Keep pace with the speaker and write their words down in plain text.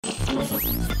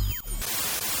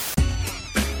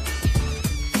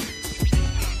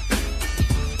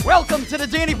Welcome to the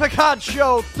Danny Picard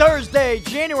Show, Thursday,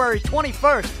 January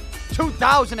 21st,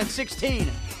 2016.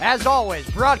 As always,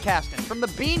 broadcasting from the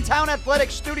Beantown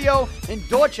Athletics Studio in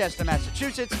Dorchester,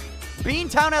 Massachusetts.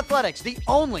 Beantown Athletics, the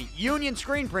only union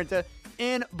screen printer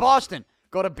in Boston.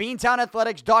 Go to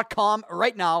beantownathletics.com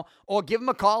right now or give them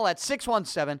a call at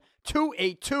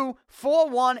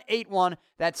 617-282-4181.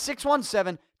 That's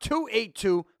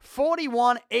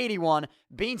 617-282-4181.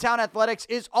 Beantown Athletics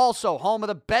is also home of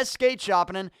the best skate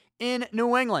shopping in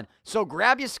New England. So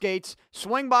grab your skates,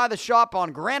 swing by the shop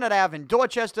on Granite Ave in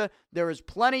Dorchester. There is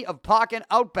plenty of parking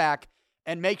out back,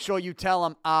 and make sure you tell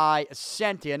them I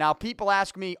sent you. Now, people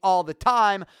ask me all the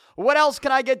time, what else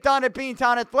can I get done at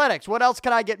Beantown Athletics? What else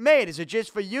can I get made? Is it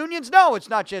just for unions? No, it's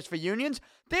not just for unions.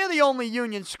 They're the only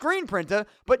union screen printer,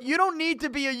 but you don't need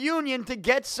to be a union to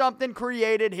get something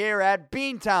created here at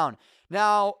Beantown.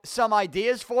 Now, some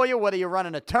ideas for you, whether you're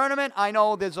running a tournament. I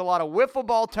know there's a lot of wiffle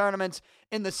ball tournaments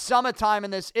in the summertime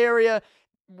in this area.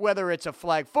 Whether it's a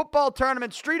flag football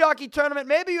tournament, street hockey tournament,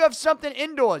 maybe you have something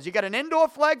indoors. You got an indoor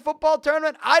flag football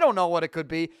tournament? I don't know what it could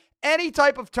be. Any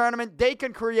type of tournament, they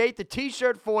can create the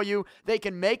t-shirt for you. They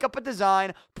can make up a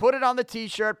design, put it on the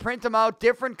t-shirt, print them out,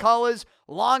 different colors,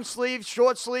 long sleeves,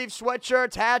 short sleeves,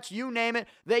 sweatshirts, hats, you name it.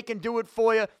 They can do it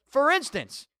for you. For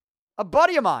instance, a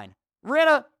buddy of mine ran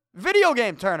a video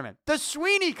game tournament, the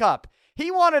Sweeney Cup.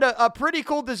 He wanted a pretty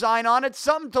cool design on it,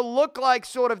 something to look like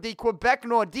sort of the Quebec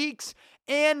Nordiques,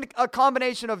 and a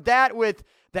combination of that with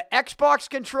the Xbox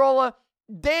controller.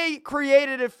 They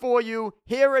created it for you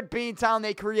here at Beantown.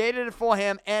 They created it for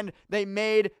him, and they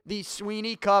made the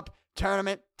Sweeney Cup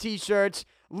tournament t-shirts.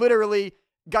 Literally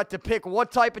got to pick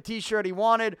what type of t-shirt he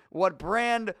wanted, what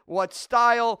brand, what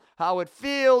style, how it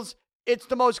feels. It's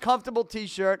the most comfortable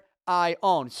t-shirt I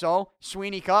own. So,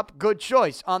 Sweeney Cup, good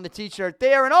choice on the t-shirt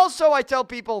there. And also, I tell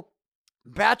people,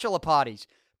 bachelor parties,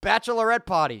 bachelorette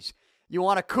parties. You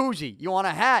want a koozie, you want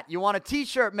a hat, you want a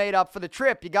t-shirt made up for the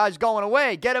trip, you guys going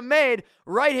away, get them made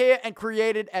right here and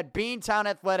created at Beantown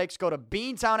Athletics. Go to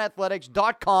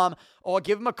beantownathletics.com or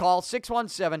give them a call,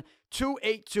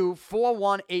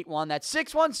 617-282-4181. That's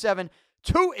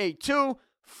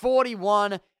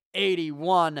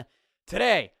 617-282-4181.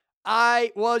 Today,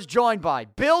 I was joined by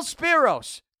Bill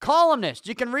Speros, columnist.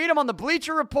 You can read him on the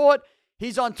Bleacher Report.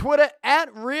 He's on Twitter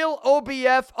at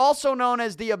RealOBF, also known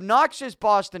as the Obnoxious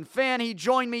Boston Fan. He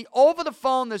joined me over the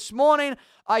phone this morning.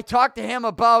 I talked to him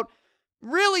about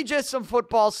really just some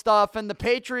football stuff and the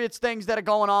Patriots things that are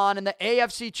going on in the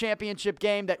AFC Championship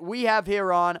game that we have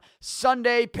here on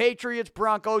Sunday. Patriots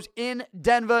Broncos in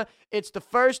Denver. It's the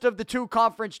first of the two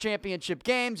conference championship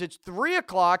games. It's 3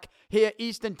 o'clock here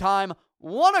Eastern Time,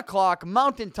 1 o'clock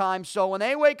Mountain Time. So when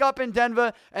they wake up in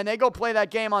Denver and they go play that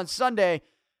game on Sunday,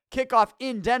 kickoff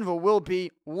in Denver will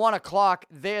be 1 o'clock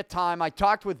their time. I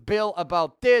talked with Bill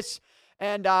about this,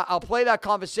 and I'll play that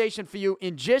conversation for you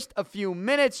in just a few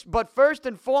minutes. But first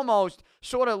and foremost,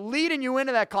 sort of leading you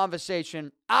into that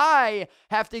conversation, I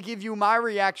have to give you my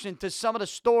reaction to some of the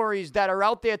stories that are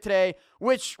out there today,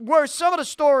 which were some of the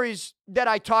stories that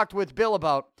I talked with Bill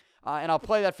about, and I'll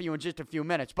play that for you in just a few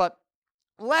minutes. But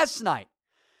last night,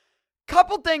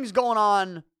 couple things going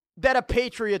on that are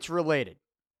Patriots related.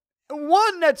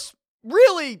 One that's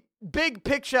really big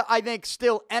picture, I think,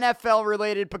 still NFL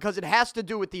related because it has to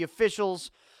do with the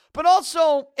officials, but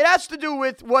also it has to do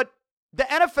with what the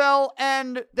NFL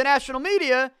and the national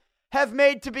media have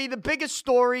made to be the biggest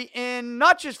story in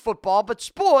not just football, but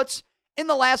sports in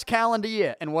the last calendar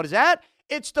year. And what is that?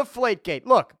 It's Deflategate.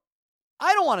 Look,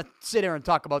 I don't want to sit here and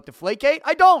talk about Deflategate.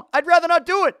 I don't. I'd rather not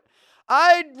do it.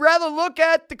 I'd rather look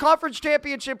at the conference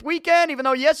championship weekend, even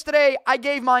though yesterday I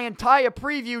gave my entire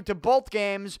preview to both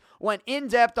games, went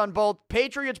in-depth on both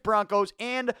Patriots, Broncos,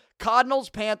 and Cardinals,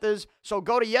 Panthers. So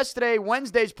go to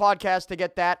Wednesday's podcast to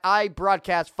get that. I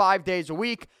broadcast 5 days a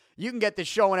week. You can get this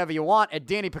show whenever you want at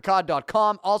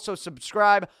DannyPicard.com. Also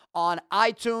subscribe on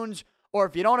iTunes, or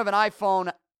if you don't have an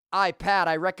iPhone, iPad,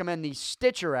 I recommend the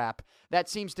Stitcher app. That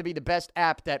seems to be the best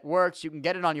app that works. You can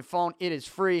get it on your phone. It is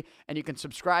free, and you can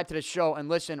subscribe to the show and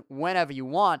listen whenever you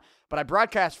want. But I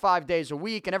broadcast 5 days a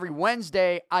week, and every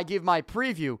Wednesday I give my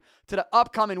preview to the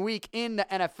upcoming week in the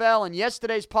NFL, and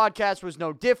yesterday's podcast was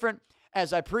no different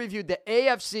as I previewed the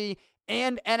AFC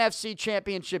and NFC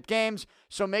championship games,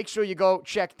 so make sure you go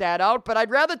check that out. But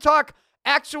I'd rather talk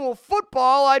actual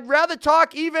football. I'd rather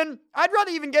even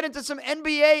get into some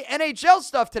NBA, NHL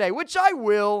stuff today, which I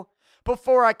will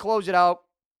before I close it out.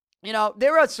 You know,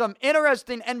 there are some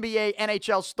interesting NBA,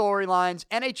 NHL storylines.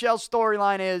 NHL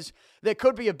storyline is there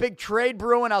could be a big trade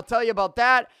brewing. I'll tell you about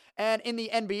that. And in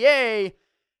the NBA,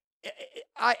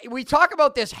 we talk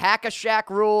about this hack-a-shack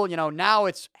rule. Now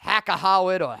it's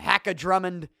hack-a-Howard or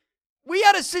hack-a-Drummond. We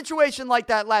had a situation like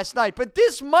that last night, but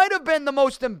this might have been the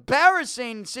most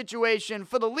embarrassing situation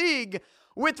for the league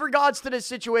with regards to this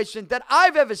situation that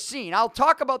I've ever seen. I'll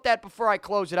talk about that before I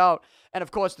close it out. And, of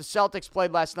course, the Celtics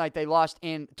played last night. They lost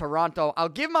in Toronto. I'll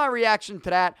give my reaction to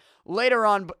that later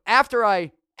on after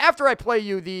I play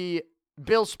you the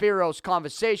Bill Speros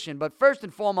conversation. But first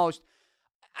and foremost,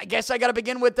 I guess I got to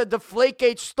begin with the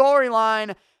Deflategate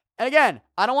storyline. And again,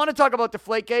 I don't want to talk about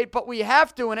Deflategate, but we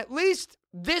have to. And at least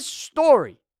this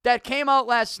story that came out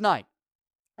last night.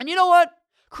 And you know what?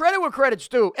 Credit where credit's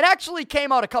due. It actually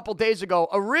came out a couple days ago,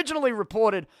 originally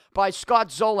reported by Scott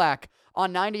Zolak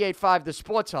on 98.5 The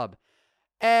Sports Hub.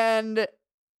 And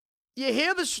you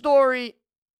hear the story,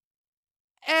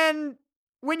 and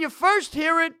when you first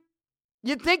hear it,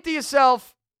 you think to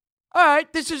yourself, all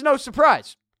right, this is no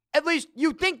surprise. At least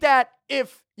you think that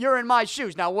if you're in my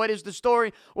shoes. Now, what is the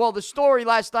story? Well, the story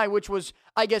last night, which was,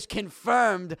 I guess,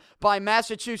 confirmed by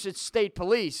Massachusetts State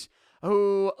Police,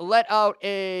 who let out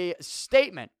a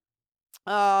statement.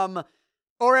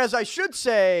 Or as I should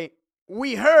say,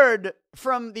 we heard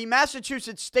from the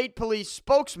Massachusetts State Police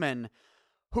spokesman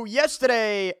who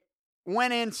yesterday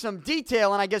went in some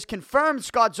detail and I guess confirmed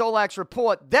Scott Zolak's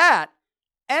report that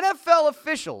NFL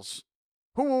officials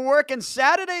who were working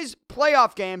Saturday's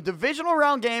playoff game, divisional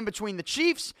round game between the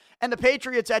Chiefs and the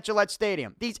Patriots at Gillette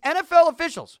Stadium, these NFL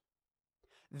officials,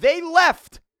 they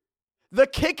left the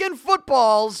kicking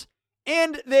footballs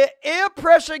and the air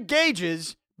pressure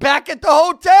gauges back at the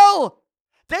hotel.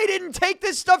 They didn't take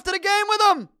this stuff to the game with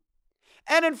them.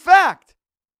 And in fact,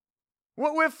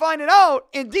 what we're finding out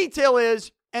in detail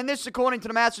is, and this according to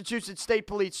the Massachusetts State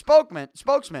Police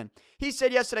spokesman, he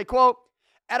said yesterday, quote,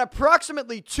 at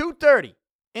approximately 2:30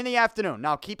 in the afternoon.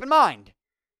 Now, keep in mind,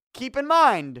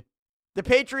 the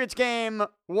Patriots game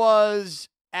was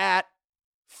at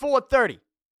 4:30.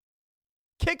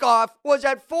 Kickoff was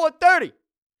at 4:30.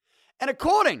 And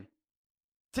according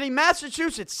to the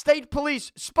Massachusetts State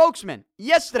Police spokesman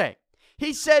yesterday,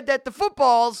 he said that the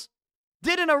footballs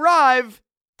didn't arrive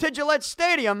to Gillette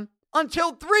Stadium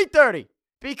until 3:30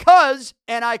 because,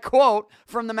 and I quote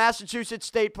from the Massachusetts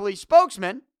State Police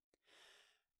spokesman,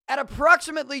 at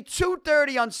approximately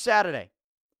 2:30 on Saturday,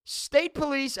 State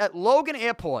Police at Logan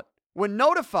Airport were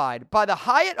notified by the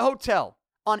Hyatt Hotel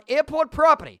on airport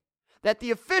property that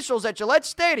the officials at Gillette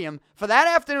Stadium for that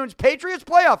afternoon's Patriots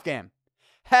playoff game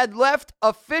had left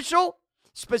official,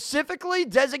 specifically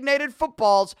designated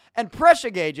footballs and pressure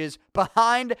gauges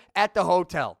behind at the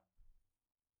hotel.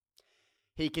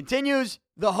 He continues,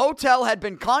 the hotel had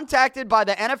been contacted by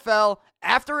the NFL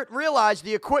after it realized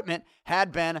the equipment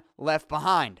had been left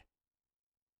behind.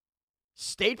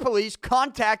 State Police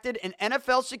contacted an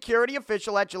NFL security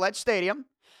official at Gillette Stadium.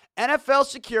 NFL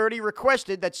security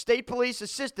requested that State Police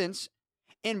assistance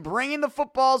in bringing the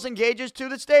footballs and gauges to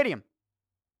the stadium.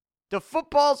 The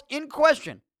footballs in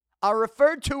question are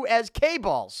referred to as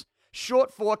K-balls,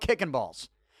 short for kicking balls.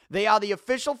 They are the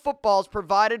official footballs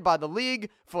provided by the league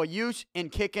for use in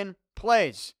kicking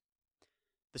plays.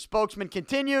 The spokesman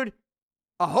continued,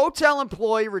 a hotel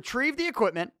employee retrieved the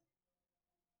equipment.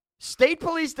 State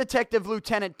Police Detective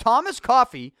Lieutenant Thomas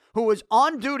Coffey, who was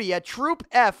on duty at Troop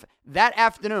F that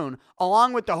afternoon,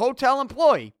 along with the hotel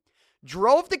employee,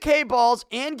 drove the K-balls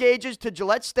and gauges to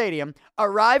Gillette Stadium,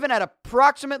 arriving at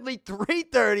approximately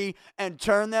 3:30 and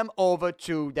turned them over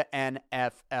to the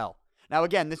NFL. Now,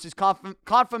 again, this is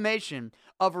confirmation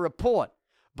of a report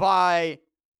by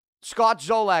Scott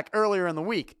Zolak earlier in the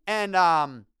week.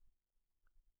 And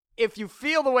if you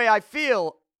feel the way I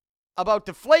feel about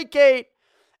Deflategate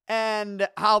and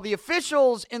how the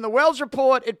officials in the Wells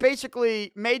report, it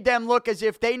basically made them look as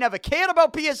if they never cared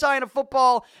about PSI in a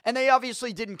football, and they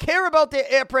obviously didn't care about their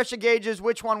air pressure gauges,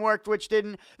 which one worked, which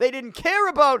didn't. They didn't care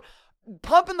about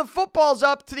pumping the footballs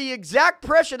up to the exact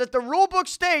pressure that the rule book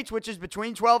states, which is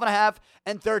between 12.5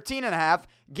 and 13.5,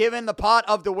 given the part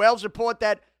of the Wells report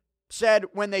that said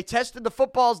when they tested the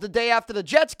footballs the day after the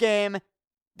Jets game,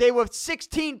 they were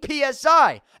 16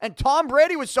 PSI. And Tom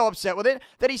Brady was so upset with it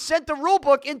that he sent the rule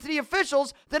book into the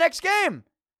officials the next game.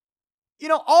 You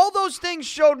know, all those things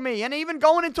showed me, and even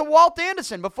going into Walt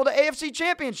Anderson before the AFC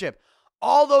Championship,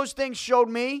 all those things showed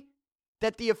me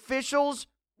that the officials,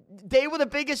 they were the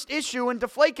biggest issue in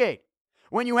Deflategate.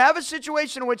 When you have a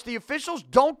situation in which the officials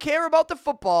don't care about the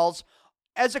footballs,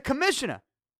 as a commissioner,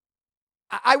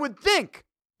 I would think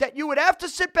that you would have to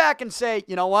sit back and say,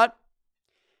 you know what?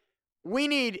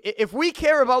 If we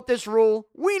care about this rule,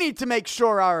 we need to make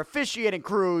sure our officiating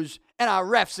crews and our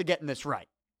refs are getting this right.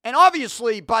 And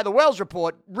obviously, by the Wells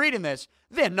report, reading this,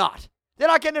 they're not. They're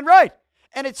not getting it right.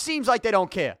 and it seems like they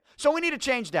don't care. So we need to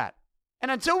change that.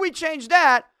 And until we change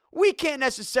that, we can't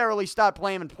necessarily start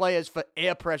blaming players for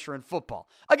air pressure in football.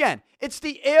 Again, it's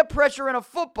the air pressure in a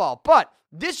football. But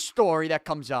this story that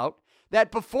comes out,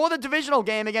 that before the divisional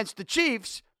game against the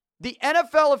Chiefs, the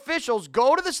NFL officials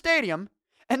go to the stadium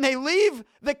and they leave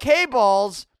the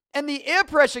K-balls and the air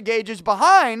pressure gauges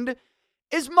behind,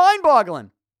 is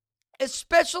mind-boggling.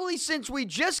 Especially since we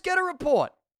just get a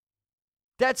report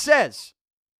that says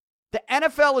the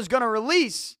NFL is going to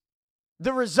release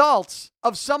the results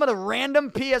of some of the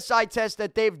random PSI tests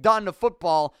that they've done to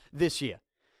football this year.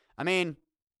 I mean,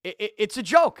 it's a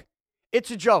joke. It's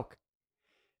a joke.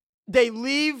 They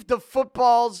leave the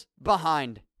footballs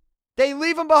behind. They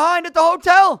leave them behind at the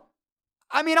hotel.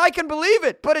 I mean, I can believe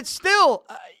it, but it's still,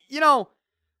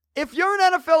 if you're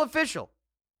an NFL official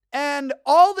and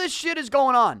all this shit is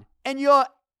going on and you're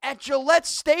at Gillette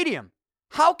Stadium,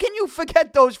 how can you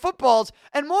forget those footballs?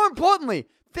 And more importantly,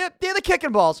 they're the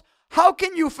kicking balls. How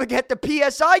can you forget the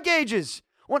PSI gauges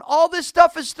when all this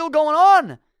stuff is still going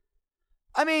on?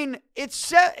 I mean, it's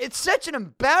such an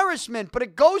embarrassment, but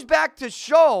it goes back to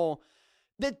show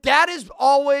that has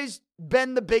always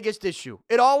been the biggest issue.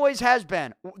 It always has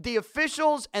been. The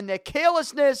officials and their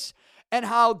carelessness and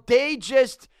how they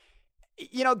just,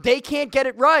 they can't get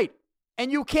it right.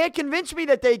 And you can't convince me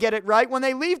that they get it right when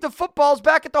they leave the footballs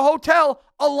back at the hotel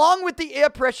along with the air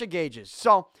pressure gauges.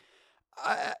 So,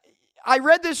 I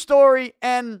read this story,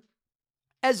 and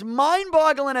as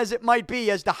mind-boggling as it might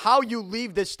be as to how you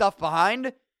leave this stuff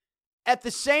behind, at the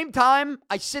same time,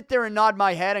 I sit there and nod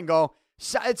my head and go,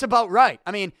 it's about right. I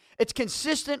mean, it's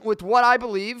consistent with what I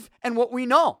believe and what we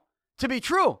know to be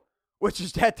true, which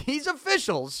is that these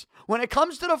officials, when it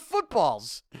comes to the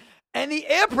footballs and the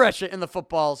air pressure in the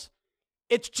footballs,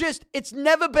 it's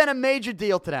never been a major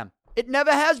deal to them. It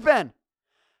never has been.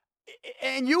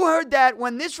 And you heard that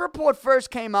when this report first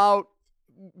came out,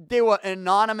 there were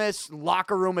anonymous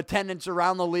locker room attendants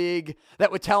around the league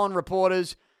that were telling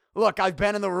reporters, look, I've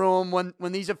been in the room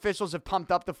when these officials have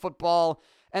pumped up the football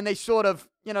and they sort of,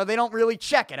 they don't really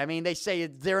check it. I mean, they say, is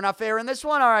there enough air in this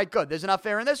one? All right, good. There's enough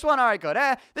air in this one? All right, good.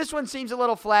 This one seems a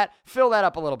little flat. Fill that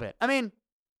up a little bit. I mean,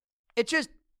 it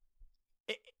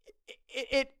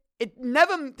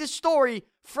never, this story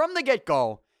from the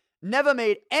get-go never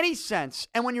made any sense.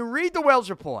 And when you read the Wells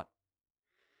report,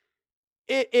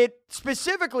 it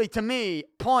specifically, to me,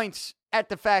 points at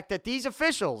the fact that these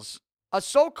officials are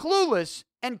so clueless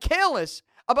and careless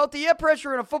about the air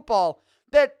pressure in a football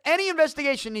that any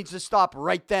investigation needs to stop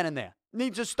right then and there.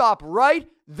 Needs to stop right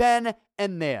then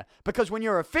and there. Because when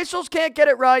your officials can't get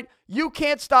it right, you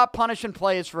can't stop punishing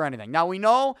players for anything. Now, we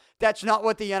know that's not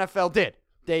what the NFL did.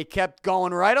 They kept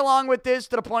going right along with this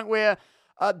to the point where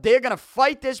they're going to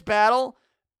fight this battle.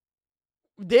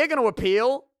 They're going to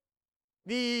appeal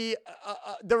the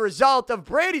result of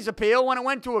Brady's appeal when it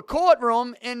went to a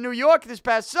courtroom in New York this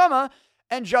past summer,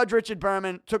 and Judge Richard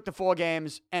Berman took the 4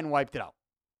 games and wiped it out.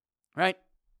 Right?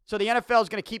 So the NFL is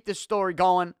going to keep this story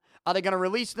going. Are they going to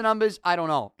release the numbers? I don't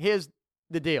know. Here's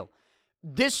the deal.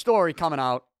 This story coming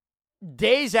out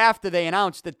days after they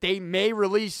announced that they may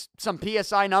release some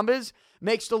PSI numbers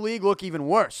makes the league look even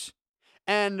worse,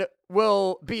 and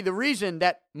will be the reason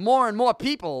that more and more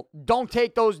people don't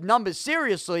take those numbers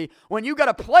seriously when you got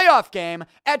a playoff game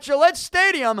at Gillette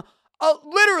Stadium,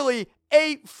 literally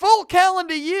a full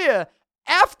calendar year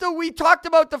after we talked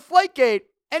about Deflategate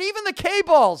and even the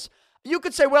K-balls. You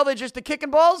could say, well, they're just the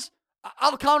kicking balls.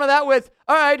 I'll counter that with,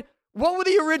 all right, what were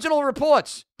the original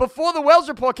reports before the Wells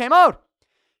report came out?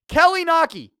 Kelly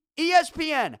Nocky,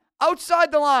 ESPN,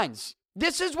 Outside the Lines.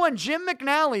 This is when Jim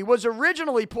McNally was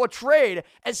originally portrayed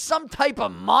as some type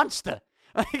of monster.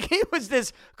 Like, he was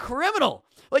this criminal.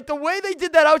 Like, the way they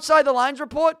did that Outside the Lines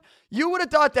report, you would have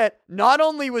thought that not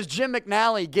only was Jim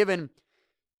McNally given,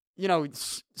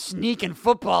 sneaking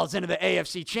footballs into the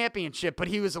AFC Championship, but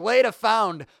he was later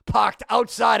found parked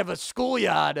outside of a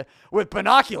schoolyard with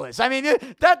binoculars. I mean,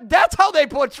 that's how they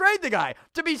portrayed the guy,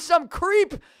 to be some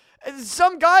creep,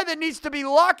 some guy that needs to be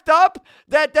locked up,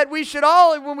 that we should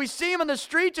all, when we see him on the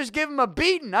street, just give him a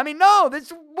beating. I mean, no,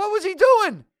 what was he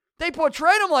doing? They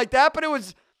portrayed him like that, but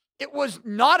it was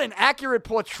not an accurate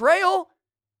portrayal.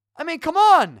 I mean, come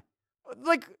on.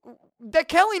 Like, the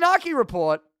Kelly Nocky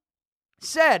report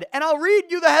said, and I'll read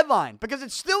you the headline because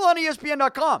it's still on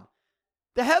ESPN.com.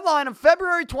 The headline on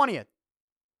February 20th,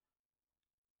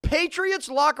 Patriots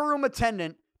locker room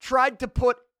attendant tried to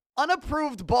put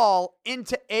unapproved ball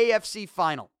into AFC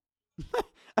final.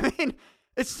 I mean,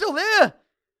 it's still there.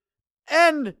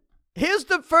 And here's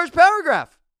the first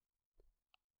paragraph.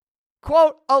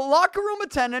 Quote, a locker room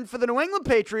attendant for the New England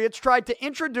Patriots tried to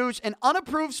introduce an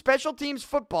unapproved special teams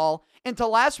football into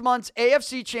last month's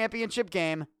AFC Championship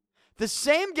game, the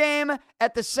same game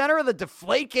at the center of the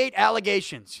Deflategate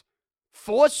allegations.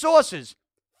 Four sources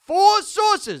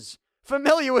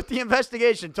familiar with the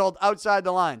investigation told Outside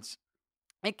the Lines.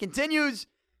 It continues,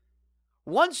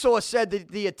 one source said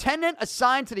that the attendant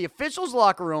assigned to the officials'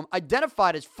 locker room,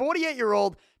 identified as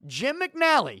 48-year-old Jim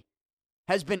McNally,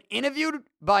 has been interviewed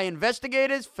by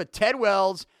investigators for Ted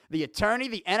Wells, the attorney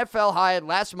the NFL hired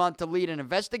last month to lead an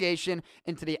investigation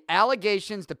into the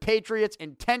allegations the Patriots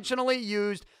intentionally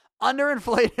used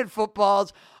underinflated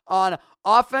footballs on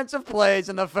offensive plays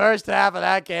in the first half of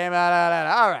that game.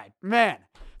 All right, man.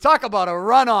 Talk about a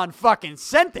run-on fucking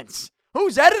sentence.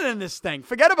 Who's editing this thing?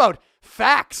 Forget about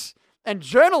facts and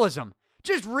journalism.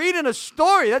 Just reading a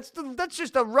story. That's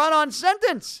just a run-on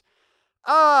sentence.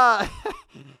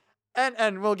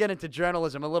 And we'll get into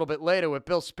journalism a little bit later with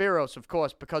Bill Speros, of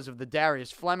course, because of the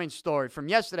Darius Fleming story from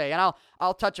yesterday. And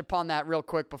I'll touch upon that real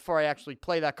quick before I actually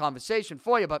play that conversation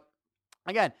for you. But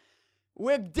again,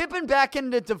 we're dipping back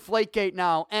into Deflategate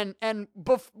now. And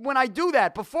when I do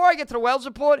that, before I get to the Wells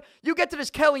report, you get to this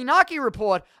Kelly Nocky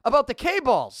report about the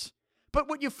K-balls. But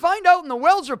what you find out in the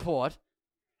Wells report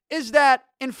is that,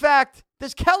 in fact,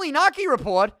 this Kelly Nocky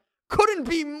report couldn't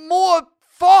be more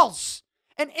false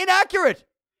and inaccurate.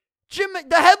 The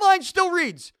headline still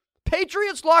reads,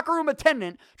 Patriots locker room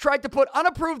attendant tried to put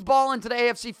unapproved ball into the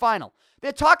AFC final.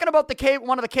 They're talking about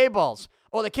one of the K-balls,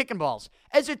 or the kicking balls.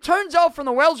 As it turns out from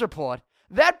the Wells report,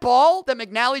 that ball that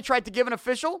McNally tried to give an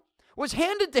official was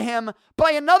handed to him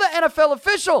by another NFL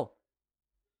official.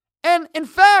 And in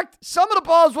fact, some of the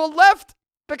balls were left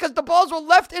because the balls were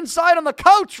left inside on the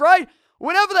couch, right?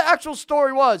 Whatever the actual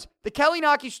story was, the Kelly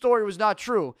Nocky story was not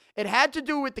true. It had to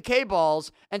do with the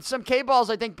K-balls and some K-balls,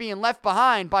 I think, being left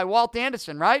behind by Walt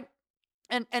Anderson, right?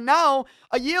 And now,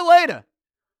 a year later,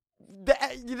 the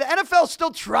NFL's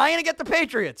still trying to get the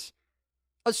Patriots.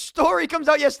 A story comes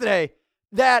out yesterday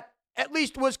that at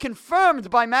least was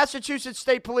confirmed by Massachusetts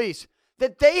State Police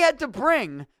that they had to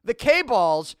bring the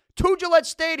K-balls to Gillette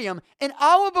Stadium an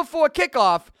hour before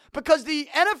kickoff because the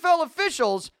NFL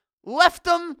officials left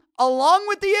them, along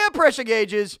with the air pressure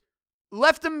gauges,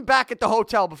 left them back at the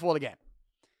hotel before the game.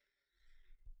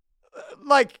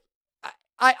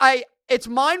 It's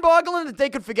mind-boggling that they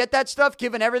could forget that stuff,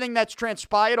 given everything that's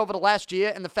transpired over the last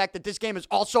year and the fact that this game is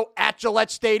also at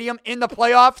Gillette Stadium in the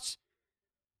playoffs.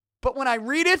 But when I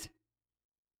read it,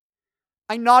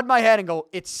 I nod my head and go,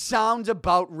 it sounds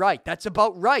about right. That's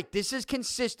about right. This is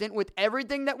consistent with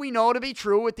everything that we know to be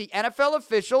true with the NFL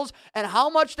officials and how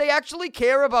much they actually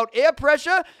care about air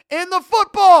pressure in the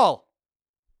football.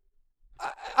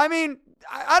 I mean,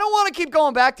 I don't want to keep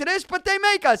going back to this, but they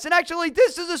make us. And actually,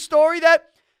 this is a story that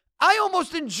I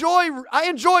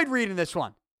enjoyed reading this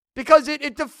one because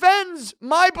it defends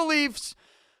my beliefs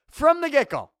from the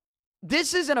get-go.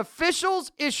 This is an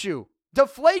officials issue.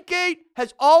 Deflategate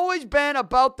has always been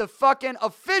about the fucking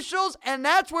officials, and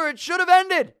that's where it should have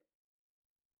ended.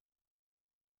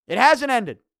 It hasn't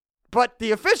ended. But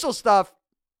the official stuff,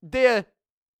 the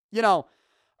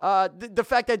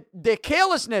fact that their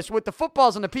carelessness with the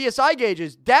footballs and the PSI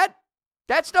gauges, that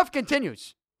stuff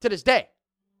continues to this day.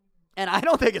 And I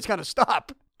don't think it's going to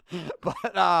stop.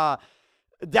 But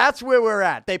that's where we're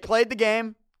at. They played the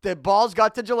game. The balls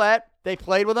got to Gillette. They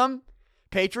played with them.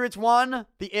 Patriots won.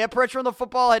 The air pressure on the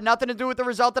football had nothing to do with the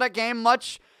result of that game,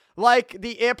 much like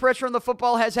the air pressure on the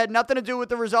football has had nothing to do with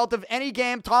the result of any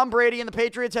game Tom Brady and the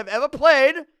Patriots have ever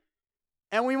played.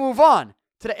 And we move on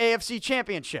to the AFC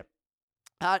Championship.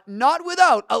 Not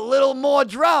without a little more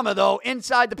drama, though,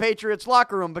 inside the Patriots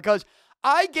locker room, because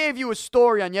I gave you a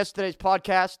story on yesterday's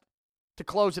podcast to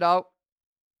close it out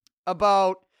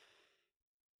about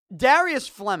Darius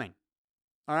Fleming,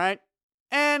 all right?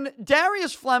 And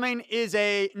Darius Fleming is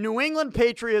a New England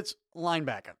Patriots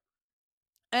linebacker.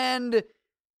 And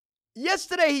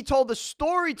yesterday he told a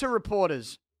story to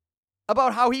reporters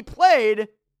about how he played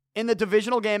in the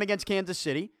divisional game against Kansas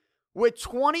City with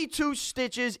 22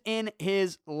 stitches in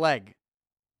his leg.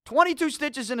 22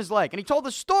 stitches in his leg. And he told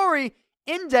the story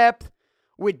in depth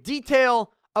with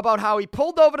detail about how he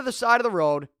pulled over to the side of the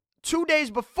road 2 days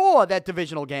before that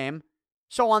divisional game.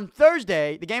 So on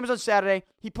Thursday, the game was on Saturday,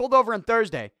 he pulled over on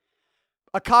Thursday,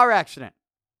 a car accident.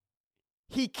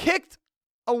 He kicked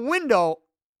a window,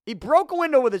 he broke a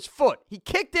window with his foot. He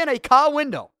kicked in a car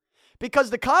window because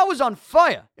the car was on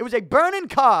fire. It was a burning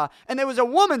car, and there was a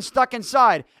woman stuck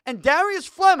inside. And Darius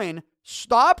Fleming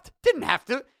stopped, didn't have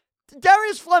to.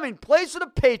 Darius Fleming plays for the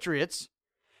Patriots.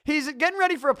 He's getting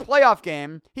ready for a playoff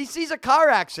game. He sees a car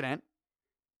accident.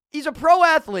 He's a pro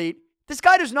athlete. This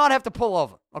guy does not have to pull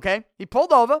over, okay? He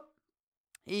pulled over.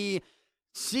 He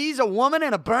sees a woman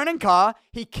in a burning car.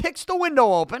 He kicks the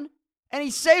window open, and he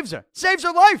saves her. Saves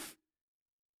her life.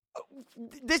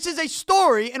 This is a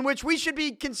story in which we should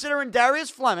be considering Darius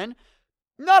Fleming,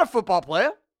 not a football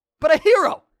player, but a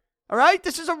hero, all right?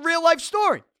 This is a real-life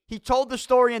story. He told the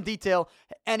story in detail,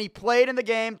 and he played in the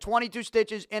game, 22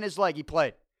 stitches in his leg. He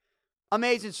played.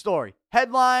 Amazing story.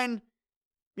 Headline,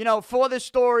 for this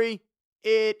story,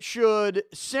 it should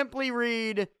simply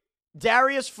read,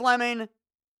 Darius Fleming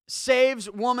saves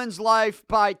woman's life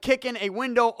by kicking a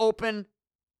window open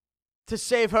to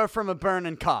save her from a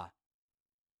burning car.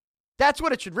 That's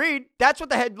what it should read. That's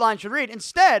what the headline should read.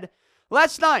 Instead,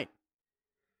 last night,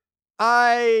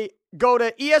 I go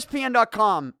to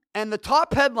ESPN.com, and the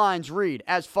top headlines read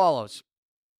as follows.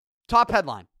 Top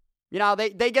headline.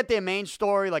 They get their main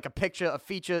story, like a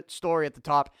feature story at the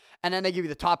top, and then they give you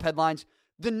the top headlines.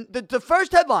 The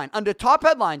first headline under top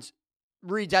headlines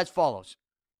reads as follows.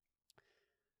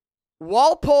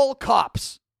 Walpole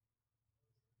cops.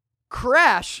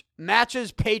 Crash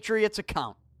matches Patriots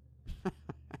account.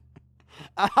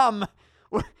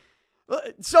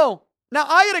 So now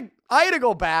I had to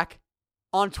go back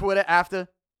on Twitter after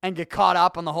and get caught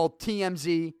up on the whole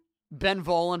TMZ Ben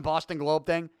Volin Boston Globe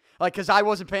thing. Because I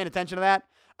wasn't paying attention to that.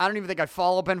 I don't even think I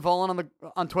follow Ben Volin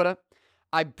on Twitter.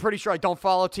 I'm pretty sure I don't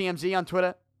follow TMZ on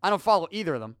Twitter. I don't follow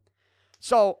either of them.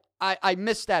 So I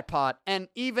missed that part. And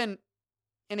even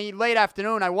in the late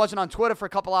afternoon, I wasn't on Twitter for a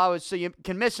couple hours, so you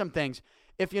can miss some things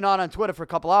if you're not on Twitter for a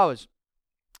couple hours.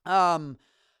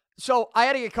 So I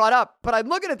had to get caught up. But I'm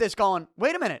looking at this going,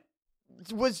 wait a minute.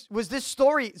 Was this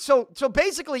story... So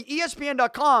basically,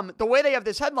 ESPN.com, the way they have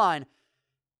this headline...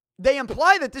 They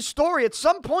imply that this story at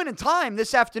some point in time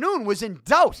this afternoon was in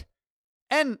doubt.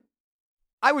 And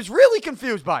I was really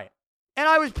confused by it. And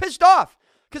I was pissed off.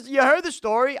 Because you heard the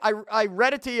story. I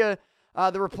read it to you.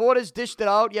 The reporters dished it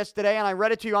out yesterday. And I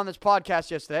read it to you on this podcast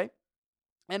yesterday.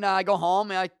 And I go home.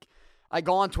 And I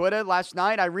go on Twitter last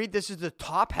night. I read this is the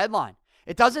top headline.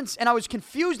 It doesn't. And I was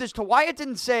confused as to why it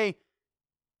didn't say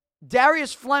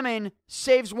Darius Fleming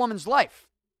saves woman's life.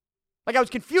 I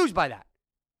was confused by that.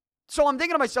 So I'm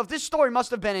thinking to myself, this story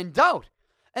must have been in doubt.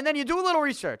 And then you do a little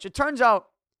research. It turns out,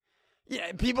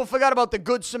 people forgot about the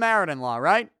Good Samaritan law,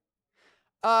 right?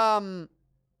 Apparently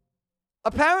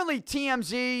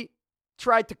TMZ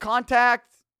tried to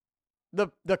contact the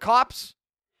cops,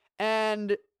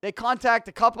 and they contacted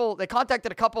a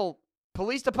couple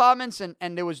police departments,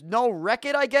 and there was no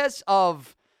record, I guess,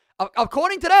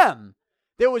 according to them,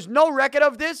 there was no record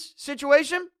of this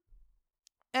situation.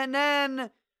 And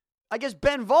then I guess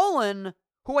Ben Volin,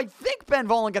 who I think Ben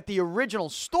Volin got the original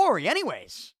story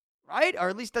anyways, right? Or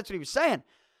at least that's what he was saying.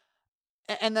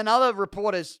 And then other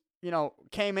reporters,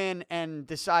 came in and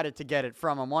decided to get it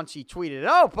from him once he tweeted it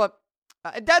out. But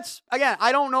that's, again,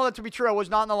 I don't know that to be true. I was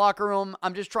not in the locker room.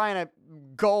 I'm just trying to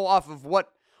go off of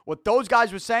what those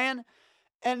guys were saying.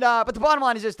 And but the bottom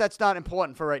line is this, that's not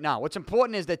important for right now. What's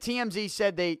important is that TMZ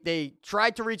said they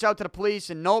tried to reach out to the police,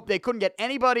 and nope, they couldn't get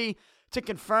anybody to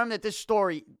confirm that this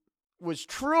story was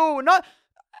true.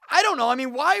 I don't know. I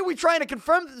mean, why are we trying to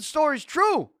confirm that the story's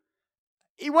true?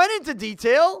 He went into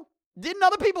detail. Didn't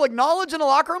other people acknowledge in the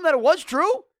locker room that it was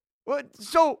true?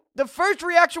 So the first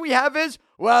reaction we have is,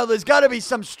 well, there's got to be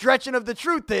some stretching of the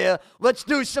truth there. Let's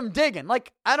do some digging.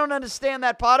 I don't understand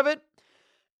that part of it.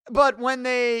 But when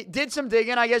they did some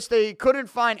digging, I guess they couldn't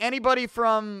find anybody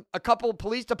from a couple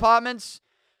police departments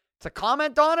to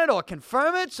comment on it or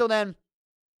confirm it. So then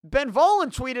Ben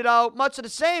Volin tweeted out much of the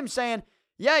same, saying,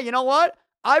 yeah, you know what?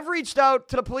 I've reached out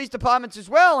to the police departments as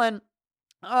well, and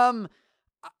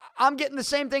I'm getting the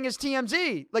same thing as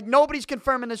TMZ. Nobody's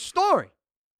confirming this story.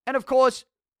 And, of course,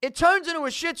 it turns into a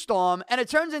shitstorm, and it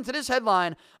turns into this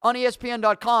headline on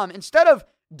ESPN.com. Instead of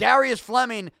Darius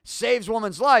Fleming saves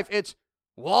woman's life, it's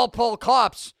Walpole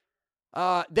cops.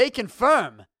 They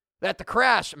confirm that the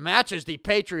crash matches the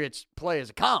Patriots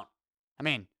player's account. I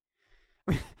mean,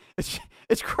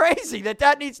 it's crazy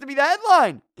that needs to be the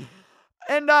headline.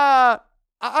 And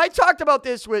I talked about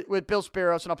this with Bill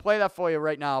Speros, and I'll play that for you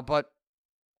right now. But,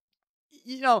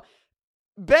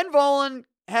 Ben Volin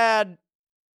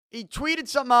he tweeted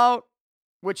something out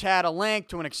which had a link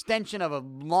to an extension of a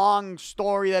long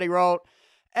story that he wrote.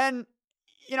 And,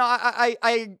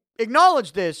 I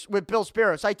acknowledged this with Bill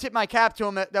Speros. I tipped my cap to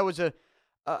him. That was a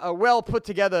well put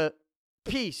together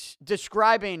piece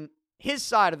describing his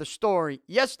side of the story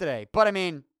yesterday. But I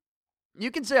mean, you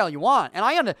can say all you want,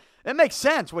 and it makes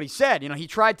sense what he said. He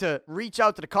tried to reach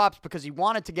out to the cops because he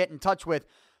wanted to get in touch with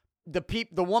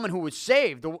the woman who was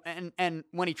saved. And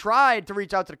when he tried to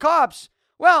reach out to the cops,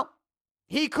 well,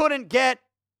 he couldn't get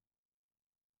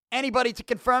anybody to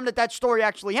confirm that story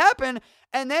actually happened.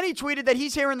 And then he tweeted that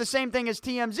he's hearing the same thing as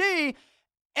TMZ,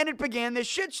 and it began this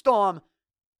shitstorm.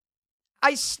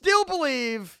 I still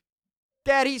believe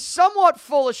that he's somewhat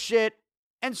full of shit,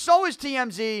 and so is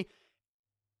TMZ.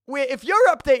 If you're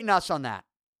updating us on that,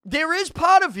 there is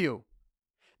part of you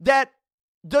that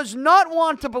does not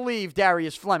want to believe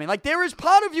Darius Fleming. Like, there is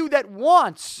part of you that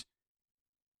wants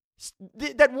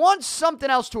something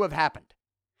else to have happened,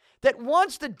 that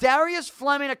wants the Darius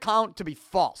Fleming account to be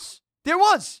false. There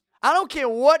was. I don't care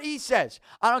what he says.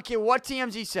 I don't care what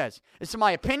TMZ says. It's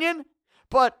my opinion,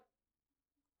 but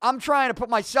I'm trying to put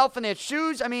myself in their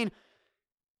shoes. I mean,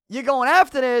 you're going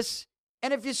after this,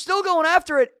 and if you're still going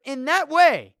after it in that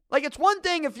way, like, it's one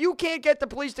thing if you can't get the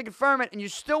police to confirm it and you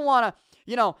still want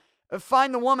to,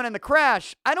 find the woman in the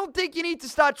crash. I don't think you need to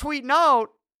start tweeting out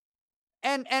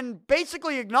and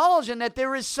basically acknowledging that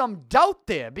there is some doubt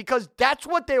there, because that's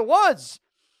what there was.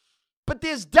 But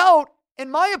there's doubt, in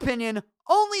my opinion,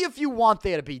 only if you want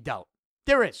there to be doubt.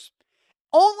 There is.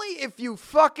 Only if you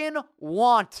fucking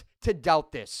want to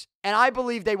doubt this. And I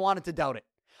believe they wanted to doubt it.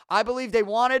 I believe there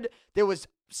was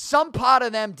some part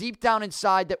of them deep down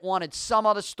inside that wanted some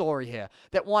other story here,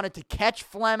 that wanted to catch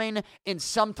Fleming in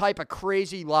some type of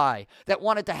crazy lie, that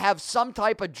wanted to have some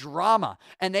type of drama,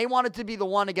 and they wanted to be the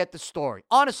one to get the story.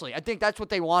 Honestly, I think that's what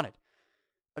they wanted.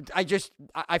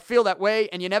 I feel that way,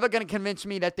 and you're never going to convince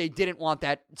me that they didn't want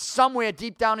that. Somewhere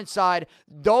deep down inside,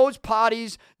 those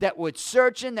parties that were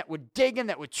searching, that were digging,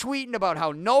 that were tweeting about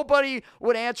how nobody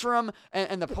would answer them,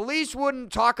 and the police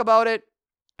wouldn't talk about it,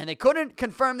 and they couldn't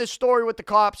confirm this story with the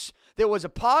cops. There was a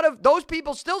part of those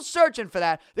people still searching for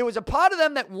that. There was a part of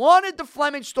them that wanted the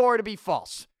Fleming story to be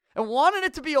false and wanted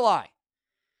it to be a lie.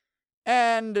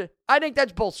 And I think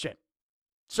that's bullshit.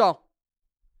 So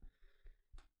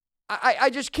I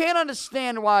just can't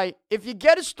understand why, if you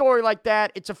get a story like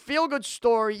that, it's a feel-good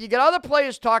story, you get other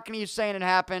players talking to you saying it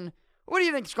happened, what do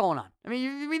you think's going on? I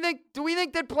mean, do we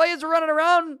think that players are running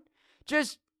around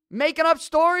just making up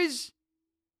stories,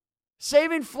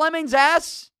 saving Fleming's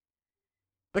ass?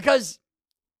 Because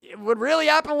what really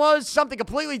happened was something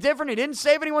completely different. He didn't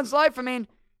save anyone's life. I mean,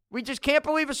 we just can't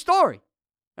believe a story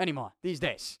anymore these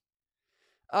days.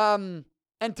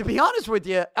 And to be honest with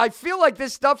you, I feel like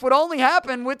this stuff would only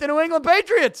happen with the New England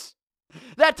Patriots.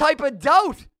 That type of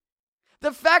doubt.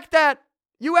 The fact that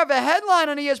you have a headline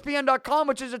on ESPN.com,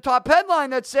 which is a top headline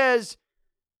that says,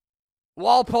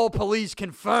 Walpole police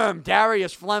confirm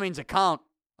Darius Fleming's account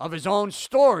of his own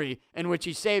story in which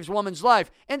he saves woman's life.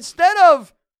 Instead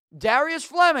of Darius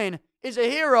Fleming is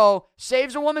a hero,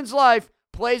 saves a woman's life,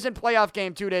 plays in playoff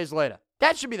game 2 days later.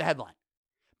 That should be the headline.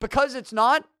 Because it's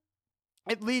not,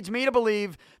 it leads me to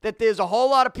believe that there's a whole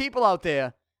lot of people out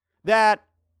there that,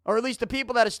 or at least the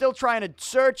people that are still trying to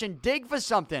search and dig for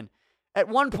something at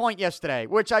one point yesterday,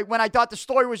 when I thought the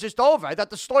story was just over. I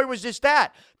thought the story was just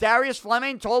that. Darius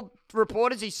Fleming told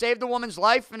reporters he saved a woman's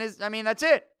life, and that's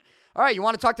it. All right, you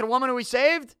want to talk to the woman who he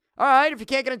saved? All right, if you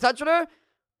can't get in touch with her,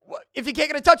 if you can't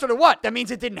get in touch with her, what? That means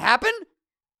it didn't happen?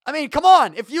 I mean, come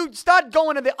on. If you start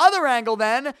going to the other angle,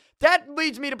 then that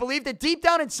leads me to believe that deep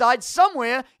down inside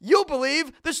somewhere, you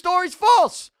believe the story's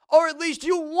false. Or at least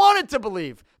you wanted to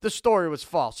believe the story was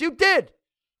false. You did.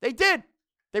 They did.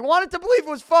 They wanted to believe it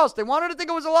was false. They wanted to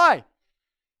think it was a lie.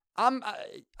 I'm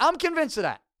convinced of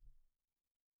that.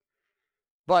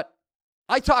 But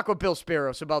I talk with Bill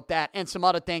Speros about that and some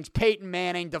other things. Peyton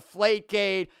Manning,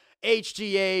 Deflategate,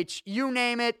 HGH, you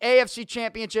name it, AFC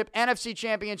Championship, NFC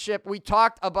Championship. We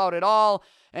talked about it all,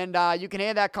 and you can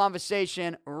hear that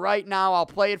conversation right now. I'll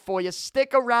play it for you.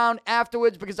 Stick around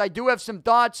afterwards because I do have some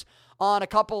thoughts on a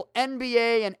couple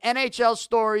NBA and NHL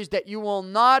stories that you will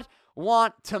not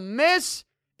want to miss.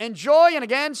 Enjoy, and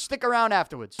again, stick around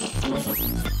afterwards.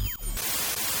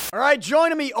 All right,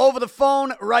 joining me over the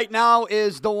phone right now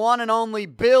is the one and only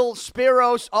Bill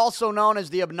Speros, also known as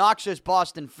the Obnoxious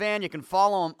Boston Fan. You can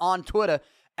follow him on Twitter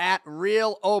at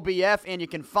RealOBF, and you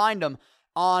can find him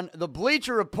on the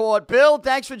Bleacher Report. Bill,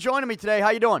 thanks for joining me today.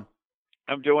 How you doing?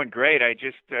 I'm doing great. I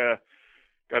just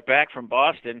got back from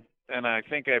Boston, and I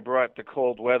think I brought the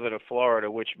cold weather to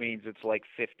Florida, which means it's like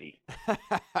 50.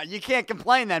 You can't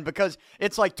complain then because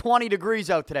it's like 20 degrees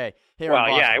out today here in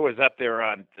Boston. Well, yeah, I was up there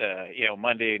on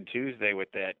Monday and Tuesday with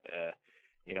that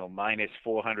minus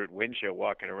 400 wind chill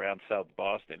walking around South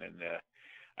Boston, and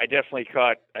I definitely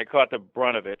caught the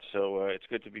brunt of it. So it's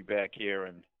good to be back here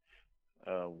in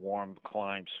warm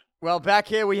climes. Well, back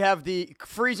here we have the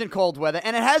freezing cold weather,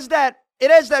 and it has that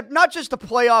not just a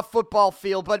playoff football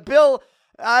feel, but Bill,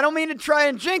 I don't mean to try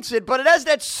and jinx it, but it has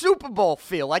that Super Bowl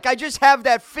feel. Like, I just have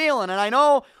that feeling. And I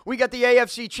know we got the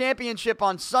AFC Championship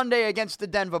on Sunday against the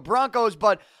Denver Broncos,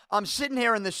 but I'm sitting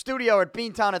here in the studio at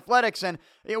Beantown Athletics, and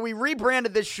we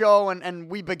rebranded this show, and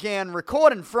we began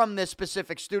recording from this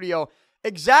specific studio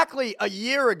exactly a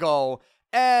year ago.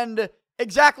 And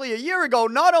exactly a year ago,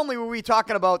 not only were we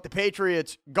talking about the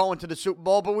Patriots going to the Super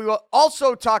Bowl, but we were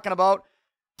also talking about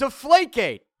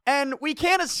Deflategate. And we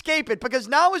can't escape it because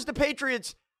now as the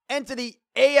Patriots enter the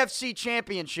AFC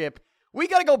Championship, we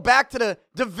got to go back to the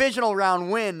divisional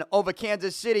round win over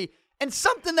Kansas City and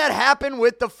something that happened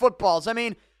with the footballs. I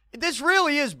mean, this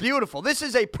really is beautiful. This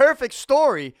is a perfect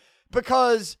story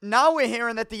because now we're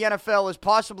hearing that the NFL is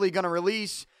possibly going to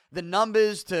release the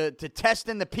numbers to test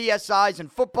in the PSIs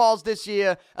and footballs this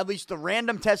year, at least the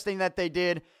random testing that they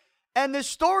did. And this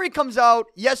story comes out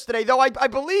yesterday, though I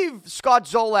believe Scott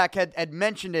Zolak had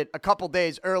mentioned it a couple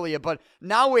days earlier, but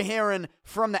now we're hearing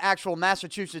from the actual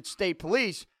Massachusetts State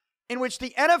Police, in which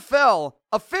the NFL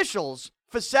officials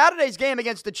for Saturday's game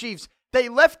against the Chiefs, they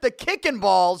left the kicking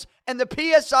balls and the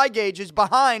PSI gauges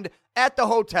behind at the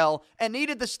hotel and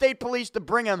needed the state police to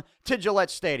bring them to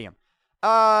Gillette Stadium.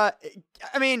 I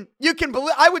mean,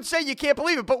 I would say you can't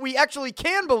believe it, but we actually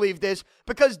can believe this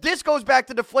because this goes back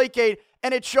to Deflategate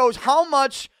and it shows how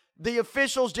much the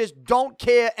officials just don't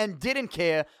care and didn't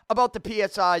care about the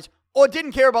PSIs or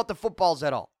didn't care about the footballs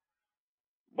at all.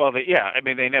 Well,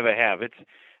 they never have.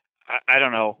 I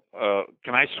don't know.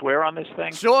 Can I swear on this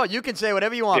thing? Sure, you can say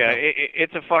whatever you want. Yeah,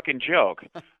 it's a fucking joke.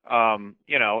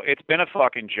 It's been a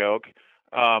fucking joke.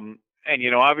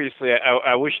 And, obviously,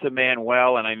 I wish the man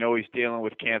well, and I know he's dealing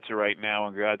with cancer right now,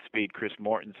 and Godspeed, Chris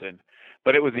Mortensen.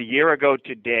 But it was a year ago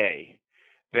today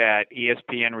that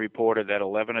ESPN reported that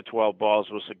 11 of 12 balls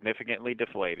were significantly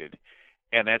deflated,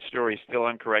 and that story is still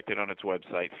uncorrected on its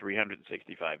website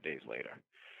 365 days later.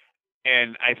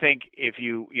 And I think if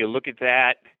you look at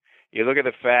that, you look at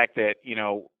the fact that,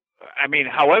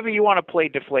 however you want to play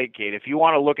Deflategate, if you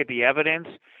want to look at the evidence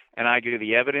and argue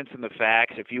the evidence and the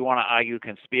facts, if you want to argue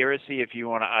conspiracy, if you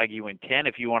want to argue intent,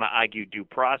 if you want to argue due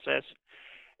process,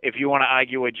 if you want to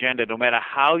argue agenda, no matter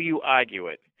how you argue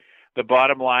it, the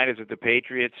bottom line is that the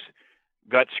Patriots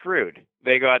got screwed.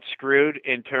 They got screwed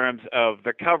in terms of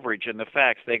the coverage and the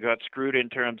facts. They got screwed in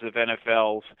terms of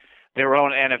their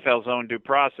own NFL's own due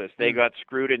process. They got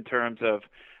screwed in terms of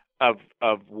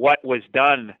what was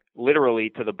done literally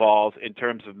to the balls in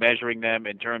terms of measuring them,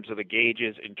 in terms of the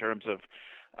gauges, in terms of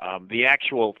the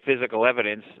actual physical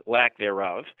evidence, lack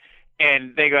thereof.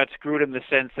 And they got screwed in the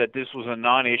sense that this was a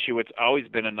non-issue. It's always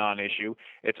been a non-issue.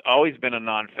 It's always been a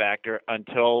non-factor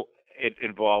until it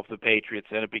involved the Patriots,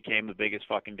 and it became the biggest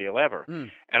fucking deal ever.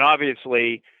 And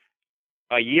obviously,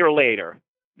 a year later,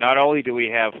 not only do we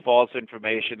have false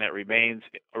information that remains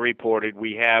reported,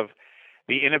 we have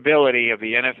the inability of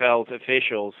the NFL's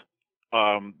officials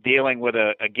dealing with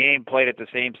a game played at the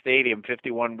same stadium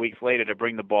 51 weeks later to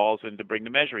bring the balls and to bring the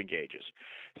measuring gauges.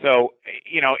 So,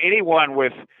 anyone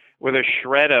with a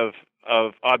shred of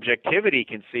objectivity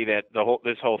can see that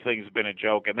this whole thing's been a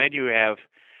joke. And then you have,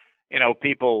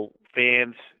 people,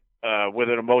 fans with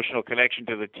an emotional connection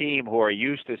to the team who are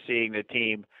used to seeing the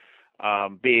team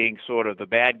being sort of the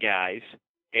bad guys,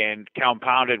 and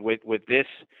compounded with this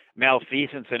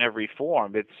malfeasance in every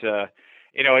form.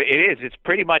 It's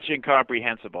pretty much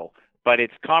incomprehensible, but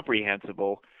it's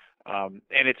comprehensible, and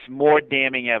it's more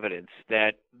damning evidence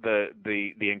that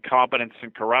the incompetence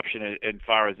and corruption as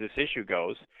far as this issue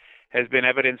goes has been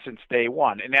evident since day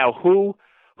one. And now who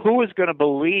is going to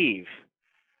believe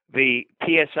the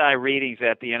PSI readings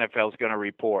that the NFL is going to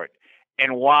report?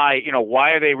 And why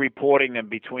are they reporting them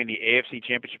between the AFC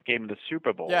Championship game and the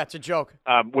Super Bowl? Yeah, it's a joke.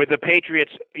 With the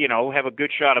Patriots, have a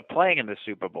good shot of playing in the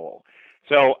Super Bowl.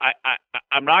 So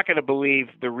I'm not going to believe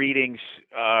the readings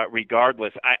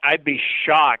regardless. I'd be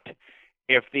shocked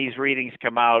if these readings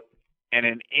come out and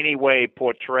in any way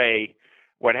portray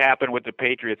what happened with the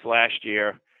Patriots last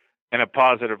year in a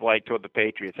positive light toward the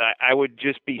Patriots. I would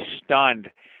just be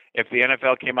stunned if the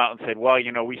NFL came out and said, well,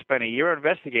 we spent a year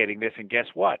investigating this, and guess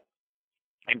what?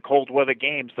 In cold weather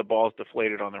games, the ball's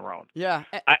deflated on their own. Yeah.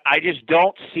 I just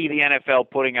don't see the NFL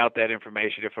putting out that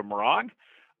information. If I'm wrong,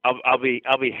 I'll be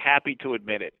happy to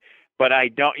admit it. But I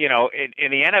don't,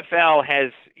 and the NFL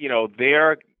has,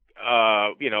 they're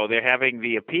having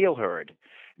the appeal heard.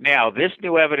 Now, this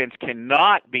new evidence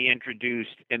cannot be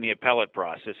introduced in the appellate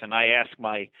process, and I ask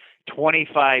my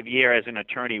 25-year as an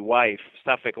attorney wife,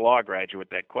 Suffolk Law graduate,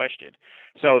 that question.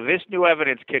 So this new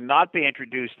evidence cannot be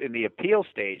introduced in the appeal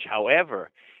stage. However,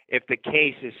 if the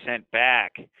case is sent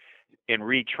back and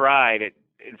retried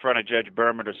in front of Judge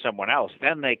Berman or someone else,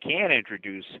 then they can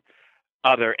introduce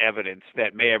other evidence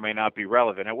that may or may not be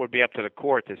relevant. It would be up to the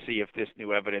court to see if this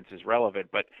new evidence is relevant.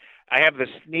 But I have the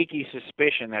sneaky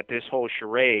suspicion that this whole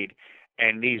charade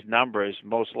and these numbers,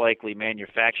 most likely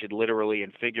manufactured literally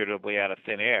and figuratively out of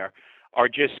thin air, are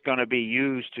just going to be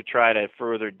used to try to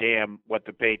further damn what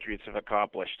the Patriots have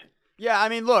accomplished. Yeah, I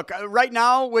mean, look, right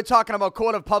now we're talking about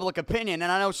court of public opinion,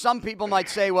 and I know some people might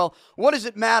say, well, what does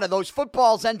it matter? Those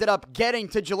footballs ended up getting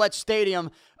to Gillette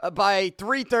Stadium by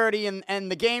 3:30,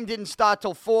 and the game didn't start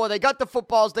till 4. They got the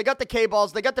footballs, they got the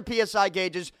K-balls, they got the PSI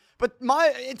gauges, but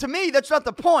to me, that's not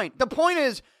the point. The point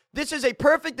is, this is a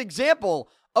perfect example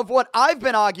of what I've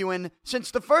been arguing since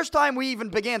the first time we even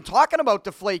began talking about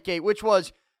Deflategate, which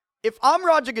was, if I'm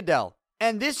Roger Goodell,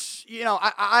 and this,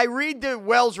 I read the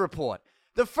Wells report,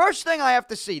 the first thing I have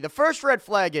to see, the first red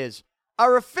flag is,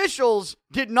 our officials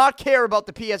did not care about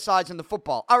the PSIs in the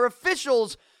football. Our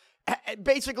officials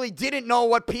basically didn't know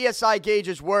what PSI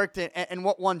gauges worked and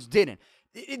what ones didn't.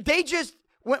 They just,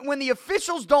 when the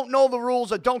officials don't know the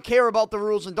rules or don't care about the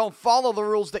rules and don't follow the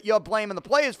rules that you're blaming the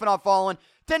players for not following,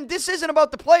 then this isn't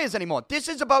about the players anymore. This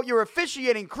is about your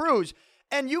officiating crews.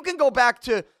 And you can go back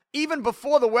to even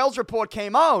before the Wells report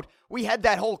came out, we had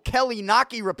that whole Kelly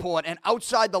Naki report and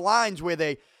Outside the Lines where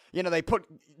they put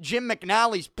Jim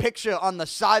McNally's picture on the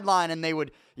sideline and they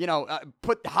would,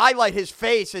 highlight his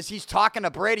face as he's talking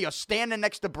to Brady or standing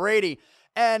next to Brady.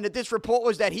 And this report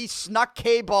was that he snuck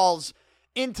K-balls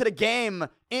into the game,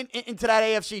 into that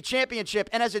AFC championship.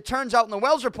 And as it turns out in the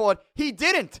Wells report, he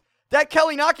didn't. That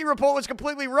Kelly Naki report was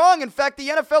completely wrong. In fact, the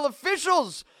NFL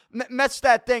officials messed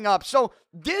that thing up. So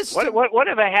this... What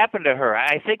ever happened to her?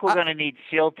 I think we're going to need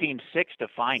SEAL Team 6 to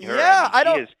find her.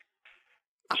 Yeah,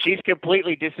 She's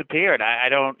completely disappeared. I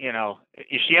don't,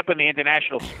 is she up in the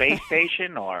International Space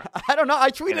Station or? I don't know. I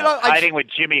tweeted out. Hiding with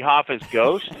Jimmy Hoffa's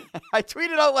ghost? I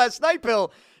tweeted out last night,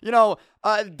 Bill,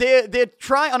 they're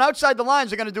trying, on Outside the Lines,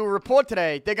 they're going to do a report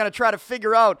today. They're going to try to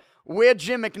figure out where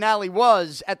Jim McNally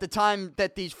was at the time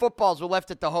that these footballs were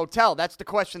left at the hotel. That's the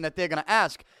question that they're going to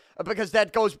ask. Because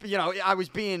that goes, I was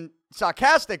being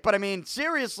sarcastic, but I mean,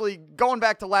 seriously, going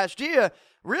back to last year,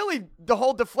 really the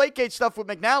whole Deflategate stuff with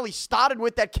McNally started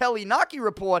with that Kelly Naki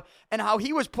report and how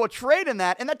he was portrayed in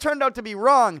that, and that turned out to be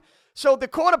wrong. So the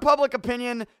court of public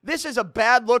opinion, this is a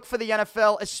bad look for the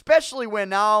NFL, especially when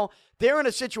now they're in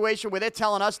a situation where they're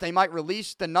telling us they might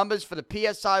release the numbers for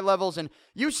the PSI levels, and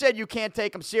you said you can't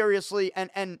take them seriously,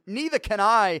 and neither can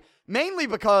I, mainly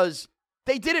because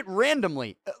they did it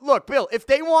randomly. Look, Bill, if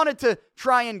they wanted to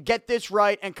try and get this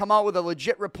right and come out with a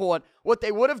legit report, what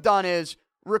they would have done is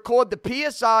record the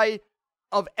PSI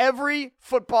of every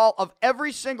football, of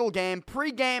every single game,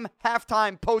 pregame,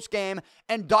 halftime, postgame,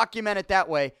 and document it that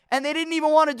way. And they didn't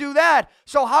even want to do that.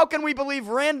 So how can we believe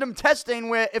random testing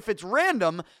where if it's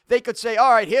random, they could say,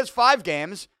 all right, here's 5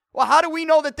 games. Well, how do we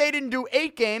know that they didn't do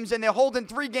 8 games and they're holding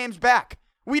 3 games back?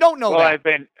 We don't know that.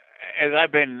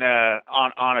 I've been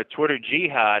on a Twitter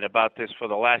jihad about this for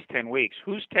the last 10 weeks.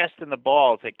 Who's testing the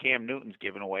balls that Cam Newton's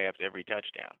giving away after every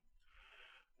touchdown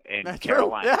in That's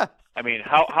Carolina? True. Yeah. I mean,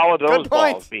 how are those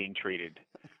balls being treated?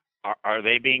 Are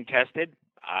they being tested?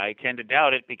 I tend to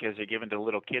doubt it because they're given to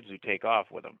little kids who take off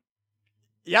with them.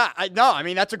 Yeah, I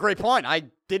mean, that's a great point. I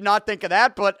did not think of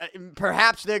that, but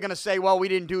perhaps they're going to say, well, we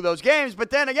didn't do those games.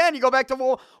 But then again, you go back to,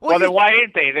 then why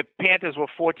didn't they? The Panthers were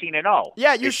 14-0.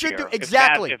 Yeah, you should do,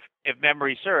 exactly. If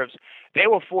memory serves, they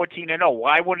were 14-0.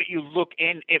 Why wouldn't you look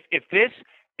in, if this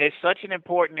is such an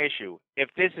important issue, if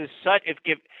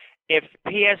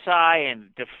PSI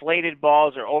and deflated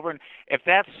balls are over, if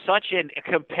that's such a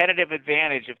competitive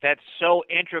advantage, if that's so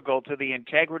integral to the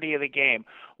integrity of the game,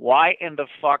 why in the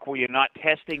fuck were you not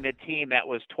testing the team that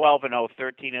was 12-0,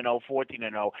 13-0,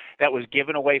 14-0, that was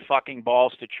giving away fucking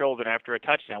balls to children after a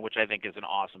touchdown, which I think is an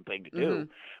awesome thing to do. Mm-hmm.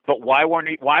 But why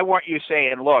weren't you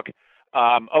saying, look,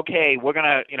 okay, we're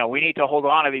going to, we need to hold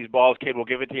on to these balls, kid. We'll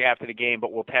give it to you after the game,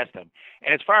 but we'll test them.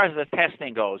 And as far as the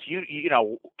testing goes,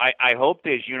 I hope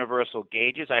there's universal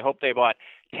gauges. I hope they bought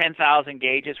 10,000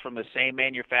 gauges from the same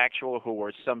manufacturer who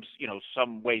were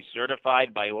some way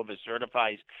certified by whoever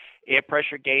certifies air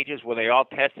pressure gauges. Were they all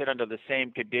tested under the same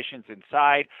conditions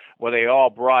inside? Were they all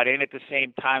brought in at the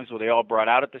same times? Were they all brought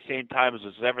out at the same time? Was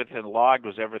everything logged?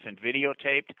 Was everything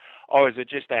videotaped? Or is it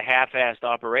just a half-assed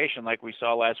operation like we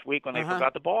saw last week when they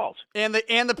forgot the balls? And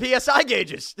the PSI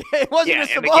gauges. It wasn't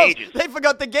just the balls. Gauges. They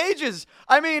forgot the gauges.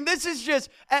 I mean, this is just,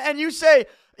 and you say,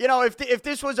 if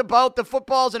this was about the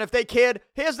footballs and if they cared,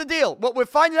 here's the deal. What we're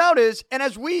finding out is, and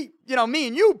as we, me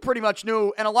and you pretty much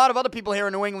knew, and a lot of other people here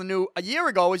in New England knew a year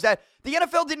ago, is that the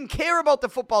NFL didn't care about the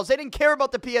footballs. They didn't care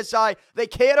about the PSI. They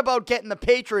cared about getting the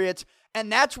Patriots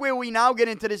And that's where we now get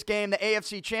into this game, the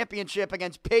AFC Championship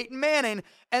against Peyton Manning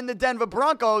and the Denver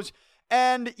Broncos.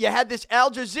 And you had this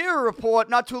Al Jazeera report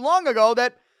not too long ago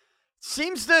that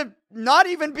seems to not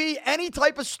even be any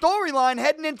type of storyline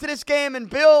heading into this game. And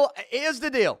Bill, here's the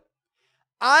deal.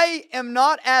 I am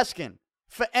not asking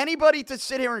for anybody to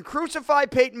sit here and crucify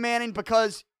Peyton Manning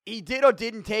because he did or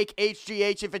didn't take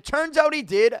HGH. If it turns out he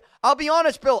did, I'll be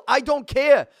honest, Bill, I don't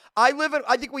care. I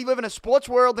think we live in a sports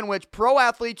world in which pro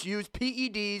athletes use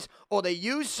PEDs or they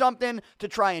use something to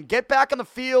try and get back on the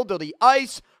field or the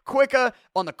ice quicker,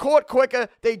 on the court quicker.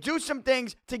 They do some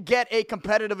things to get a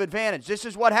competitive advantage. This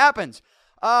is what happens.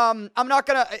 I'm not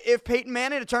going to, if Peyton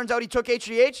Manning, it turns out he took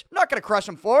HGH, I'm not going to crush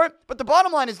him for it. But the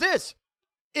bottom line is this.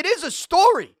 It is a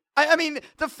story. I mean,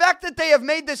 the fact that they have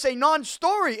made this a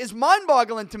non-story is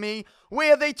mind-boggling to me,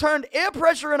 where they turned air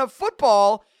pressure in a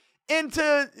football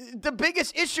into the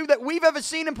biggest issue that we've ever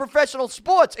seen in professional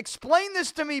sports. Explain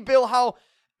this to me, Bill, how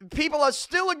people are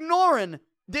still ignoring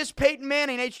this Peyton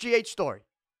Manning HGH story.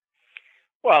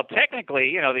 Well,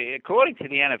 technically, according to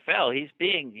the NFL, he's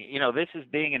being, this is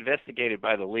being investigated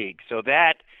by the league. So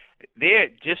that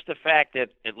just the fact that,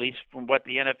 at least from what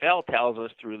the NFL tells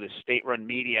us through the state-run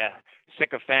media,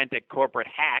 sycophantic corporate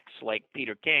hacks like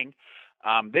Peter King,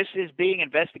 this is being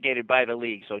investigated by the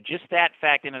league. So just that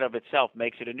fact in and of itself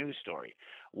makes it a news story.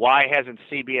 Why hasn't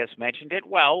CBS mentioned it?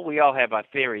 Well, we all have our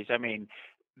theories. I mean,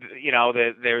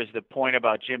 there's the point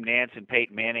about Jim Nantz and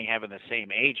Peyton Manning having the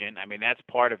same agent. I mean, that's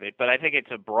part of it. But I think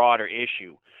it's a broader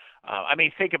issue.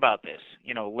 Think about this.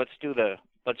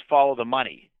 Let's follow the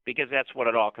money, because that's what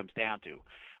it all comes down to.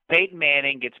 Peyton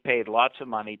Manning gets paid lots of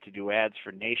money to do ads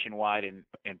for Nationwide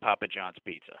and Papa John's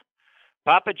Pizza.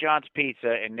 Papa John's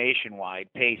Pizza and Nationwide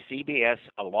pay CBS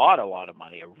a lot of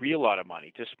money, a real lot of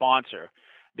money, to sponsor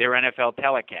their NFL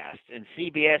telecasts. And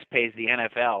CBS pays the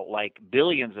NFL like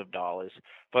billions of dollars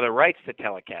for the rights to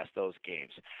telecast those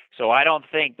games. So I don't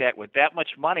think that with that much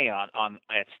money on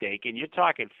at stake, and you're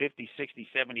talking 50, 60,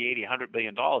 70, 80, $100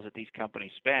 billion that these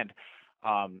companies spend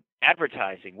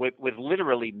advertising with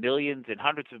literally millions and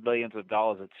hundreds of millions of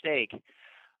dollars at stake,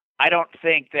 I don't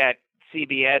think that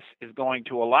CBS is going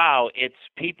to allow its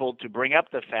people to bring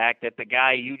up the fact that the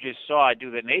guy you just saw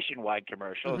do the Nationwide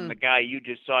commercial and the guy you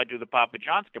just saw do the Papa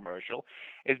John's commercial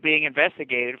is being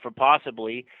investigated for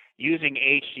possibly using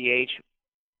HGH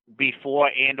before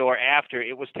and or after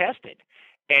it was tested.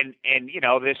 And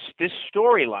this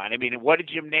storyline, I mean, what did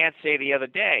Jim Nantz say the other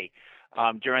day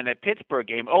during that Pittsburgh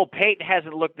game? Oh, Peyton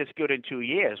hasn't looked this good in 2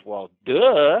 years. Well,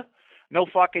 duh. No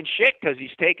fucking shit, because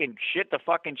he's taking shit the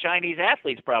fucking Chinese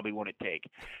athletes probably wouldn't take.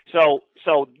 So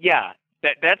yeah,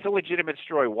 that's a legitimate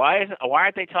story. Why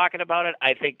aren't they talking about it?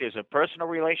 I think there's a personal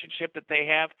relationship that they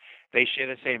have. They share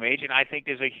the same agent. I think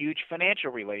there's a huge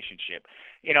financial relationship.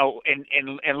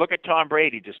 And look at Tom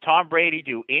Brady. Does Tom Brady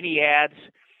do any ads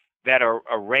that are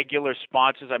regular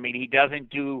sponsors? I mean, he doesn't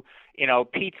do,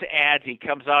 pizza ads. He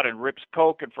comes out and rips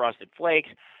Coke and Frosted Flakes.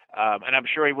 And I'm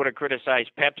sure he would have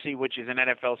criticized Pepsi, which is an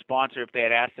NFL sponsor, if they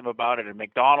had asked him about it, and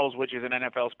McDonald's, which is an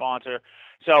NFL sponsor.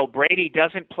 So Brady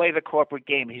doesn't play the corporate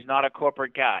game. He's not a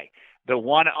corporate guy. The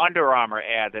one Under Armour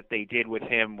ad that they did with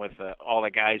him with all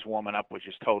the guys warming up, which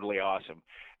is totally awesome.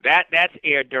 That's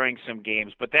aired during some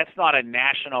games, but that's not a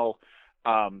national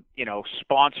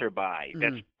sponsor buy.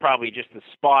 That's probably just the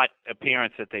spot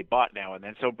appearance that they bought now and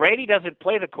then. So Brady doesn't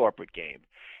play the corporate game.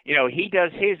 He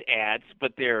does his ads,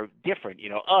 but they're different.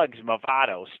 Uggs,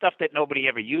 Movado, stuff that nobody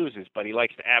ever uses, but he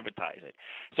likes to advertise it.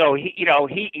 So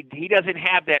he doesn't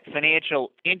have that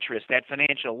financial interest, that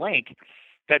financial link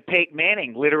that Peyton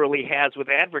Manning literally has with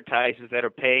advertisers that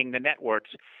are paying the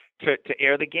networks to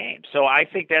air the game. So I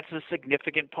think that's a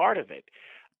significant part of it.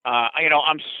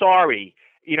 I'm sorry.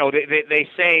 They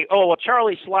say, oh, well,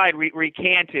 Charlie Slide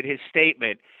recanted his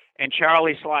statement, and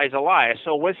Charlie Sly's a liar.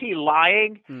 So was he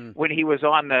lying when he was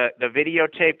on the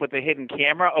videotape with the hidden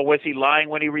camera, or was he lying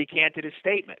when he recanted his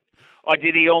statement? Or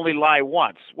did he only lie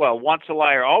once? Well, once a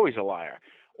liar, always a liar.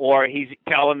 Or he's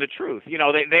telling the truth.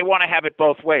 They want to have it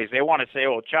both ways. They want to say,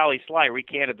 oh, Charlie Sly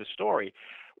recanted the story.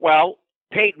 Well,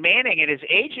 Peyton Manning and his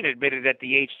agent admitted that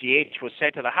the HGH was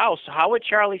sent to the house. So how would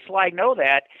Charlie Sly know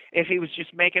that if he was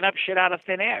just making up shit out of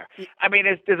thin air? I mean,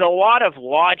 there's a lot of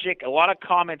logic, a lot of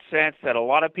common sense that a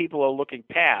lot of people are looking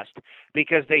past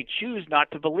because they choose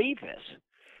not to believe this.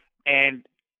 And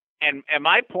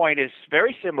my point is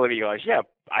very similar to yours. Yeah,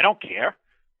 I don't care.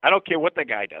 I don't care what the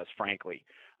guy does, frankly.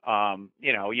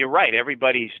 You're right.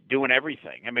 Everybody's doing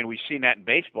everything. I mean, we've seen that in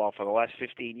baseball for the last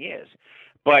 15 years.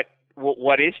 But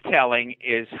what is telling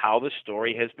is how the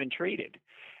story has been treated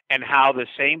and how the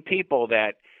same people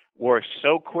that were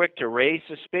so quick to raise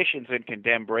suspicions and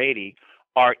condemn Brady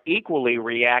are equally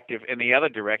reactive in the other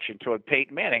direction toward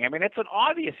Peyton Manning. I mean, it's an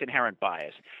obvious inherent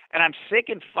bias. And I'm sick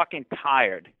and fucking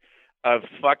tired of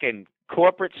fucking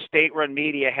corporate state-run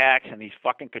media hacks and these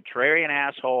fucking contrarian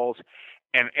assholes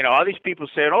and all these people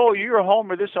saying, "Oh, you're a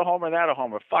homer, this a homer, that a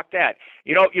homer." Fuck that.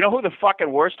 You know who the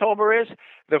fucking worst homer is?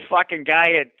 The fucking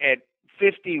guy at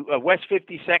West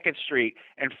 52nd Street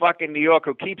in fucking New York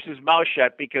who keeps his mouth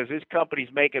shut because his company's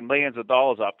making millions of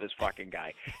dollars off this fucking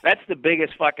guy. That's the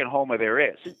biggest fucking homer there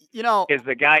is. Is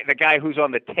the guy who's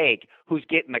on the take, who's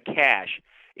getting the cash.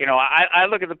 I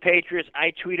look at the Patriots,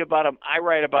 I tweet about them, I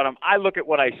write about them, I look at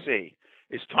what I see.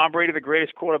 Is Tom Brady the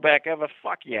greatest quarterback ever?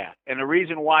 Fuck yeah. And the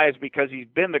reason why is because he's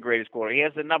been the greatest quarterback. He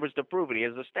has the numbers to prove it. He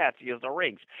has the stats. He has the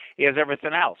rings. He has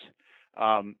everything else.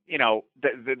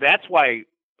 That's why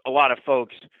a lot of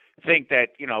folks think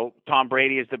that, Tom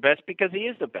Brady is the best, because he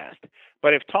is the best.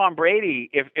 But if Tom Brady,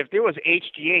 if there was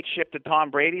HGH shipped to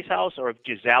Tom Brady's house, or if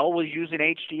Giselle was using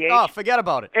HGH. Oh, forget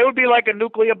about it. It would be like a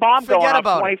nuclear bomb going off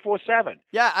 24/7.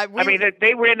 Yeah. I mean,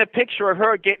 they ran a picture of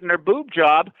her getting her boob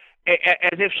job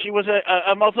as if she was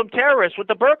a Muslim terrorist with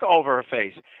the burqa over her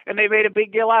face. And they made a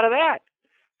big deal out of that.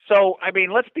 So, I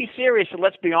mean, let's be serious and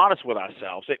let's be honest with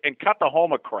ourselves and cut the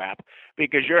homer crap,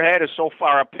 because your head is so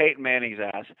far up Peyton Manning's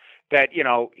ass that,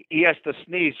 he has to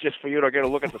sneeze just for you to get a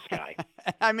look at the sky.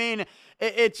 I mean,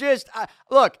 it's just,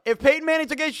 look, if Peyton Manning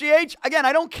took HGH, again,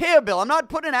 I don't care, Bill. I'm not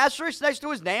putting an asterisk next to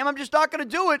his name. I'm just not going to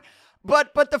do it.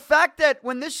 But the fact that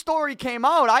when this story came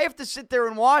out, I have to sit there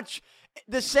and watch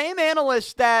the same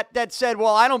analysts that said,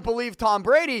 well, I don't believe Tom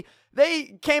Brady,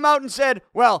 they came out and said,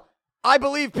 well, I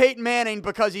believe Peyton Manning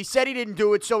because he said he didn't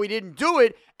do it, so he didn't do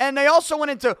it. And they also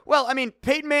went into, well, I mean,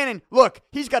 Peyton Manning, look,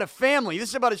 he's got a family. This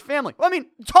is about his family. Well, I mean,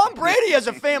 Tom Brady has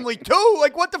a family too.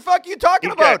 Like, what the fuck are you talking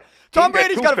about? Tom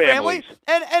Brady's got a family.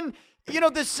 And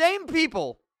the same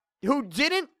people who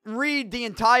didn't read the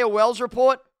entire Wells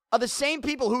report are the same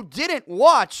people who didn't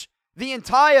watch the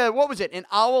entire, what was it, an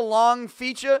hour-long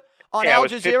feature on Al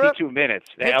Jazeera? 52 minutes.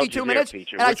 52 minutes.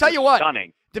 Feature, and I tell you what,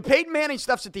 stunning. The Peyton Manning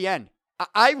stuff's at the end.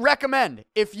 I recommend,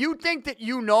 if you think that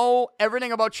you know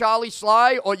everything about Charlie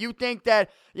Sly, or you think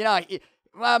that,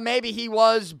 maybe he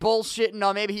was bullshitting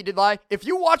or maybe he did lie, if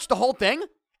you watch the whole thing,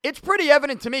 it's pretty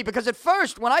evident to me, because at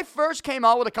first, when I first came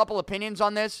out with a couple opinions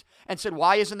on this and said,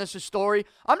 why isn't this a story?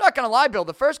 I'm not going to lie, Bill.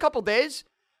 The first couple days,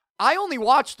 I only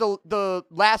watched the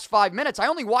last 5 minutes. I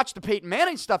only watched the Peyton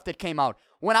Manning stuff that came out.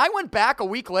 When I went back a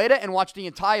week later and watched the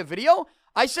entire video,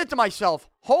 I said to myself,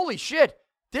 holy shit,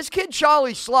 this kid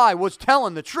Charlie Sly was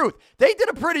telling the truth. They did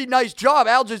a pretty nice job,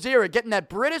 Al Jazeera, getting that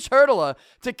British hurdler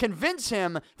to convince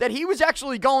him that he was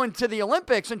actually going to the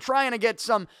Olympics and trying to get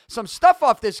some stuff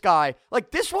off this guy.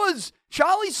 Like, this was,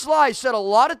 Charlie Sly said a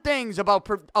lot of things about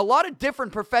a lot of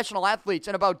different professional athletes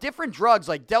and about different drugs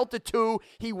like Delta 2.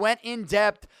 He went in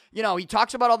depth. He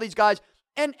talks about all these guys.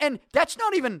 And that's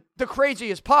not even the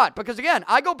craziest part, because, again,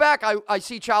 I go back, I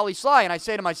see Charlie Sly, and I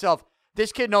say to myself,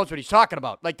 this kid knows what he's talking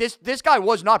about. Like, this guy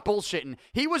was not bullshitting.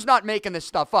 He was not making this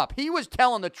stuff up. He was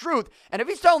telling the truth. And if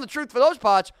he's telling the truth for those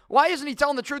parts, why isn't he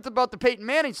telling the truth about the Peyton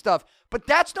Manning stuff? But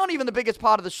that's not even the biggest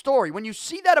part of the story. When you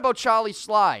see that about Charlie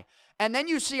Sly, and then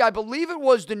you see, I believe it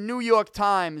was the New York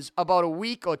Times about a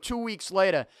week or 2 weeks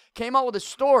later, came out with a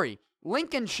story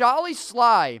linking Charlie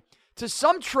Sly to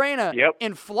some trainer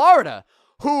in Florida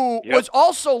who was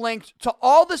also linked to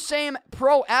all the same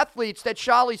pro athletes that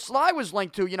Charlie Sly was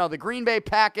linked to, the Green Bay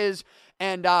Packers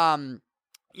and, who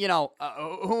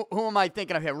am I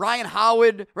thinking of here? Ryan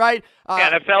Howard, right?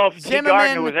 The fellow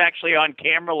Zimmerman, who was actually on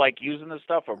camera, like using the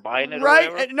stuff or buying it, right?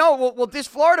 Or whatever. No, this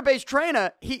Florida-based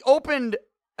trainer, he opened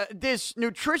this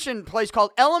nutrition place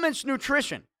called Elements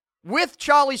Nutrition with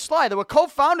Charlie Sly. They were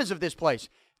co-founders of this place.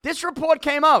 This report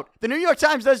came out. The New York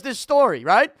Times does this story,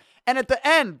 right? And at the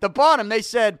end, the bottom, they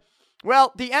said,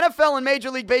 well, the NFL and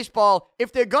Major League Baseball,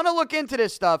 if they're going to look into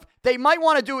this stuff, they might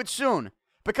want to do it soon.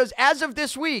 Because as of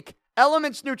this week,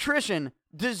 Elements Nutrition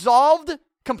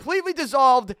completely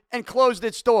dissolved, and closed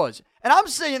its doors. And I'm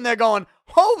sitting there going,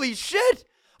 holy shit.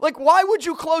 Like, why would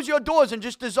you close your doors and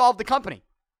just dissolve the company?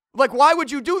 Like, why would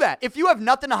you do that? If you have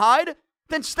nothing to hide,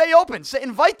 then stay open.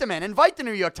 Invite them in. Invite the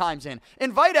New York Times in.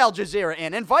 Invite Al Jazeera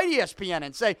in. Invite ESPN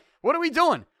in. Say, what are we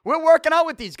doing? We're working out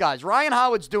with these guys. Ryan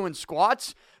Howard's doing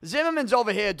squats. Zimmerman's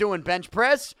over here doing bench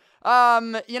press.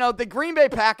 The Green Bay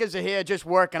Packers are here just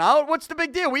working out. What's the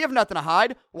big deal? We have nothing to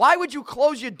hide. Why would you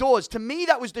close your doors? To me,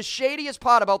 that was the shadiest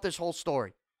part about this whole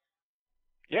story.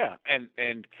 Yeah, and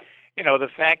the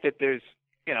fact that there's,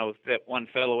 that one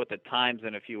fellow at the Times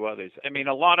and a few others.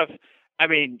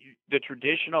 The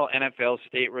traditional NFL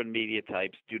state-run media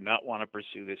types do not want to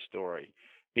pursue this story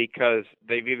because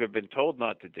they've either been told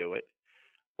not to do it,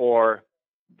 or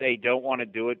they don't want to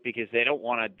do it because they don't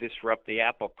want to disrupt the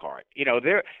apple cart.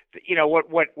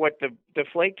 What the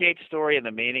Deflategate story and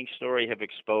the Manning story have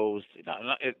exposed.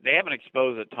 They haven't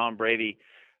exposed that Tom Brady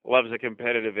loves a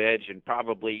competitive edge and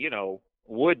probably,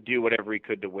 would do whatever he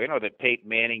could to win, or that Peyton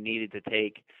Manning needed to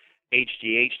take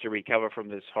HGH to recover from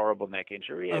this horrible neck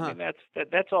injury. I mean,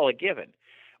 that's all a given.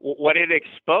 What it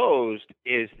exposed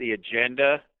is the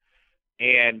agenda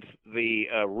and the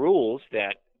rules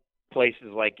that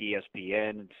places like ESPN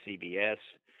and CBS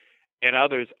and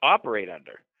others operate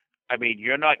under. I mean,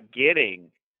 you're not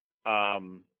getting,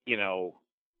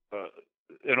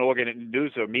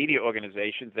 news or media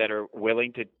organizations that are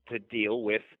willing to deal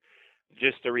with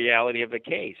just the reality of the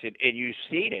case. And you've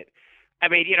seen it. I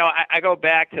mean, I go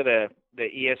back to the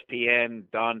ESPN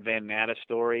Don Van Natta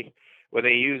story where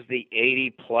they use the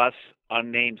 80-plus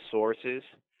unnamed sources,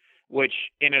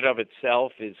 which in and of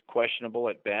itself is questionable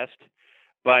at best.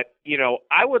 But,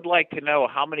 I would like to know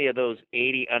how many of those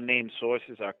 80 unnamed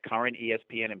sources are current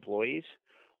ESPN employees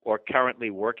or currently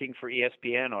working for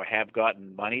ESPN or have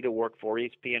gotten money to work for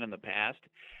ESPN in the past.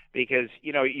 Because,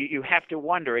 you have to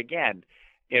wonder, again,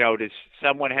 does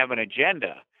someone have an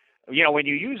agenda? When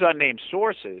you use unnamed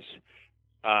sources,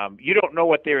 you don't know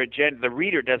what their agenda, the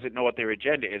reader doesn't know what their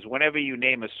agenda is. Whenever you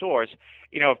name a source,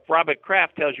 if Robert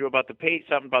Kraft tells you about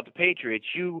something about the Patriots,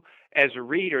 you as a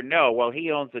reader know, well,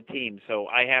 he owns the team, so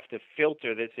I have to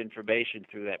filter this information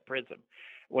through that prism.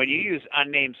 When you use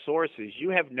unnamed sources,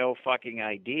 you have no fucking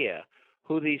idea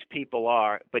who these people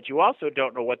are, but you also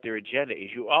don't know what their agenda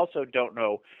is. You also don't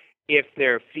know if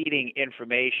they're feeding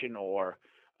information or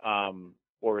a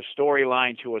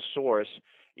storyline to a source.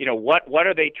 What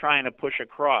are they trying to push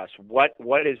across?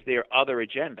 What is their other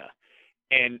agenda?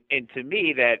 And to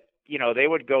me, that they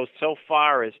would go so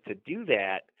far as to do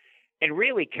that and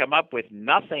really come up with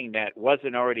nothing that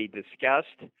wasn't already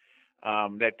discussed,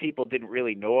 that people didn't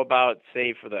really know about,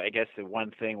 save for the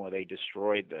one thing where they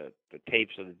destroyed the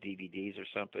tapes of the DVDs or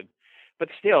something. But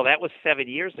still, that was 7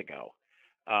 years ago.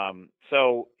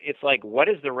 So it's like, what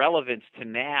is the relevance to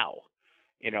now?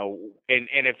 And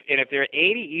if there are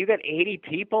 80, you got 80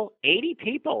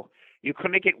 people, you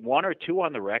couldn't get one or two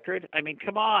on the record. I mean,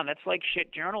 come on, that's like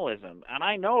shit journalism. And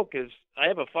I know, because I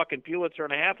have a fucking Pulitzer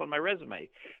and a half on my resume.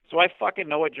 So I fucking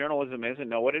know what journalism is and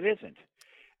know what it isn't.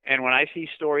 And when I see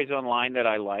stories online that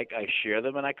I like, I share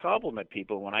them and I compliment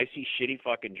people. When I see shitty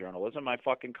fucking journalism, I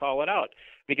fucking call it out.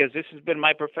 Because this has been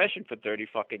my profession for 30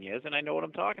 fucking years, and I know what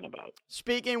I'm talking about.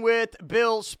 Speaking with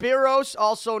Bill Speros,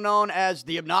 also known as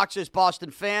the Obnoxious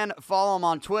Boston Fan. Follow him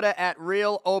on Twitter at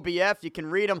RealOBF. You can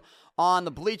read him on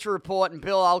the Bleacher Report. And,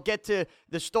 Bill, I'll get to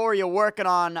the story you're working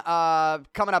on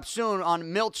coming up soon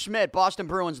on Milt Schmidt, Boston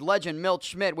Bruins legend Milt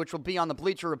Schmidt, which will be on the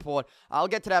Bleacher Report. I'll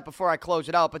get to that before I close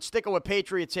it out. But sticking with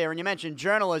Patriots here, and you mentioned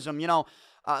journalism.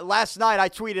 Last night I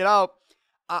tweeted out,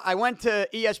 I went to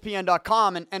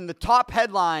ESPN.com, and the top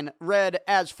headline read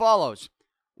as follows.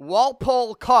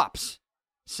 Walpole cops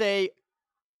say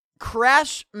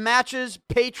crash matches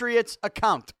Patriots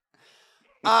account.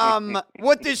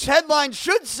 What this headline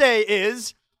should say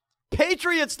is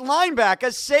Patriots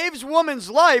linebacker saves woman's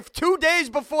life 2 days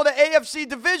before the AFC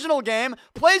divisional game,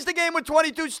 plays the game with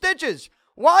 22 stitches.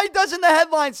 Why doesn't the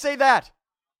headline say that?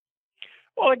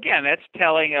 Well, again, that's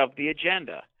telling of the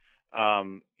agenda.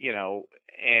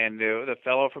 And the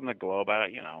fellow from the Globe,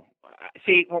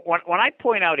 see, when I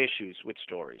point out issues with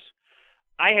stories,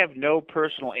 I have no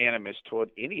personal animus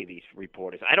toward any of these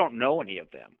reporters. I don't know any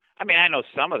of them. I mean, I know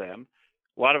some of them.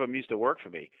 A lot of them used to work for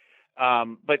me.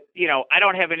 But, I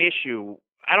don't have an issue.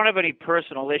 I don't have any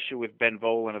personal issue with Ben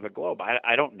Volen of the Globe.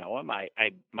 I don't know him. I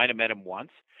might have met him once.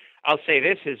 I'll say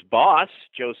this, his boss,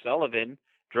 Joe Sullivan,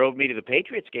 drove me to the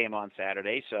Patriots game on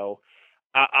Saturday, so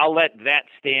I'll let that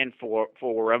stand for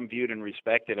where I'm viewed and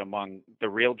respected among the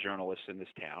real journalists in this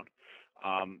town.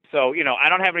 So, I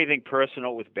don't have anything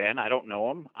personal with Ben. I don't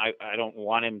know him. I don't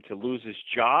want him to lose his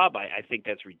job. I think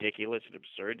that's ridiculous and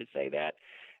absurd to say that.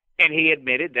 And he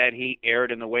admitted that he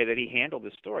erred in the way that he handled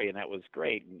the story, and that was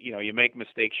great. And, you make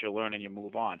mistakes, you learn, and you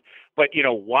move on. But,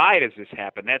 why does this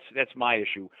happen? That's my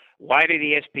issue. Why did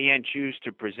ESPN choose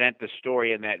to present the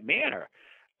story in that manner?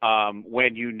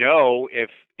 When if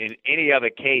in any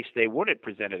other case they wouldn't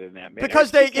present it in that manner.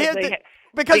 Because they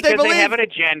believe they have an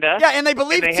agenda. Yeah, and they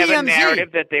believe and they TMZ. have a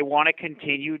narrative that they want to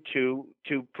continue to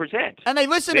present. And they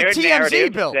listen Their to TMZ,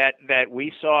 narrative Bill. That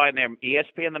we saw in their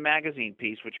ESPN the magazine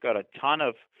piece, which got a ton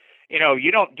of,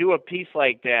 you don't do a piece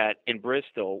like that in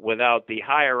Bristol without the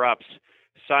higher ups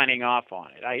signing off on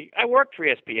it. I worked for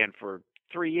ESPN for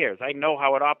 3 years. I know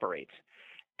how it operates.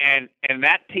 And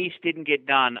that piece didn't get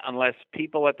done unless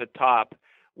people at the top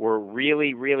were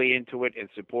really, really into it and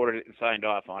supported it and signed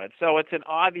off on it. So it's an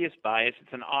obvious bias.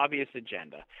 It's an obvious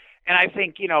agenda. And I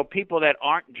think, people that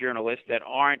aren't journalists, that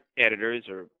aren't editors,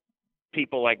 or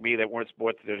people like me that weren't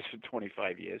sports editors for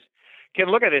 25 years, can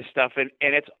look at this stuff and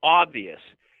it's obvious.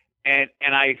 And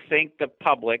I think the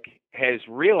public has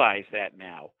realized that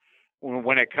now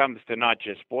when it comes to not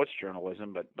just sports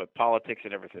journalism, but politics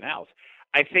and everything else.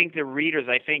 I think the readers,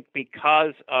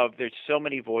 because of there's so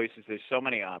many voices, there's so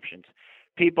many options,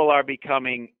 people are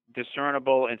becoming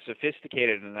discernible and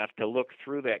sophisticated enough to look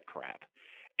through that crap.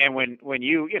 And when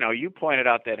you pointed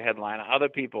out that headline, other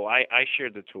people, I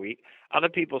shared the tweet, other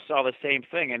people saw the same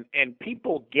thing, and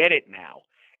people get it now.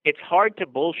 It's hard to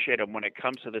bullshit them when it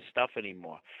comes to this stuff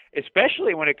anymore,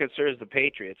 especially when it concerns the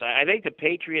Patriots. I think the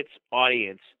Patriots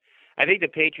audience, I think the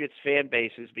Patriots fan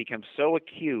base has become so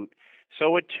acute,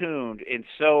 so attuned, and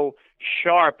so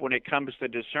sharp when it comes to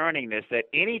discerning this that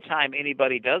anytime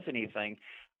anybody does anything,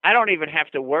 I don't even have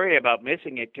to worry about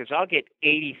missing it because I'll get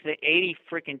 80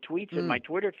 freaking tweets in my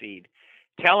Twitter feed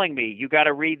telling me, you got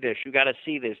to read this, you got to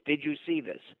see this, did you see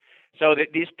this? So that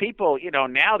these people,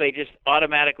 now they just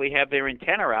automatically have their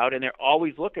antenna out and they're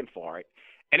always looking for it.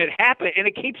 And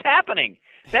it keeps happening.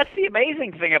 That's the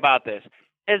amazing thing about this,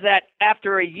 is that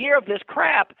after a year of this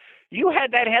crap, you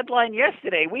had that headline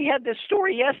yesterday. We had this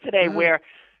story yesterday where,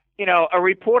 a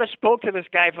reporter spoke to this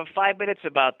guy for 5 minutes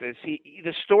about this.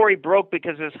 The story broke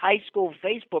because his high school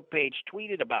Facebook page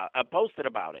posted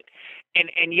about it.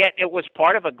 And yet it was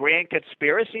part of a grand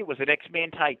conspiracy. It was an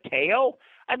ex-Manti Te'o.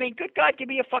 I mean, good God, give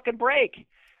me a fucking break.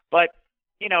 But,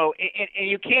 and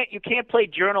you can't play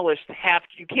journalist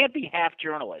you can't be half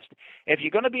journalist. If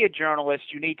you're going to be a journalist,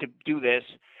 you need to do this,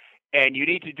 and you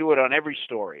need to do it on every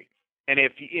story. And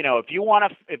if you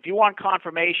want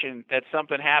confirmation that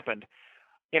something happened,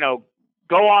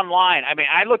 go online. I mean,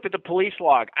 I looked at the police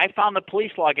log. I found the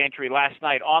police log entry last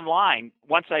night online.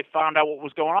 Once I found out what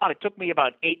was going on, it took me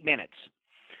about 8 minutes.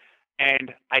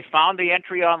 And I found the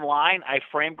entry online. I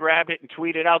frame grabbed it and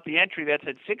tweeted out the entry that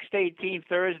said 6/18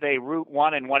 Thursday, Route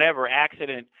 1 and whatever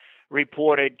accident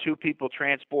reported, 2 people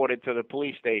transported to the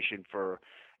police station for,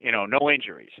 no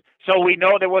injuries. So we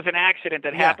know there was an accident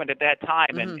that happened at that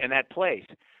time in that place.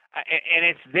 And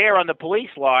it's there on the police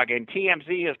log, and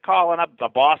TMZ is calling up the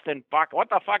Boston. What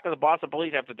the fuck does the Boston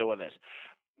police have to do with this?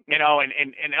 And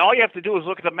all you have to do is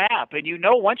look at the map, and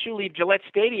once you leave Gillette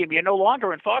Stadium, you're no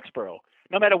longer in Foxborough,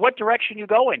 no matter what direction you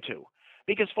go into,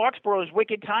 because Foxborough is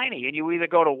wicked tiny, and you either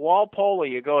go to Walpole or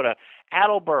you go to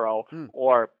Attleboro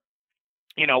or,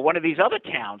 one of these other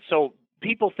towns. So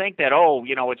people think that,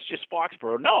 it's just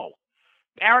Foxborough. No.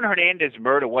 Aaron Hernandez's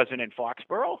murder wasn't in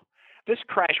Foxborough. This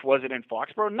crash wasn't in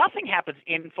Foxborough. Nothing happens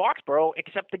in Foxborough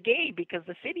except the game because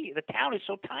the town is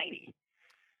so tiny.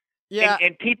 Yeah.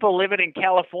 And people living in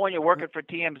California working for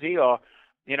TMZ or,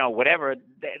 whatever,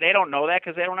 they don't know that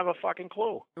because they don't have a fucking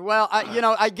clue. Well,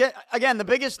 I get, again, the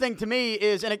biggest thing to me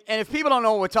is, and if people don't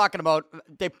know what we're talking about,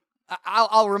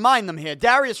 I'll remind them here.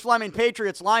 Darius Fleming,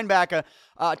 Patriots linebacker,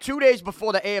 2 days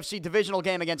before the AFC divisional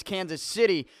game against Kansas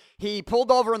City, he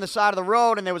pulled over on the side of the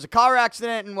road, and there was a car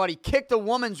accident, and he kicked a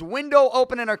woman's window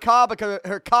open in her car because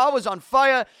her car was on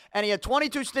fire, and he had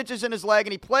 22 stitches in his leg,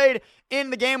 and he played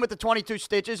in the game with the 22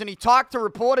 stitches, and he talked to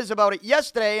reporters about it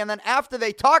yesterday, and then after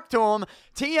they talked to him,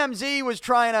 TMZ was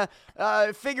trying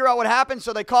to figure out what happened,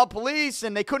 so they called police,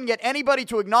 and they couldn't get anybody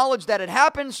to acknowledge that it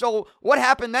happened. So what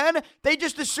happened then? They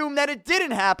just assumed that it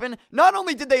didn't happen. Not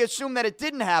only did they assume that it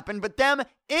didn't happen, but them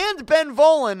and Ben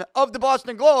Volen of the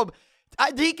Boston Globe,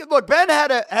 look, Ben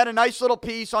had a nice little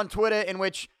piece on Twitter in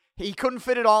which he couldn't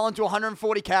fit it all into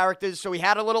 140 characters, so he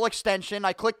had a little extension.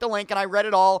 I clicked the link and I read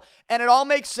it all, and it all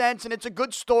makes sense, and it's a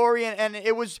good story, and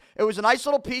it was a nice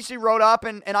little piece he wrote up,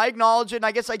 and I acknowledge it, and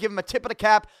I guess I give him a tip of the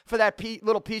cap for that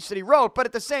little piece that he wrote. But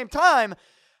at the same time,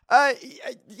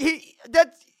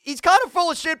 he's kind of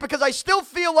full of shit because I still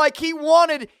feel like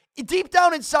deep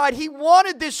down inside, he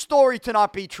wanted this story to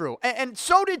not be true. And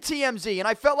so did TMZ. And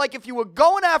I felt like if you were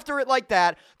going after it like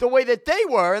that, the way that they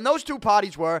were, and those two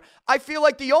parties were, I feel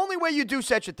like the only way you do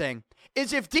such a thing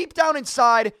is if deep down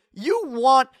inside, you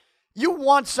want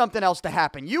something else to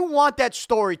happen. You want that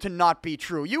story to not be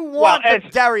true. You want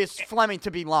Darius Fleming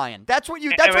to be lying. That's what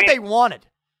what they wanted.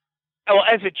 Well,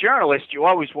 as a journalist, you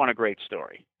always want a great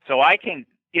story. So I can,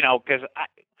 because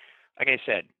like I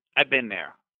said, I've been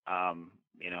there.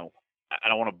 I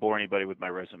don't want to bore anybody with my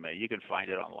resume. You can find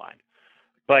it online.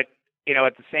 But,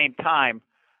 at the same time,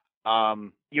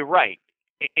 you're right.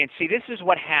 And see, this is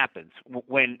what happens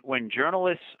when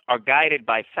journalists are guided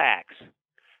by facts.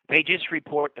 They just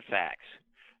report the facts.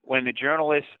 When the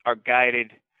journalists are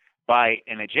guided by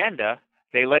an agenda,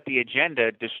 they let the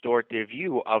agenda distort their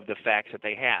view of the facts that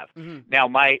they have. Mm-hmm. Now,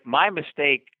 my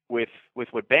mistake with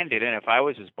what Ben did, and if I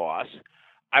was his boss,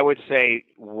 I would say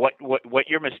what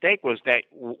your mistake was that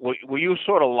were you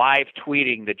sort of live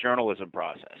tweeting the journalism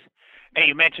process. And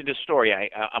you mentioned a story.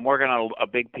 I'm working on a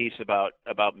big piece about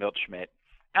Milt Schmidt.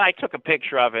 And I took a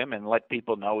picture of him and let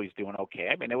people know he's doing okay.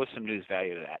 I mean, there was some news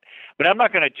value to that. But I'm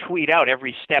not going to tweet out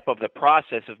every step of the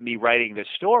process of me writing the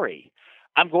story.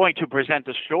 I'm going to present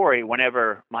the story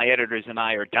whenever my editors and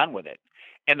I are done with it.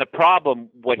 And the problem,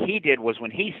 what he did was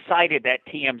when he cited that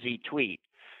TMZ tweet,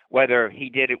 whether he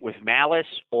did it with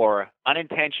malice or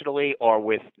unintentionally or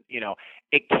with,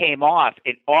 it came off.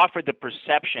 It offered the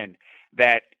perception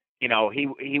that,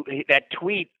 he that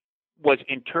tweet was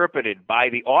interpreted by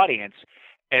the audience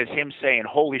as him saying,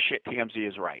 "Holy shit, TMZ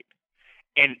is right,"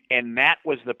 and that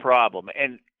was the problem.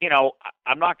 And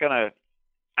I'm not gonna.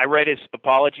 I read his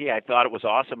apology. I thought it was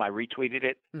awesome. I retweeted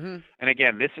it. Mm-hmm. And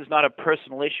again, this is not a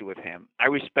personal issue with him. I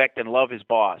respect and love his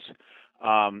boss,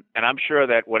 and I'm sure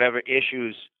that whatever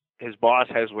issues his boss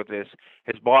has with this,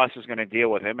 his boss is going to deal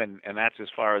with him, and that's as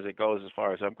far as it goes. As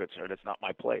far as I'm concerned, it's not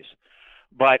my place.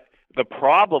 But the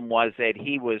problem was that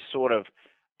he was sort of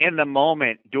in the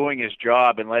moment doing his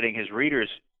job and letting his readers,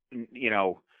 in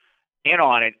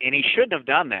on it, and he shouldn't have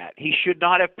done that. He should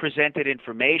not have presented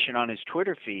information on his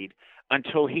Twitter feed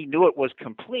until he knew it was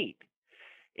complete.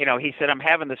 He said, "I'm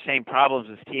having the same problems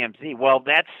as TMZ." Well,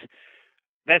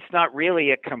 that's not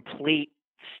really a complete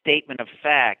statement of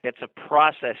fact. That's a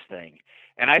process thing,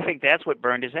 and I think that's what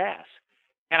burned his ass.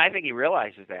 And I think he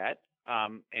realizes that,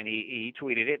 and he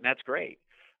tweeted it, and that's great.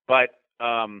 But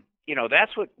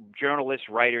that's what journalists,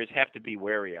 writers have to be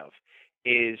wary of,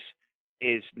 is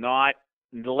not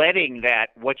letting that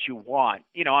what you want.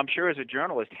 I'm sure as a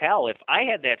journalist, hell, if I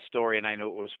had that story and I knew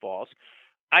it was false,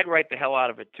 I'd write the hell out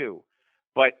of it too.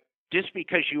 But just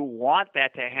because you want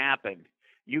that to happen,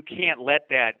 you can't let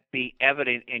that be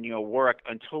evident in your work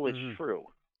until it's true.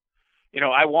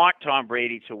 I want Tom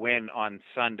Brady to win on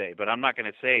Sunday, but I'm not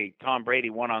going to say Tom Brady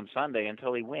won on Sunday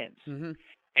until he wins. Mm-hmm.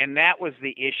 And that was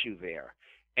the issue there.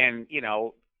 And,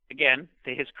 again,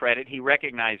 to his credit, he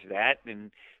recognized that,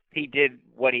 and he did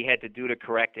what he had to do to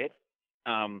correct it.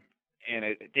 And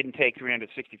it didn't take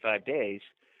 365 days.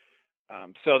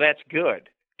 So that's good.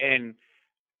 And,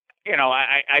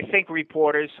 I think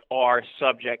reporters are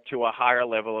subject to a higher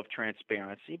level of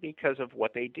transparency because of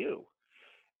what they do.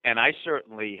 And I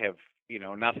certainly have,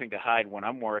 nothing to hide when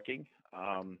I'm working.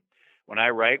 When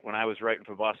I was writing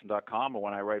for Boston.com or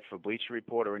when I write for Bleacher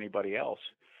Report or anybody else,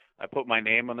 I put my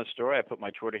name on the story. I put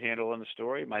my Twitter handle on the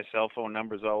story. My cell phone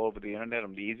number's all over the internet.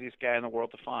 I'm the easiest guy in the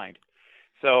world to find.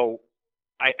 So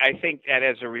I think that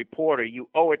as a reporter, you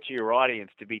owe it to your audience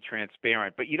to be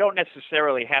transparent, but you don't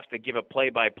necessarily have to give a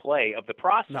play-by-play of the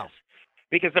process. No.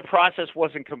 Because the process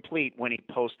wasn't complete when he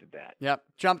posted that. Yep,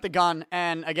 jumped the gun,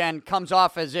 and again, comes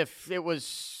off as if it was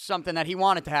something that he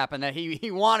wanted to happen, that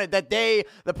he wanted, that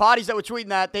the parties that were tweeting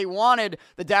that, they wanted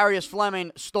the Darius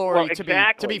Fleming story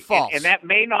to be false. And that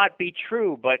may not be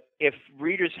true, but if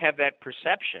readers have that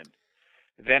perception,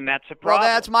 then that's a problem.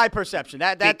 Well, that's my perception.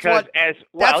 That's because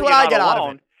what I get out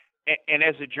of it. And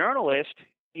as a journalist,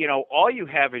 all you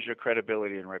have is your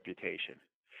credibility and reputation.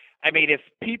 I mean, if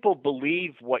people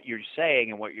believe what you're saying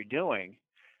and what you're doing,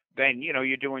 then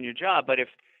you're doing your job. But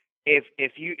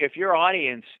if your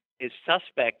audience is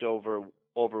suspect over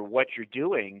what you're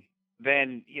doing,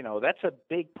 then that's a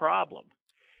big problem.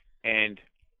 And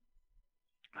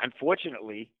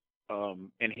unfortunately,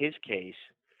 in his case,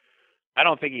 I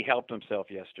don't think he helped himself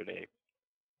yesterday.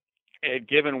 And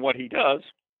given what he does,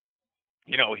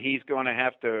 he's going to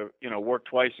have to work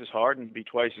twice as hard and be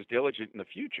twice as diligent in the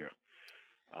future.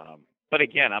 But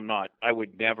again, I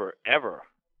would never, ever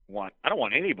I don't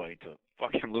want anybody to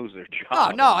fucking lose their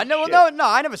job. Oh, no,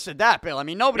 I never said that, Bill. I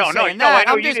mean, nobody's saying that.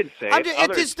 I know you didn't say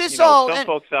it. Some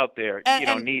folks out there,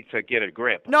 need to get a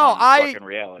grip on fucking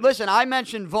reality. Listen, I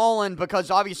mentioned Volan because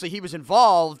obviously he was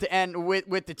involved and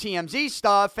with the TMZ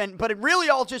stuff, but it really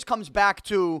all just comes back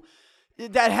to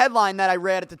that headline that I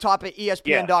read at the top of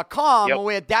ESPN.com,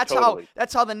 where that's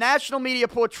how the national media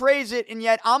portrays it, and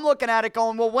yet I'm looking at it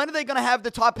going, well, when are they going to have the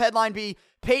top headline be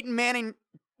Peyton Manning,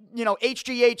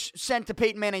 HGH sent to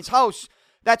Peyton Manning's house?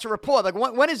 That's a report. Like,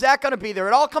 when is that going to be there?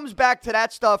 It all comes back to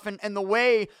that stuff and the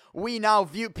way we now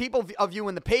people are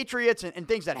viewing the Patriots and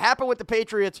things that happen with the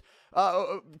Patriots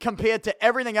compared to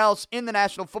everything else in the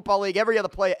National Football League, every other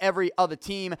player, every other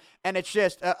team. And it's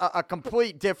just a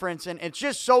complete difference. And it's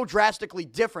just so drastically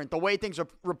different, the way things are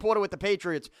reported with the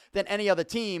Patriots than any other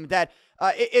team, that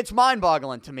it's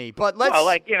mind-boggling to me. But like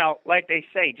they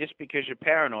say, just because you're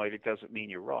paranoid, it doesn't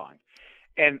mean you're wrong.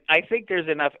 And I think there's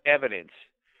enough evidence.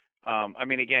 I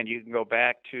mean, again, you can go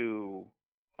back to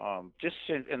just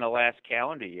in the last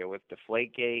calendar year with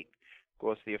Deflategate, of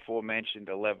course, the aforementioned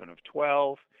 11 of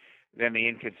 12, then the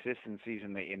inconsistencies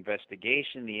in the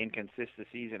investigation, the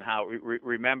inconsistencies in how,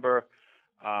 remember,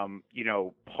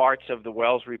 parts of the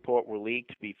Wells report were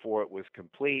leaked before it was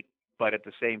complete. But at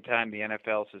the same time, the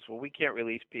NFL says, well, we can't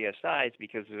release PSIs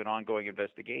because there's an ongoing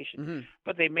investigation. Mm-hmm.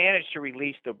 But they managed to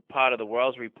release the part of the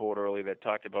Wells report early that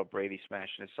talked about Brady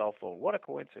smashing his cell phone. What a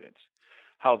coincidence.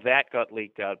 How that got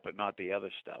leaked out, but not the other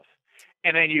stuff.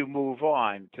 And then you move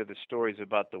on to the stories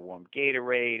about the warm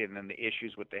Gatorade and then the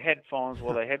issues with the headphones.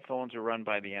 Well, the headphones are run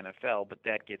by the NFL, but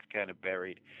that gets kind of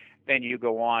buried. Then you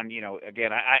go on,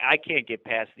 again, I can't get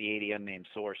past the 80 unnamed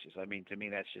sources. I mean, to me,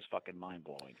 that's just fucking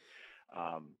mind-blowing.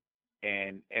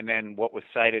 And then what was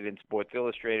cited in Sports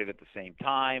Illustrated at the same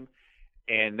time.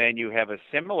 And then you have this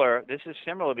is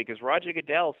similar because Roger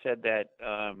Goodell said that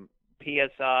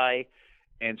PSI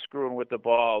and screwing with the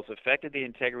balls affected the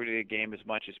integrity of the game as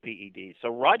much as PEDs. So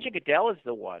Roger Goodell is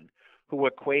the one who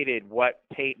equated what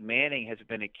Peyton Manning has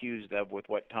been accused of with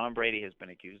what Tom Brady has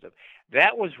been accused of.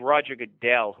 That was Roger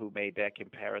Goodell who made that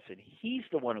comparison. He's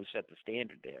the one who set the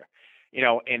standard there.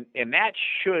 And that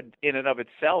should in and of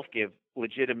itself give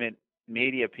legitimate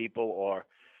media people or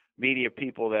media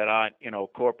people that aren't,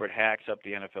 corporate hacks up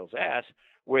the NFL's ass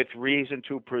with reason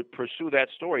to pursue that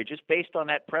story just based on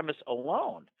that premise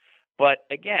alone. But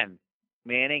again,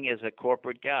 Manning is a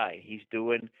corporate guy. He's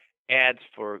doing ads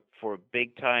for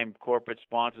big-time corporate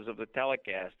sponsors of the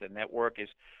telecast. The network is,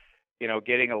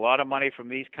 getting a lot of money from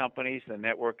these companies. The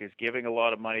network is giving a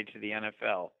lot of money to the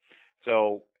NFL.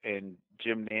 So, and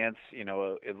Jim Nantz,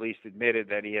 at least admitted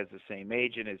that he has the same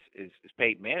agent as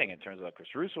Peyton Manning. It turns out Chris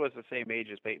Russo has the same age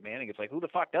as Peyton Manning. It's like, who the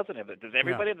fuck doesn't have it? Does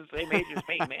everybody have the same age as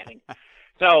Peyton Manning?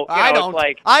 So, I don't. It's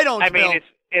like, I don't. I mean,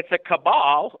 it's a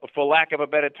cabal, for lack of a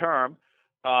better term.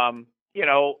 And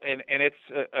it's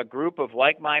a group of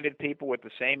like-minded people with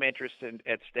the same interest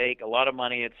at stake, a lot of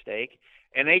money at stake,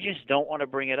 and they just don't want to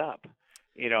bring it up.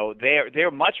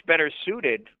 They're much better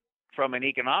suited from an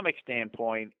economic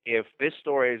standpoint if this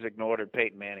story is ignored and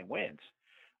Peyton Manning wins,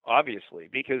 obviously,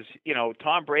 because,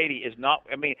 Tom Brady is not,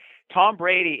 Tom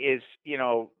Brady is,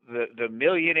 the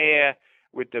millionaire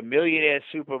with the millionaire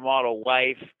supermodel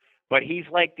life, but he's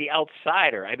like the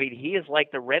outsider. I mean, he is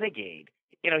like the renegade.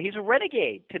 He's a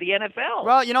renegade to the NFL.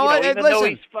 Well, what? Even Listen, though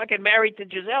he's fucking married to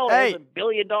Giselle and has $1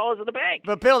 billion in the bank.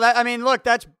 But Bill, look,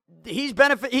 that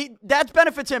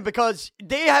benefits him because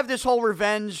they have this whole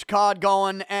revenge card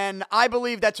going, and I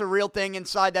believe that's a real thing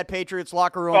inside that Patriots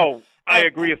locker room. Oh, I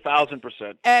agree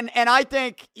 1,000%. And I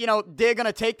think, they're going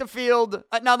to take the field.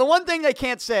 Now, the one thing they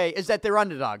can't say is that they're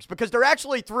underdogs because they're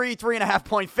actually 3.5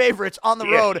 point favorites on the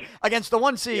road against the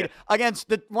 1 seed,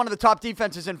 against one of the top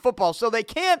defenses in football. So they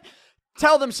can't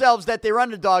tell themselves that they're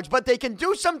underdogs, but they can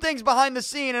do some things behind the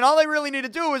scene, and all they really need to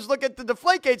do is look at the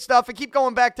Deflategate stuff and keep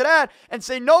going back to that and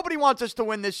say nobody wants us to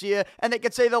win this year, and they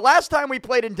could say the last time we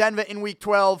played in Denver in Week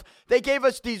 12, they gave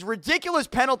us these ridiculous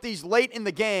penalties late in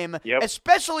the game,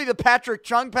 especially the Patrick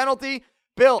Chung penalty.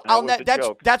 Bill,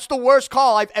 that's the worst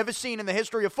call I've ever seen in the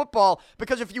history of football,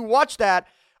 because if you watch that,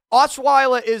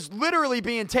 Osweiler is literally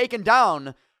being taken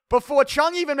down before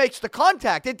Chung even makes the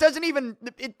contact. It doesn't even,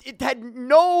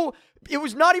 it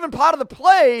was not even part of the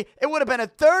play. It would have been a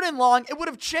 3rd and long. It would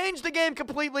have changed the game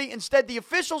completely. Instead, the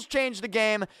officials changed the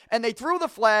game, and they threw the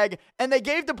flag, and they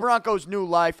gave the Broncos new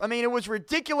life. I mean, it was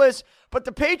ridiculous, but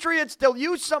the Patriots, they'll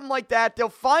use something like that. They'll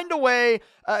find a way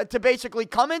to basically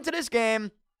come into this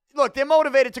game. Look, they're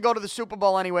motivated to go to the Super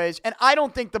Bowl anyways, and I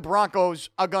don't think the Broncos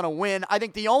are going to win. I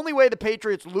think the only way the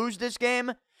Patriots lose this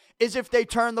game is if they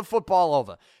turn the football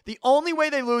over. The only way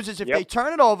they lose is if they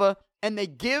turn it over and they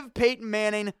give Peyton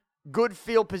Manning good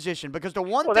field position. Because the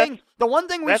one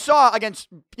thing we saw against,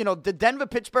 the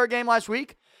Denver-Pittsburgh game last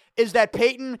week is that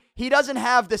Peyton, he doesn't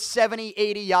have the 70,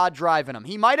 80-yard drive in him.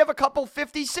 He might have a couple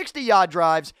 50, 60-yard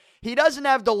drives. He doesn't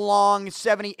have the long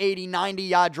 70, 80,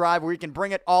 90-yard drive where he can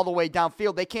bring it all the way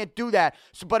downfield. They can't do that.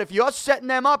 But if you're setting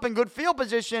them up in good field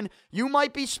position, you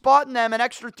might be spotting them an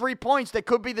extra 3 points that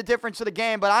could be the difference of the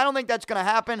game. But I don't think that's going to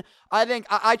happen. I think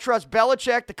I trust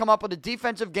Belichick to come up with a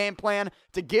defensive game plan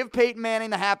to give Peyton Manning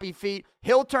the happy feet.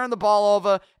 He'll turn the ball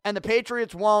over, and the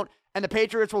Patriots won't. And the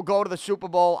Patriots will go to the Super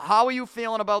Bowl. How are you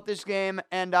feeling about this game?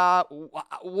 And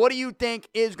what do you think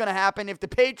is going to happen if the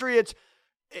Patriots,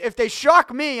 if they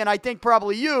shock me, and I think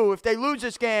probably you, if they lose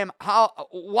this game,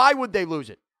 why would they lose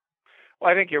it? Well,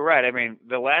 I think you're right. I mean,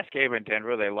 the last game in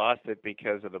Denver, they lost it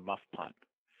because of the muff punt.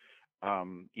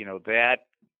 That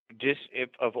just, if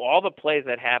of all the plays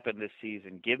that happened this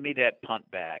season, give me that punt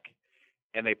back,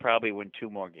 and they probably win 2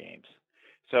 more games.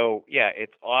 So yeah,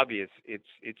 it's obvious.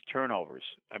 It's turnovers.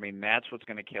 I mean, that's what's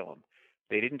going to kill them.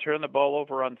 They didn't turn the ball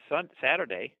over on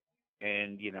Saturday,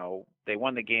 and they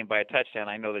won the game by a touchdown.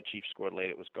 I know the Chiefs scored late;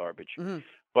 it was garbage. Mm-hmm.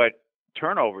 But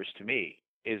turnovers to me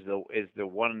is the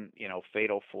one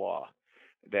fatal flaw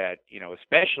that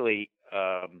especially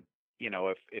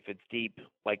if it's deep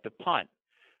like the punt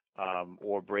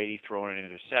or Brady throwing an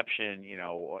interception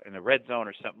in the red zone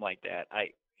or something like that.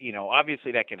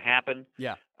 Obviously that can happen.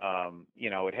 Yeah.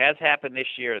 It has happened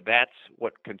this year. That's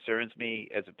what concerns me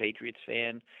as a Patriots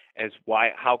fan,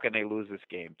 how can they lose this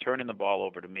game? Turning the ball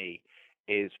over to me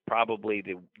is probably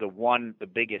the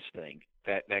biggest thing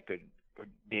that could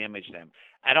damage them.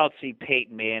 I don't see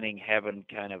Peyton Manning having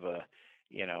kind of a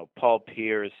Paul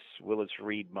Pierce, Willis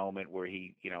Reed moment where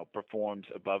he performs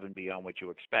above and beyond what you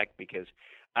expect, because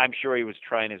I'm sure he was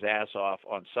trying his ass off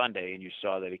on Sunday and you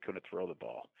saw that he couldn't throw the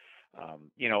ball.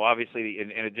 Obviously,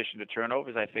 in addition to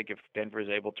turnovers, I think if Denver is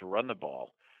able to run the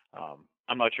ball,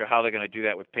 I'm not sure how they're going to do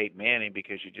that with Peyton Manning,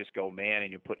 because you just go man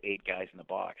and you put 8 guys in the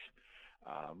box.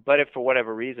 But if for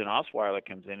whatever reason Osweiler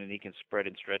comes in and he can spread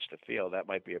and stretch the field, that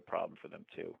might be a problem for them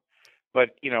too. But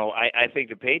I think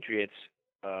the Patriots,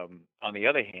 on the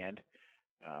other hand,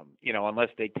 unless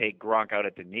they take Gronk out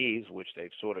at the knees, which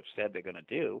they've sort of said they're going to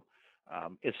do,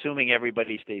 assuming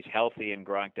everybody stays healthy and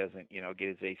Gronk doesn't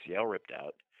get his ACL ripped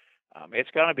out.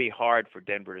 It's going to be hard for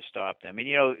Denver to stop them. And,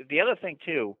 the other thing,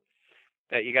 too,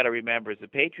 that you got to remember is the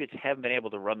Patriots haven't been able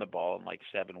to run the ball in like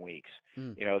 7 weeks.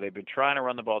 They've been trying to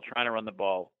run the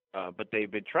ball, but they've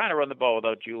been trying to run the ball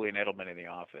without Julian Edelman in the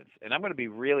offense. And I'm going to be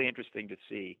really interesting to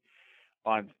see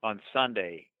on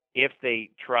Sunday if they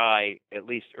try at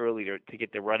least early to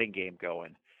get the running game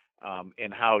going,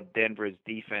 and how Denver's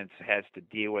defense has to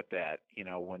deal with that,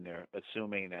 when they're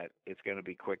assuming that it's going to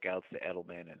be quick outs to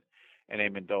Edelman and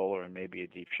Amendola and maybe a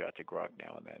deep shot to Gronk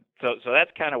now and then. So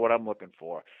that's kind of what I'm looking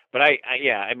for. But I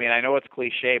know it's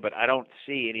cliche, but I don't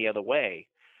see any other way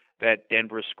that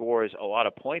Denver scores a lot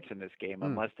of points in this game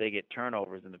unless they get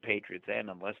turnovers in the Patriots end,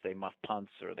 unless they muff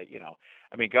punts or that,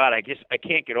 God, I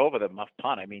can't get over the muff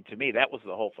punt. I mean, to me, that was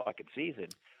the whole fucking season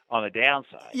on the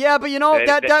downside. Yeah, but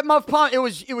that muff punt, it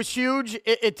was huge.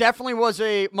 It definitely was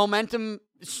a momentum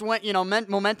swing,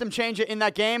 momentum changer in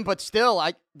that game, but still,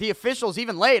 the officials,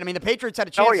 even late, I mean, the Patriots had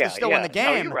a chance to still win the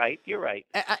game. No, you're right.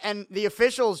 And the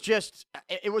officials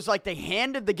it was like they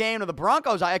handed the game to the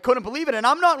Broncos. I couldn't believe it. And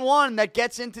I'm not one that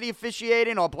gets into the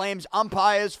officiating or blames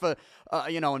umpires for,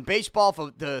 in baseball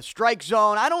for the strike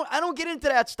zone. I don't get into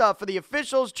that stuff. For the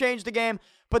officials changed the game.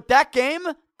 But that game,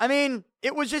 I mean,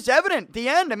 it was just evident. The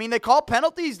end. I mean, they called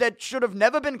penalties that should have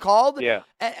never been called. Yeah.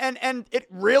 And it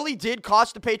really did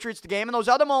cost the Patriots the game. And those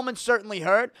other moments certainly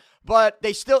hurt. But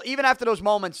they still, even after those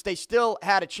moments, they still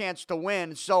had a chance to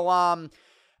win. So I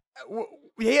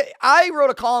wrote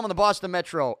a column on the Boston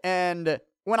Metro. And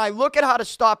when I look at how to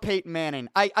stop Peyton Manning,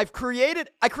 I created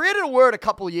a word a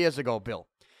couple of years ago, Bill.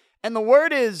 And the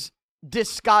word is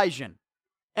disguision.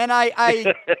 And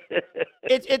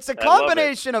it's a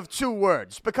combination of 2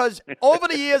 words, because over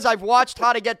the years I've watched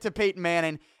how to get to Peyton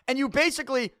Manning, and you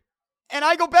basically, and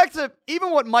I go back to even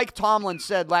what Mike Tomlin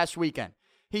said last weekend.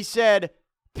 He said,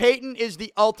 Peyton is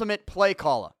the ultimate play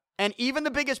caller. And even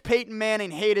the biggest Peyton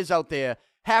Manning haters out there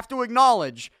have to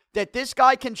acknowledge that this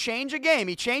guy can change a game.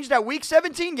 He changed that Week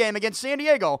 17 game against San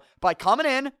Diego by coming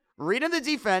in, reading the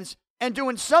defense, and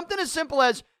doing something as simple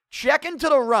as checking to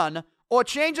the run, or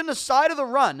changing the side of the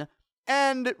run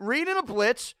and reading a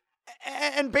blitz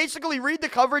and basically read the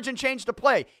coverage and change the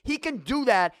play. He can do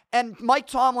that, and Mike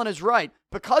Tomlin is right.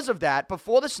 Because of that,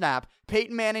 before the snap,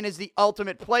 Peyton Manning is the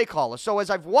ultimate play caller. So as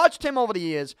I've watched him over the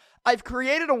years, I've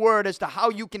created a word as to how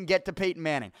you can get to Peyton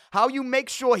Manning, how you make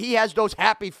sure he has those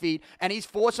happy feet and he's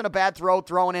forcing a bad throw,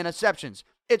 throwing interceptions.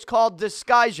 It's called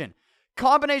disguision.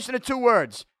 Combination of 2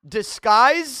 words,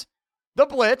 disguise the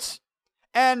blitz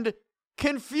and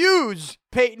confuse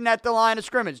Peyton at the line of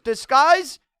scrimmage.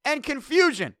 Disguise and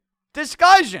confusion.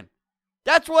 Disguision.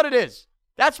 That's what it is.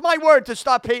 That's my word to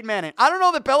stop Peyton Manning. I don't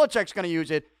know that Belichick's going to use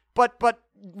it, but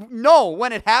no,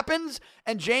 when it happens,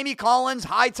 and Jamie Collins,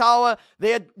 Hightower,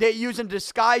 they're using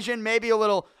disguision, maybe a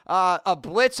little a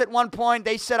blitz at one point.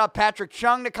 They set up Patrick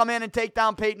Chung to come in and take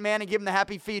down Peyton Manning, give him the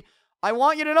happy feet. I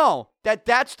want you to know that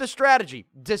that's the strategy.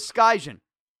 Disguision.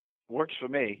 Works for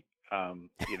me.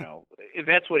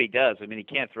 That's what he does. I mean, he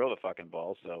can't throw the fucking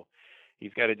ball, so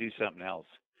he's got to do something else.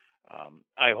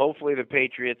 Hopefully the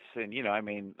Patriots, and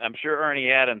I'm sure Ernie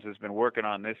Adams has been working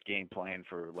on this game plan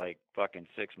for like fucking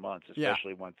 6 months,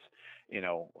 especially once,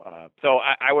 so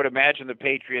I would imagine the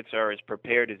Patriots are as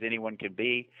prepared as anyone can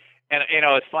be. And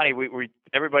it's funny, we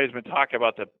everybody's been talking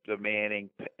about the Manning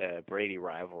Brady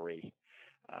rivalry.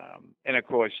 And of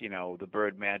course, the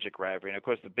Bird Magic rivalry. And of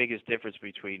course, the biggest difference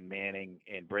between Manning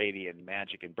and Brady and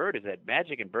Magic and Bird is that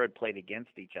Magic and Bird played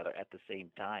against each other at the same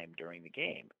time during the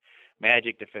game.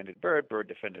 Magic defended Bird, Bird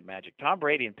defended Magic. Tom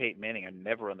Brady and Peyton Manning are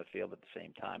never on the field at the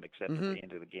same time, except at the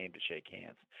end of the game to shake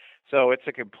hands. So it's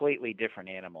a completely different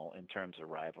animal in terms of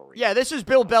rivalry. Yeah, this is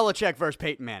Bill Belichick versus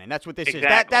Peyton Manning. That's what this is.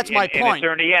 That's my point. And it's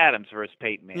Ernie Adams versus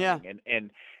Peyton Manning. Yeah. And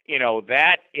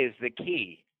that is the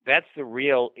key. That's the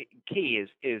real key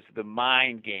is the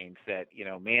mind games that,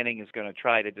 Manning is going to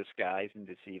try to disguise and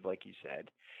deceive, like you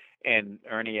said. And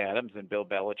Ernie Adams and Bill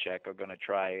Belichick are going to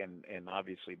try, and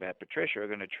obviously Matt Patricia are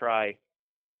going to try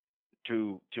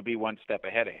to be one step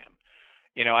ahead of him.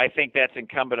 I think that's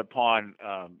incumbent upon,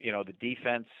 the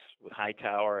defense with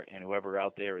Hightower and whoever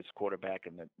out there is quarterback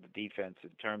in the defense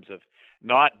in terms of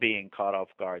not being caught off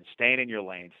guard, staying in your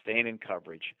lane, staying in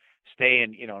coverage,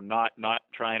 staying, not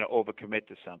trying to overcommit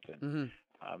to something. Mm-hmm.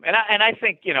 And I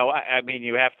think,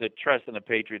 you have to trust in the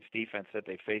Patriots defense that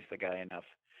they face the guy enough.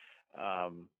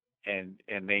 And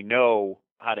they know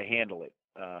how to handle it.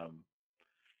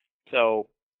 So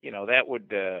that would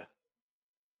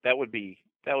be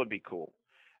cool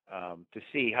to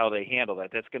see how they handle that.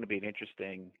 That's going to be an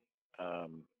interesting, that's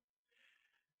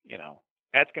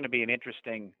going to be an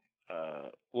interesting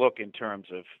look in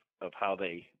terms of how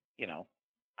they,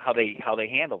 how they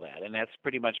handle that, and that's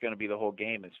pretty much going to be the whole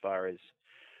game as far as,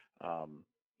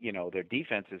 their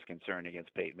defense is concerned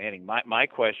against Peyton Manning. My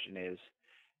question is,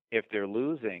 if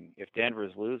Denver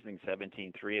is losing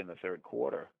 17-3 in the third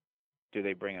quarter, do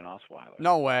they bring in Osweiler?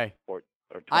 No way. Or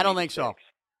I don't think so.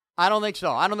 I don't think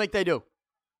so. I don't think they do.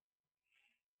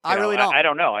 I really don't. I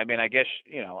don't know. I mean, I guess,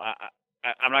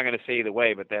 I'm not going to say either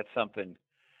way, but that's something,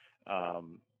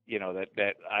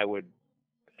 that I would,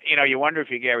 you wonder if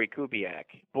you're Gary Kubiak.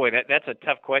 Boy, that's a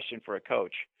tough question for a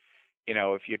coach.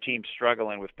 If your team's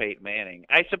struggling with Peyton Manning,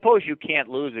 I suppose you can't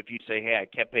lose if you say, hey, I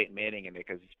kept Peyton Manning in there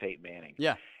because he's Peyton Manning.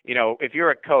 Yeah. If you're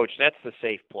a coach, that's the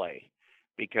safe play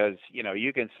because,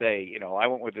 you can say, I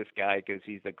went with this guy because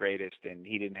he's the greatest and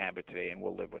he didn't have it today and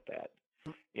we'll live with that.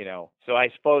 So I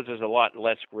suppose there's a lot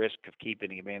less risk of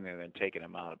keeping him in there than taking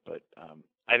him out. But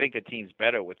I think the team's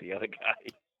better with the other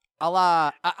guy.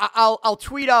 I'll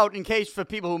tweet out in case for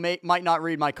people who might not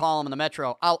read my column in the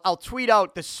Metro. I'll tweet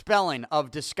out the spelling of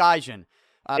disguision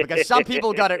because some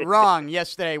people got it wrong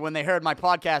yesterday when they heard my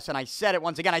podcast, and I said it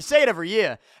once again. I say it every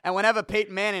year, and whenever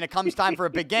Peyton Manning it comes time for a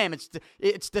big game,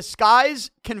 it's disguise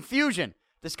confusion,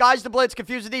 disguise the blitz,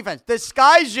 confuse the defense,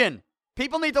 disguision.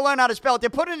 People need to learn how to spell it.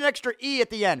 They're putting an extra E at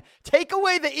the end. Take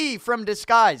away the E from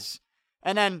disguise,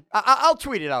 and then I'll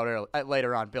tweet it out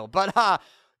later on, Bill. But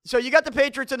so you got the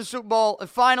Patriots in the Super Bowl, and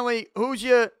finally, who's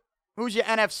your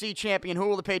NFC champion? Who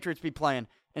will the Patriots be playing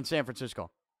in San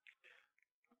Francisco?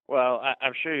 Well,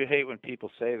 I'm sure you hate when people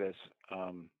say this.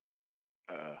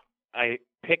 I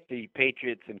picked the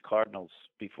Patriots and Cardinals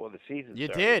before the season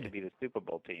started to be the Super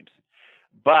Bowl teams,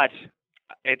 but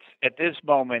it's at this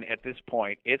point,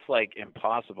 it's like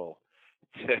impossible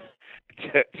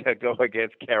to go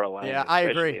against Carolina. Yeah, I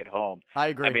agree. At home, I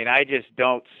agree. I mean, I just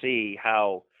don't see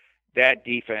how that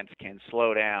defense can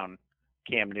slow down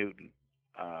Cam Newton.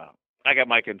 I got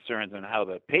my concerns on how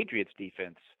the Patriots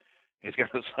defense is going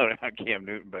to slow down Cam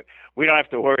Newton, but we don't have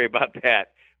to worry about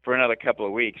that for another couple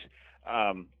of weeks.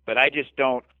 But I just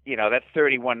don't, that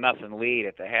 31-0 lead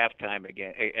at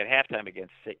halftime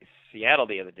against Seattle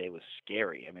the other day was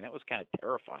scary. I mean, that was kind of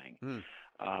terrifying.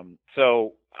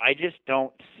 So I just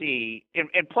don't see,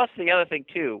 and plus the other thing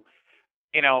too,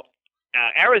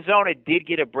 Arizona did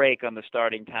get a break on the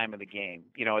starting time of the game.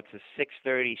 It's a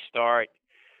 6:30 start,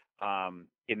 and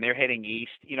they're heading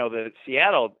east. The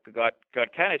Seattle got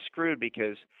kind of screwed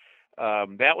because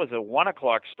that was a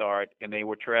 1:00 start, and they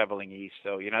were traveling east.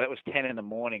 So that was 10 in the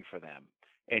morning for them,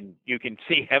 and you can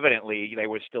see evidently they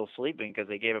were still sleeping because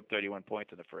they gave up 31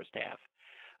 points in the first half,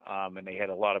 and they had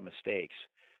a lot of mistakes.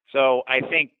 So I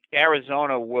think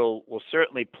Arizona will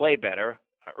certainly play better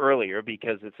earlier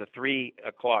because it's a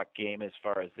 3:00 game as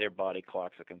far as their body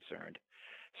clocks are concerned.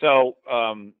 So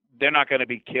they're not going to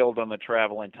be killed on the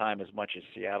travel in time as much as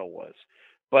Seattle was.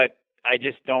 But I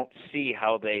just don't see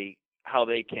how they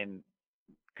can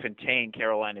contain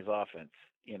Carolina's offense.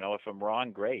 If I'm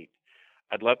wrong, great.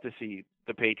 I'd love to see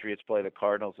the Patriots play the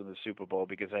Cardinals in the Super Bowl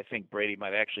because I think Brady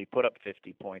might actually put up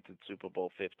 50 points in Super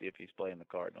Bowl 50 if he's playing the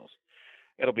Cardinals.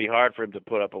 It'll be hard for him to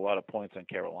put up a lot of points on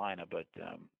Carolina, but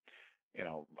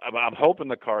I'm hoping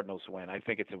the Cardinals win. I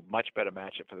think it's a much better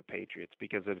matchup for the Patriots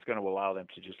because it's going to allow them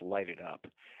to just light it up.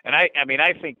 And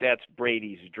I think that's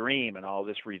Brady's dream and all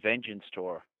this revengeance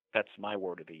tour. That's my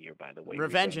word of the year, by the way.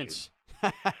 Revengeance.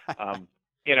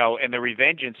 And the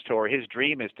Revengeance tour, his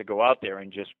dream is to go out there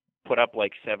and just put up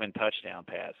like 7 touchdown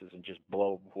passes and just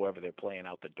blow whoever they're playing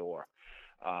out the door.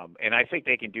 And I think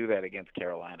they can do that against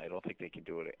Carolina. I don't think they can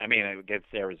do it. Against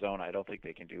Arizona, I don't think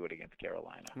they can do it against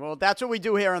Carolina. Well, that's what we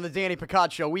do here on the Danny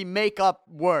Picard Show. We make up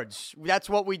words.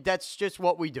 That's just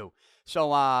what we do.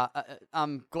 So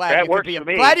I'm glad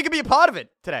glad you could be a part of it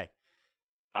today.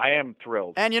 I am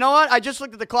thrilled. And you know what? I just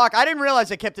looked at the clock. I didn't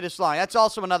realize I kept it this long. That's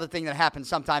also another thing that happens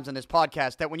sometimes on this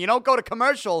podcast, that when you don't go to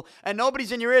commercial and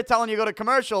nobody's in your ear telling you to go to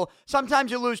commercial, sometimes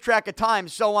you lose track of time.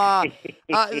 So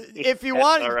if you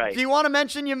want, do you want to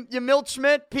mention your Milt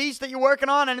Schmidt piece that you're working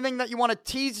on? Anything that you want to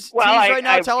tease right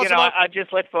now? Tell us about. I'll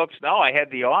just let folks know I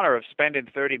had the honor of spending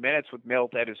 30 minutes with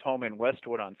Milt at his home in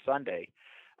Westwood on Sunday.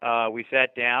 We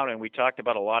sat down and we talked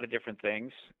about a lot of different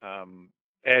things.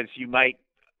 As you might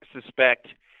suspect,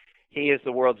 he is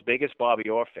the world's biggest Bobby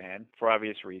Orr fan for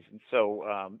obvious reasons. So,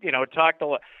 talked a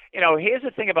lot. Here's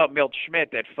the thing about Milt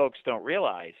Schmidt that folks don't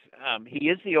realize. He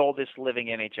is the oldest living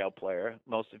NHL player.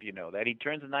 Most of you know that. He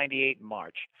turns 98 in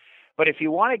March. But if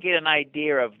you want to get an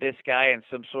idea of this guy in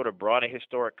some sort of broader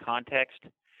historic context,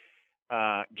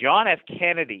 John F.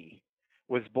 Kennedy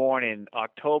was born in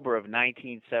October of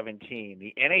 1917.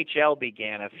 The NHL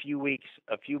began a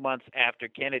few months after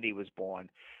Kennedy was born.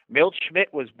 Milt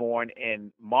Schmidt was born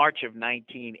in March of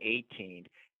 1918.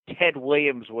 Ted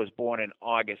Williams was born in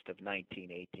August of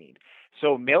 1918.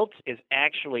 So Milt is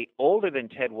actually older than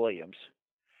Ted Williams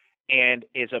and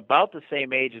is about the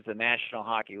same age as the National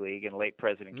Hockey League and late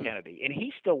President Kennedy. And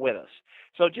he's still with us.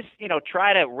 So just,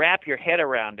 try to wrap your head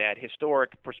around that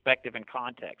historic perspective and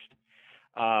context.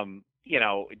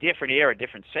 Different era,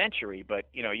 different century, but,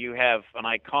 you have an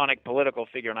iconic political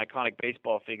figure, an iconic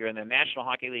baseball figure, and the National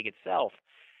Hockey League itself.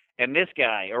 And this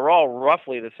guy are all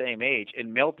roughly the same age,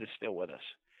 and Milt is still with us.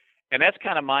 And that's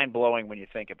kind of mind-blowing when you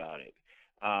think about it.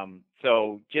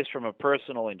 So just from a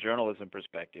personal and journalism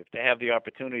perspective, to have the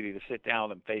opportunity to sit down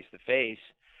with him face-to-face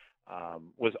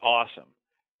was awesome.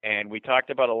 And we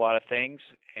talked about a lot of things,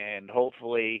 and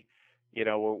hopefully,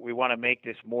 we want to make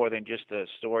this more than just a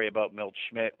story about Milt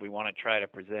Schmidt. We want to try to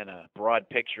present a broad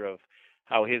picture of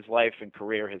how his life and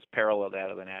career has paralleled that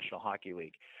of the National Hockey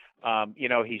League.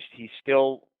 He's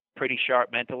still pretty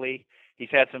sharp mentally. He's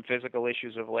had some physical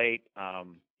issues of late.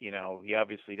 He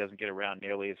obviously doesn't get around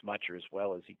nearly as much or as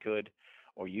well as he could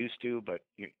or used to, but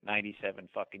 97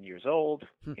 fucking years old.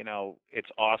 It's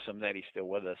awesome that he's still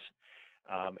with us.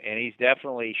 And he's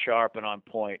definitely sharp and on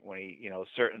point when he,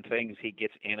 certain things he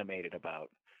gets animated about.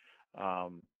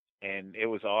 And it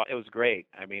was great.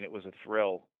 It was a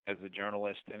thrill as a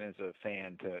journalist and as a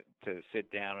fan to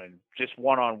sit down and just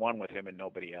one-on-one with him and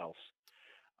nobody else.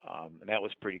 And that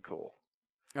was pretty cool.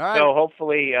 All right. So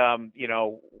hopefully,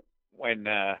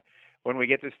 when we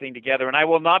get this thing together, and I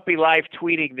will not be live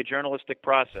tweeting the journalistic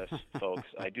process, folks.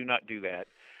 I do not do that.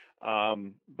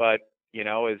 But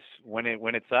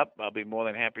when it's up, I'll be more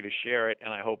than happy to share it,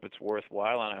 and I hope it's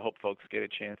worthwhile, and I hope folks get a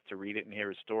chance to read it and hear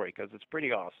his story because it's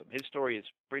pretty awesome. His story is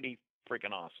pretty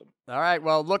freaking awesome. All right,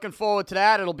 well, looking forward to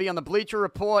that. It'll be on the Bleacher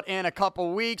Report in a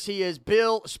couple weeks. He is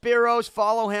Bill Speros.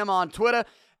 Follow him on Twitter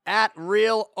at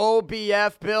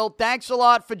RealOBF. Bill, thanks a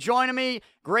lot for joining me.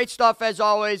 Great stuff as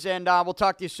always, and we'll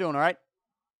talk to you soon, all right?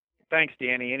 Thanks,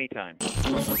 Danny. Anytime.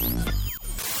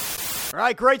 All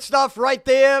right, great stuff right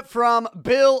there from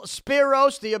Bill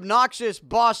Speros, the obnoxious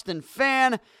Boston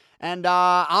fan. And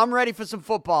I'm ready for some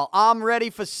football. I'm ready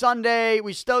for Sunday.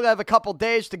 We still have a couple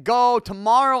days to go.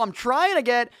 Tomorrow, I'm trying to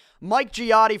get Mike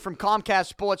Giardi from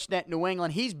Comcast Sportsnet New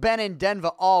England. He's been in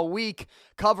Denver all week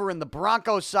covering the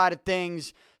Broncos side of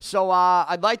things. So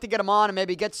I'd like to get him on and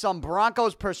maybe get some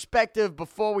Broncos perspective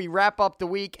before we wrap up the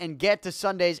week and get to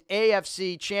Sunday's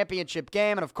AFC Championship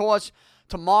game. And, of course,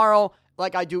 tomorrow,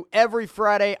 like I do every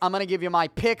Friday, I'm going to give you my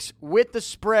picks with the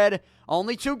spread.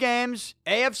 Only 2 games,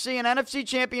 AFC and NFC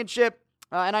Championship.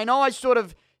 And I know I sort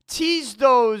of teased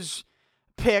those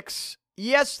picks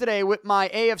yesterday with my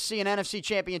AFC and NFC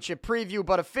Championship preview,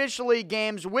 but officially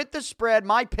games with the spread,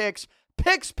 my picks,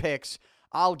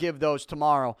 I'll give those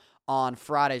tomorrow on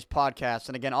Friday's podcast.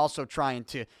 And again, also trying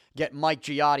to get Mike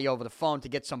Giardi over the phone to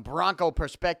get some Bronco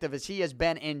perspective as he has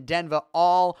been in Denver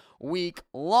all week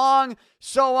long.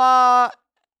 So I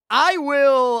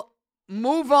will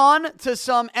move on to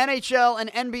some NHL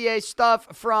and NBA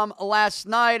stuff from last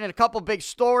night and a couple big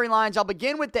storylines. I'll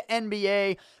begin with the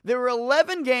NBA. There were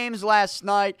 11 games last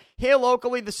night. Here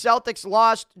locally, the Celtics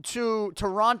lost to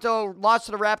Toronto, lost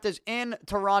to the Raptors in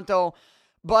Toronto.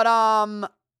 But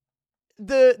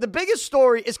the biggest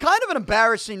story is kind of an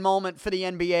embarrassing moment for the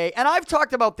NBA, and I've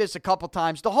talked about this a couple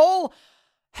times. The whole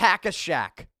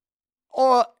Hack-a-Shack.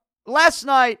 Or last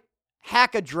night,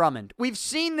 Hack-a-Drummond. We've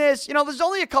seen this. There's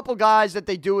only a couple guys that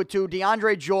they do it to.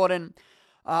 DeAndre Jordan,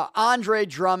 Andre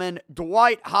Drummond,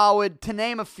 Dwight Howard, to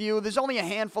name a few. There's only a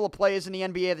handful of players in the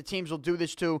NBA that teams will do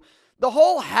this to. The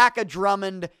whole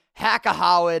Hack-a-Drummond,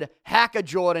 Hack-a-Howard,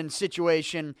 Hack-a-Jordan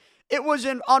situation, it was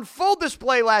on full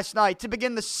display last night to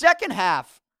begin the second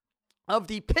half of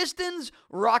the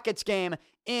Pistons-Rockets game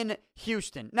in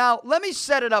Houston. Now, let me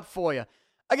set it up for you.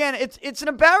 Again, it's an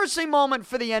embarrassing moment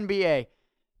for the NBA.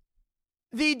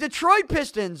 The Detroit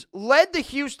Pistons led the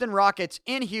Houston Rockets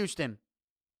in Houston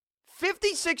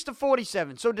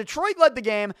 56-47. So Detroit led the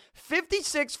game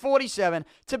 56-47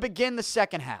 to begin the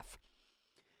second half.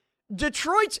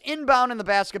 Detroit's inbound in the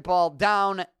basketball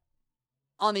down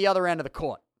on the other end of the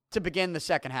court to begin the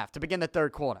second half, to begin the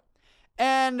third quarter.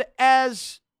 And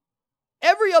as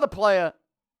every other player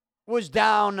was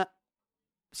down,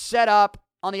 set up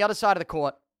on the other side of the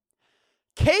court,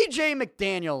 KJ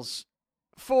McDaniels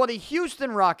for the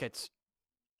Houston Rockets.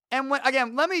 And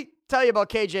let me tell you about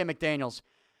KJ McDaniels.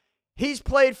 He's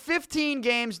played 15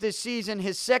 games this season,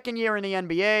 his second year in the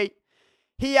NBA.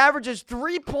 He averages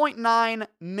 3.9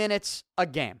 minutes a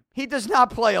game. He does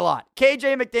not play a lot.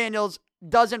 KJ McDaniels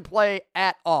doesn't play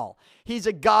at all. He's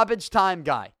a garbage time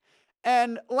guy.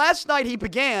 And last night he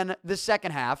began the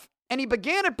second half, and he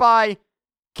began it by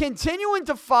continuing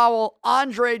to foul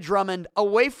Andre Drummond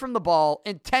away from the ball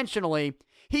intentionally.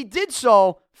 He did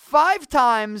so 5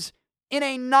 times in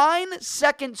a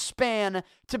 9-second span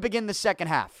to begin the second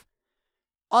half.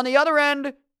 On the other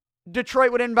end,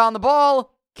 Detroit would inbound the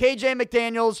ball. KJ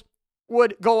McDaniels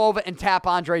would go over and tap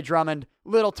Andre Drummond.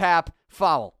 Little tap,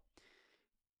 foul.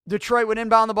 Detroit would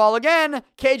inbound the ball again.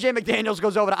 KJ McDaniels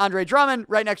goes over to Andre Drummond,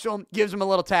 right next to him, gives him a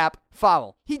little tap,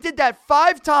 foul. He did that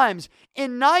 5 times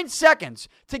in 9 seconds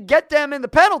to get them in the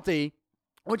penalty,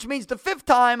 which means the 5th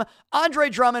time, Andre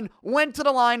Drummond went to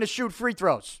the line to shoot free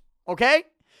throws. Okay?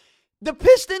 The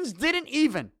Pistons didn't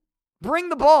even bring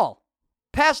the ball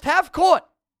past half court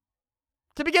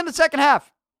to begin the second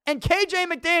half. And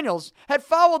KJ McDaniels had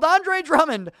fouled Andre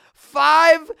Drummond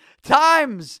 5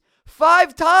 times.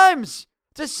 5 times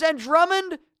to send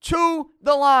Drummond to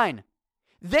the line.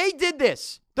 They did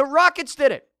this. The Rockets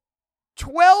did it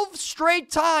 12 straight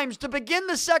times to begin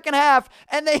the second half,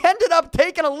 and they ended up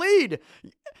taking a lead.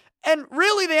 And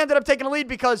really, they ended up taking a lead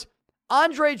because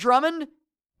Andre Drummond,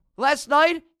 last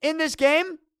night in this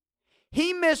game,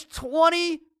 he missed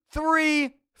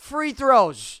 23 free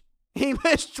throws. He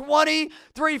missed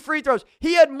 23 free throws.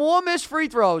 He had more missed free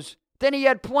throws than he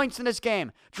had points in this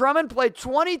game. Drummond played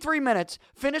 23 minutes,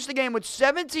 finished the game with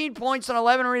 17 points and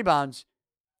 11 rebounds,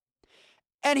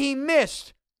 and he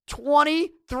missed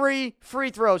 23 free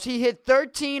throws. He hit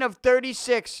 13 of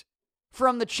 36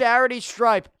 from the charity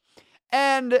stripe.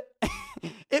 And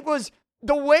it was,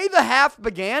 the way the half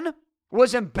began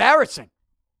was embarrassing.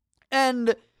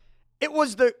 And it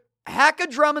was the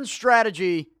Hack-a-Drummond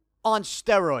strategy on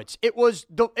steroids. It was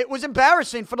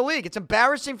embarrassing for the league. It's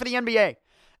embarrassing for the NBA.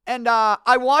 And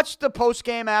I watched the post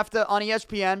game after on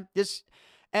ESPN.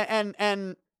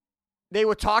 And they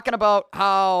were talking about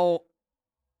how,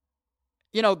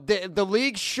 the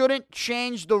league shouldn't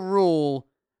change the rule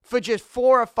for just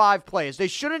 4 or 5 players. They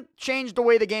shouldn't change the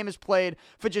way the game is played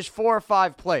for just 4 or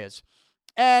 5 players.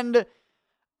 And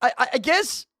I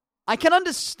guess I can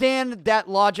understand that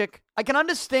logic. And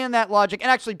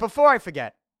actually, before I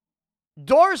forget,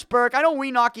 Doris Burke, I know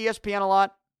we knock ESPN a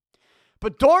lot,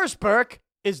 but Doris Burke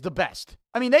is the best.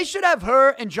 I mean, they should have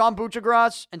her and John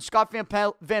Buccigross and Scott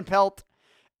Van Pelt.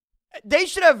 They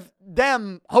should have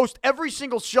them host every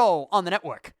single show on the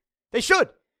network. They should.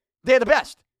 They're the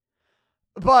best.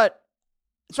 But,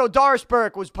 so Doris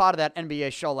Burke was part of that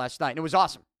NBA show last night, and it was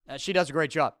awesome. She does a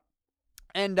great job.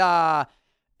 And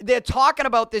they're talking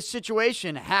about this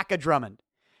situation, Hack-a-Drummond.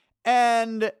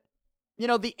 And,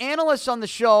 the analysts on the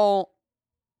show,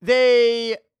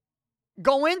 they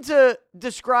go into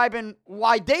describing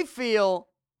why they feel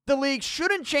the league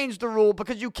shouldn't change the rule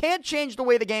because you can't change the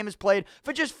way the game is played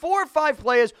for just 4 or 5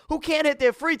 players who can't hit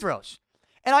their free throws.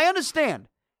 And I understand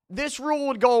this rule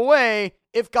would go away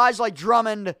if guys like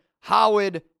Drummond,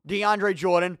 Howard, DeAndre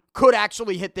Jordan could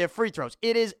actually hit their free throws.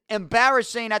 It is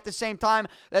embarrassing at the same time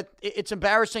that it's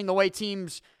embarrassing the way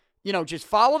teams, just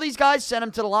follow these guys, send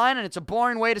them to the line, and it's a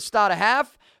boring way to start a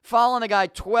half. Following a guy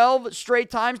 12 straight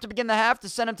times to begin the half to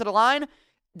send him to the line,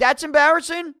 that's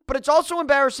embarrassing, but it's also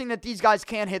embarrassing that these guys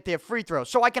can't hit their free throws.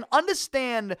 So I can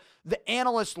understand the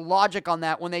analyst logic on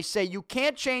that when they say you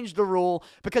can't change the rule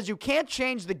because you can't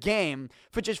change the game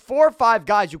for just 4 or 5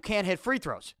 guys who can't hit free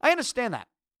throws. I understand that.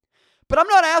 But I'm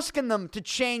not asking them to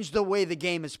change the way the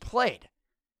game is played.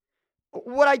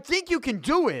 What I think you can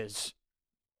do is,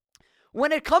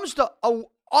 when it comes to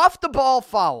off-the-ball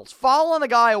fouls, fouling the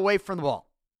guy away from the ball,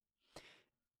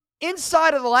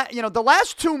 inside of the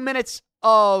last 2 minutes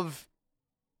of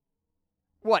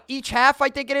each half, I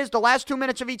think it is, the last 2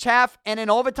 minutes of each half, and in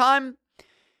overtime,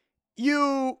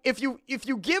 if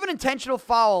you give an intentional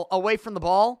foul away from the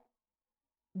ball,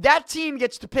 that team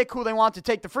gets to pick who they want to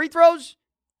take the free throws,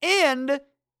 and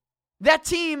that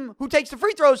team who takes the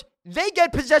free throws, they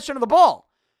get possession of the ball.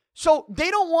 So they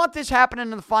don't want this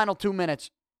happening in the final 2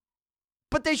 minutes,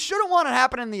 but they shouldn't want it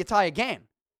happening in the entire game.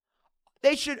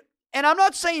 They should, and I'm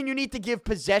not saying you need to give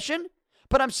possession,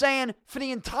 but I'm saying for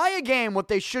the entire game, what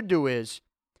they should do is,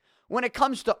 when it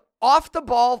comes to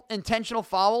off-the-ball intentional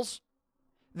fouls,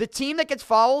 the team that gets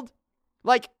fouled,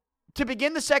 like to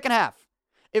begin the second half,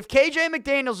 if KJ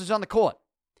McDaniels is on the court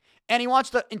and he wants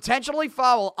to intentionally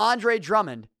foul Andre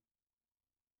Drummond,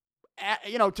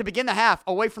 to begin the half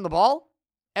away from the ball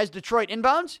as Detroit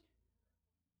inbounds,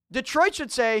 Detroit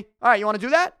should say, all right, you want to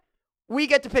do that? We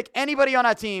get to pick anybody on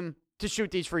our team to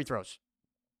shoot these free throws.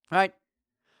 All right?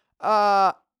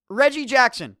 Reggie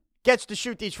Jackson gets to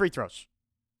shoot these free throws.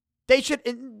 They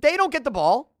don't get the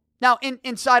ball. Now,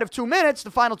 inside of 2 minutes,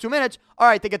 the final 2 minutes, all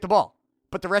right, they get the ball.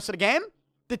 But the rest of the game,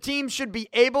 the team should be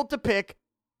able to pick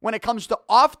when it comes to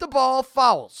off-the-ball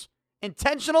fouls,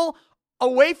 intentional,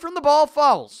 away-from-the-ball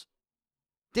fouls.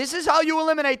 This is how you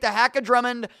eliminate the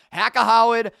Hack-a-Drummond,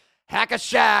 Hack-a-Howard,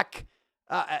 Hack-a-Shaq,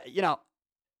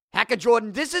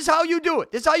 Hack-a-Jordan. This is how you do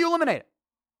it. This is how you eliminate it.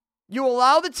 You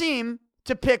allow the team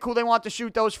to pick who they want to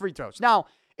shoot those free throws. Now,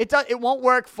 it won't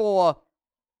work for,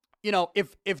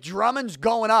 if Drummond's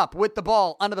going up with the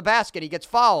ball under the basket, he gets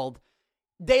fouled,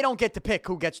 they don't get to pick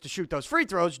who gets to shoot those free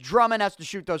throws. Drummond has to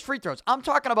shoot those free throws. I'm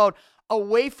talking about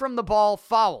away from the ball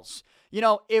fouls.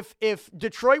 If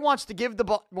Detroit wants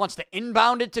to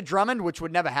inbound it to Drummond, which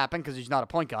would never happen because he's not a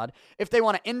point guard, if they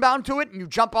want to inbound to it and you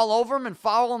jump all over him and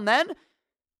foul him then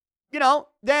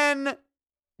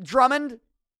Drummond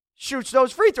shoots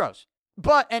those free throws.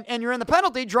 But, and you're in the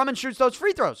penalty, Drummond shoots those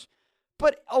free throws.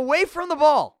 But away from the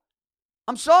ball,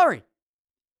 I'm sorry.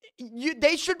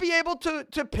 They should be able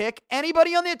to pick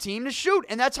anybody on their team to shoot,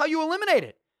 and that's how you eliminate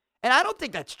it. And I don't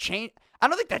think that's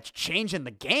changing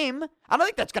the game. I don't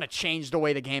think that's going to change the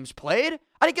way the game's played.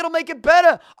 I think it'll make it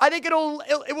better. I think it will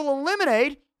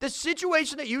eliminate the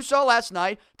situation that you saw last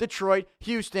night, Detroit,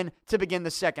 Houston, to begin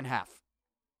the second half.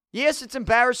 Yes, it's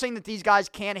embarrassing that these guys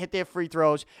can't hit their free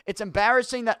throws. It's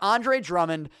embarrassing that Andre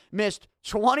Drummond missed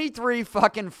 23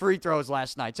 fucking free throws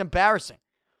last night. It's embarrassing.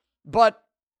 But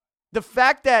the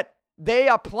fact that they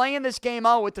are playing this game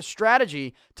out with the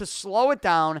strategy to slow it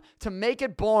down, to make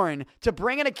it boring, to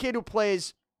bring in a kid who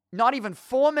plays not even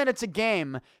 4 minutes a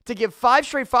game, to give 5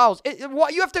 straight fouls,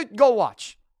 you have to go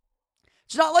watch.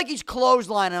 It's not like he's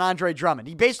clotheslining Andre Drummond.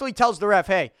 He basically tells the ref,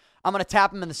 hey, I'm going to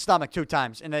tap him in the stomach 2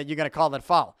 times, and then you're going to call that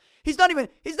foul. He's not even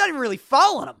really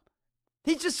fouling him.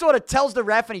 He just sort of tells the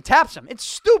ref and he taps him. It's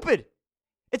stupid.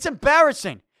 It's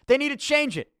embarrassing. They need to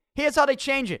change it. Here's how they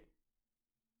change it.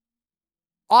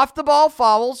 Off the ball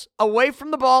fouls, away from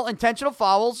the ball, intentional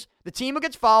fouls. The team who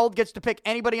gets fouled gets to pick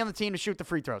anybody on the team to shoot the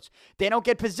free throws. They don't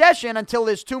get possession until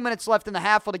there's 2 minutes left in the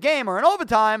half of the game or in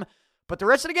overtime, but the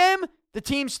rest of the game, the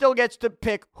team still gets to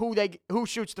pick who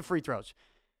shoots the free throws.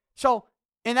 So,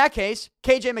 in that case,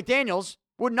 KJ McDaniels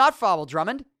would not foul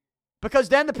Drummond because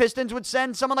then the Pistons would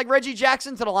send someone like Reggie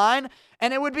Jackson to the line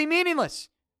and it would be meaningless.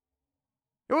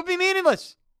 It would be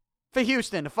meaningless for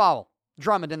Houston to foul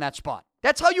Drummond in that spot.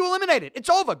 That's how you eliminate it.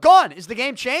 It's over. Gone. Is the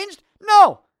game changed?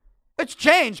 No. It's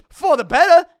changed for the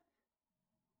better.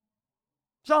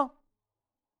 So,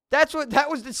 that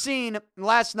was the scene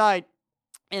last night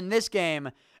in this game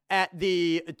at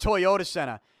the Toyota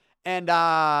Center. And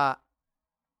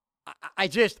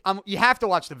you have to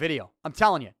watch the video. I'm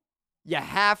telling you. You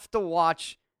have to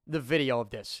watch the video of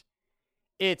this.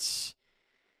 It's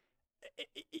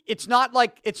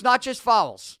not just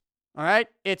fouls. All right?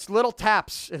 It's little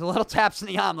taps in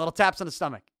the arm, little taps in the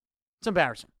stomach. It's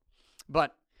embarrassing.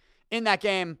 But in that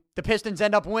game, the Pistons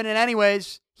end up winning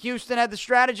anyways. Houston had the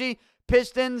strategy.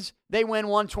 Pistons, they win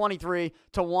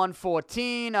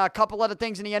 123-114. A couple other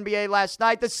things in the NBA last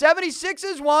night. The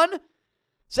 76ers won.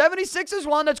 76ers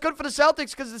won. That's good for the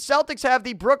Celtics because the Celtics have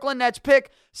the Brooklyn Nets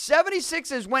pick.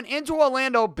 76ers went into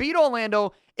Orlando, beat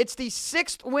Orlando. It's the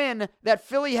 6th win that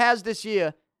Philly has this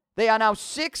year. They are now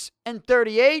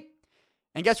 6-38.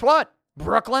 And guess what?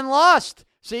 Brooklyn lost.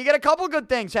 So you get a couple good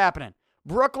things happening.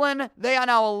 Brooklyn, they are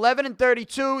now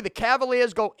 11-32. The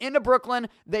Cavaliers go into Brooklyn.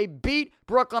 They beat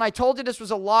Brooklyn. I told you this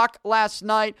was a lock last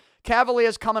night.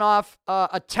 Cavaliers coming off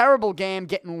a terrible game,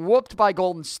 getting whooped by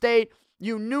Golden State.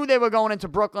 You knew they were going into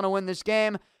Brooklyn to win this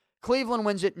game. Cleveland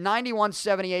wins it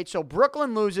 91-78. So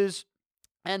Brooklyn loses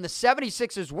and the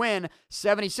 76ers win.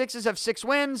 76ers have 6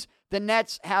 wins. The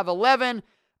Nets have 11.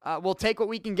 We'll take what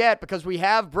we can get because we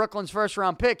have Brooklyn's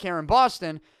first-round pick here in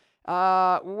Boston.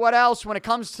 What else? When it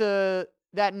comes to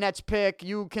that Nets pick,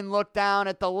 you can look down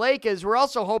at the Lakers. We're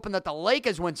also hoping that the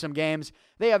Lakers win some games.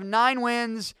 They have 9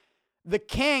 wins. The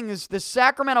Kings, the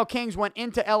Sacramento Kings, went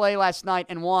into L.A. last night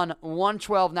and won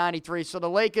 112-93. So the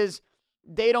Lakers,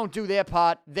 they don't do their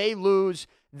part. They lose.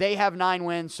 They have 9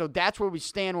 wins. So that's where we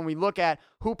stand when we look at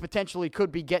who potentially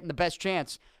could be getting the best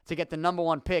chance to get the number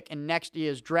 1 pick in next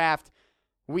year's draft.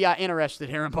 We are interested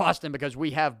here in Boston because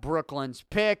we have Brooklyn's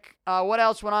pick. What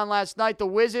else went on last night? The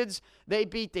Wizards, they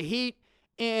beat the Heat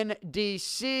in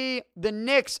D.C. The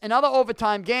Knicks, another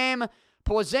overtime game.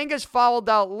 Porzingis fouled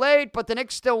out late, but the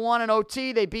Knicks still won in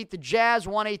OT. They beat the Jazz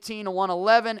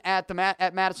 118-111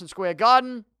 at Madison Square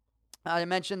Garden. I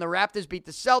mentioned the Raptors beat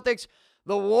the Celtics.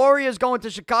 The Warriors go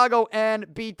into Chicago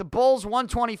and beat the Bulls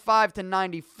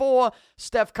 125-94.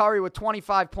 Steph Curry with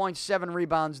 25 points, 7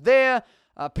 rebounds there.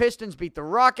 Pistons beat the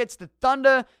Rockets. The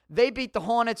Thunder, they beat the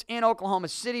Hornets in Oklahoma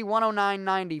City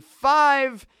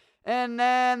 109-95. And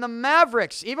then the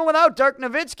Mavericks, even without Dirk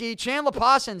Nowitzki, Chandler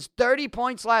Parsons, 30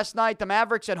 points last night. The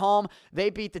Mavericks at home, they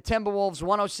beat the Timberwolves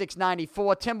 106-94.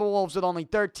 Timberwolves with only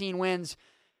 13 wins.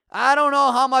 I don't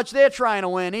know how much they're trying to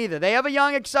win either. They have a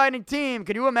young, exciting team.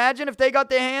 Can you imagine if they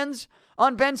got their hands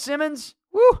on Ben Simmons?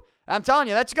 Woo! I'm telling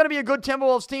you, that's going to be a good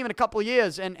Timberwolves team in a couple of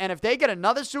years. And if they get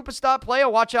another superstar player,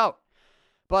 watch out.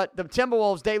 But the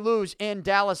Timberwolves, they lose in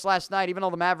Dallas last night, even though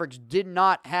the Mavericks did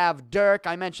not have Dirk.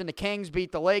 I mentioned the Kings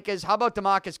beat the Lakers. How about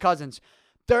DeMarcus Cousins?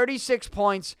 36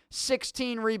 points,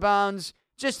 16 rebounds.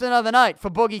 Just another night for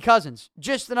Boogie Cousins.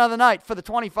 Just another night for the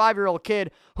 25-year-old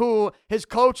kid who his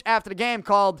coach after the game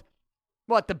called,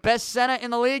 the best center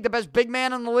in the league, the best big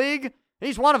man in the league?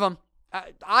 He's one of them.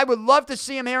 I would love to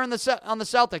see him here on the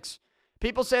Celtics.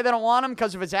 People say they don't want him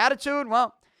because of his attitude.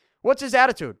 Well, what's his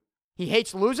attitude? He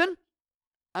hates losing?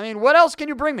 I mean, what else can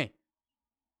you bring me?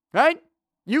 Right?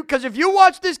 Because if you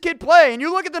watch this kid play and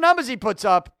you look at the numbers he puts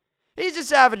up, he's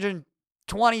just averaging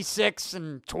 26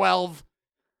 and 12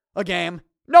 a game.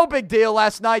 No big deal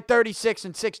last night, 36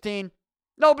 and 16.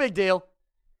 No big deal.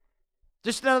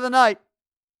 Just another night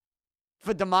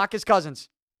for DeMarcus Cousins.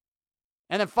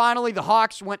 And then finally, the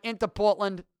Hawks went into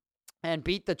Portland and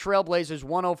beat the Trailblazers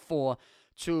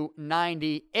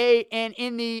 104-98. And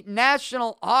in the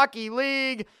National Hockey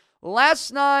League,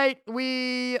 last night,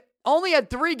 we only had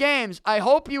 3 games. I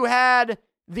hope you had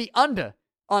the under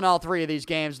on all 3 of these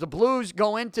games. The Blues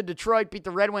go into Detroit, beat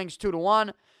the Red Wings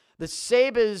 2-1. The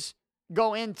Sabres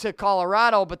go into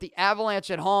Colorado, but the Avalanche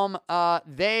at home,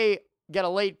 they get a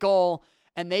late goal,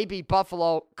 and they beat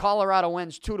Buffalo. Colorado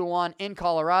wins 2-1 in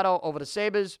Colorado over the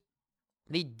Sabres.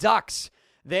 The Ducks,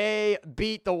 they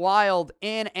beat the Wild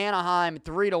in Anaheim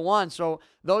 3-1. So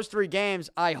those 3 games,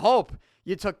 I hope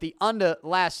you took the under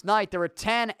last night. There are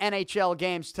 10 NHL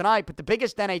games tonight, but the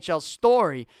biggest NHL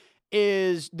story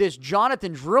is this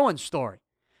Jonathan Drouin story.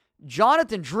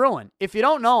 Jonathan Drouin, if you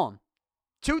don't know him,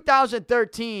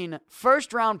 2013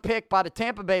 first-round pick by the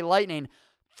Tampa Bay Lightning,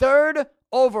 3rd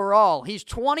overall. He's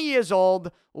 20 years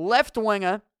old, left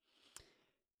winger,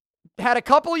 had a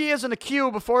couple years in the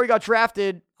queue before he got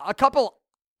drafted, a couple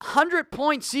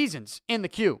 100-point seasons in the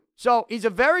queue. So he's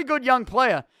a very good young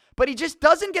player, but he just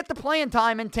doesn't get the playing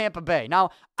time in Tampa Bay.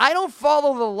 Now, I don't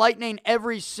follow the Lightning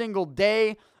every single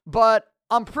day, but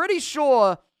I'm pretty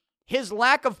sure his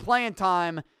lack of playing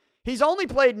time, he's only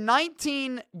played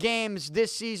 19 games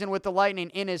this season with the Lightning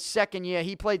in his second year.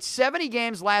 He played 70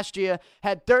 games last year,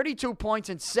 had 32 points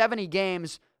in 70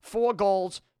 games, 4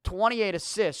 goals, 28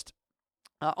 assists.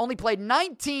 Only played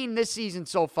 19 this season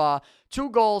so far, 2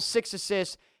 goals, 6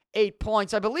 assists, 8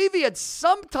 points. I believe he had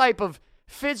some type of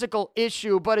physical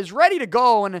issue, but is ready to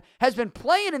go and has been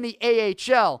playing in the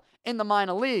AHL in the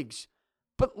minor leagues.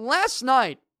 But last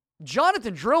night,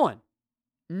 Jonathan Drouin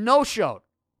no-showed.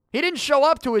 He didn't show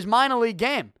up to his minor league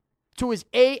game, to his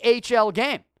AHL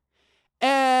game.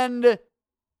 And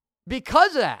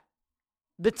because of that,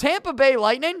 the Tampa Bay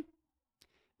Lightning,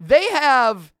 they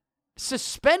have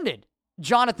suspended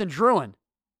Jonathan Drouin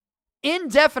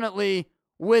indefinitely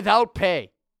without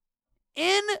pay.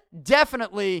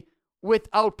 Indefinitely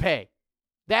without pay.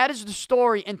 That is the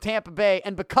story in Tampa Bay.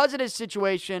 And because of this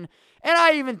situation, and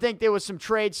I even think there was some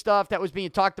trade stuff that was being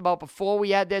talked about before we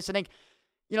had this. I think,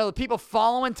 the people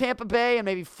following Tampa Bay and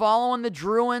maybe following the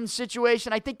Drouin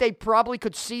situation, I think they probably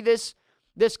could see this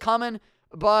coming.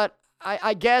 But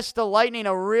I guess the Lightning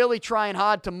are really trying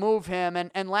hard to move him.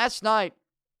 And last night,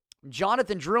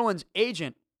 Jonathan Drouin's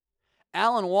agent,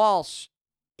 Alan Walsh,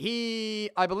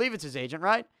 I believe it's his agent,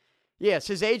 right? Yes,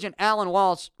 his agent, Alan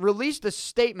Walsh, released a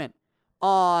statement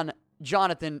on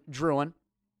Jonathan Drouin,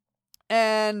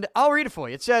 and I'll read it for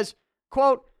you. It says,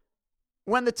 quote,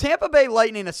 when the Tampa Bay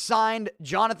Lightning assigned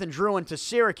Jonathan Drouin to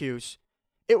Syracuse,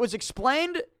 it was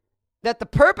explained that the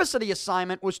purpose of the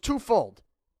assignment was twofold.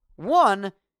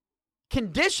 One,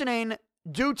 conditioning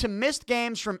due to missed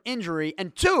games from injury,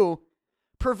 and two,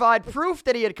 provide proof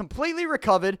that he had completely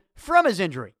recovered from his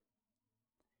injury.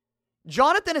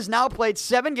 Jonathan has now played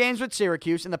 7 games with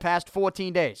Syracuse in the past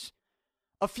 14 days.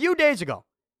 A few days ago,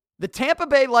 the Tampa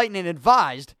Bay Lightning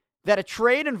advised that a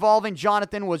trade involving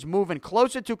Jonathan was moving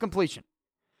closer to completion.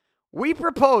 We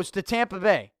proposed to Tampa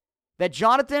Bay that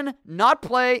Jonathan not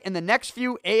play in the next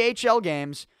few AHL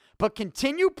games, but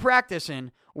continue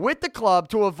practicing with the club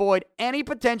to avoid any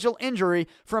potential injury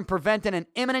from preventing an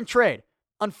imminent trade.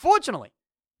 Unfortunately,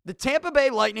 the Tampa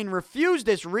Bay Lightning refused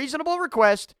this reasonable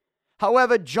request.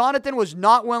 However, Jonathan was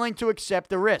not willing to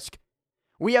accept the risk.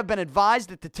 We have been advised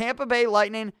that the Tampa Bay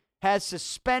Lightning has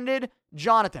suspended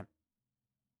Jonathan.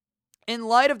 In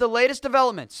light of the latest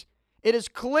developments, it is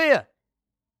clearly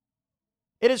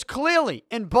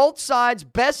in both sides'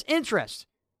 best interest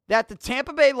that the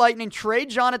Tampa Bay Lightning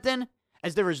trade Jonathan,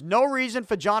 as there is no reason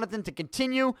for Jonathan to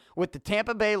continue with the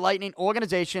Tampa Bay Lightning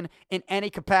organization in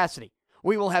any capacity.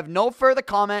 We will have no further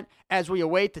comment as we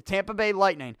await the Tampa Bay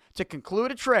Lightning to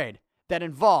conclude a trade that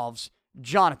involves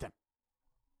Jonathan.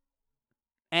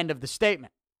 End of the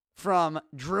statement from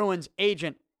Drouin's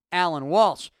agent, Alan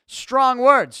Walsh. Strong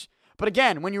words. But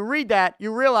again, when you read that,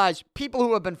 you realize people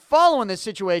who have been following this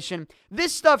situation,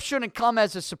 this stuff shouldn't come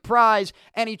as a surprise.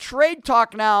 Any trade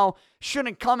talk now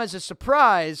shouldn't come as a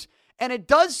surprise. And it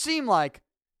does seem like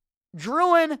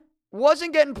Drouin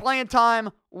wasn't getting playing time,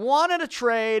 wanted a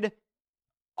trade.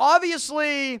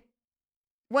 Obviously,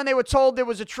 when they were told there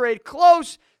was a trade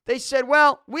close, they said,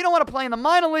 well, we don't want to play in the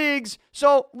minor leagues,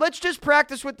 so let's just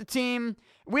practice with the team.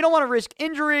 We don't want to risk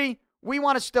injury. We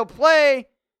want to still play.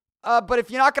 But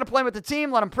if you're not going to play with the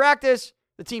team, let them practice.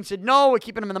 The team said, no, we're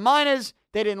keeping them in the minors.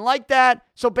 They didn't like that.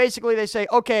 So basically they say,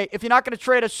 okay, if you're not going to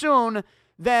trade us soon,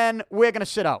 then we're going to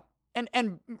sit out.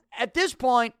 And at this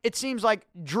point, it seems like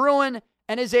Drouin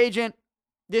and his agent,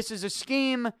 this is a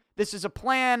scheme. This is a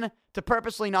plan to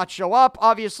purposely not show up,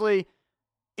 obviously,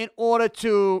 in order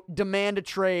to demand a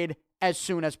trade as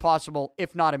soon as possible,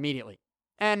 if not immediately.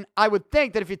 And I would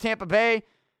think that if you're Tampa Bay,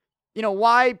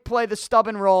 why play the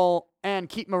stubborn role and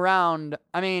keep him around?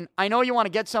 I mean, I know you want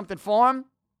to get something for him,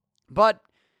 but,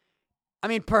 I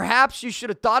mean, perhaps you should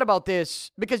have thought about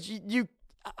this because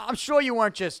I'm sure you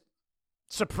weren't just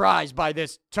surprised by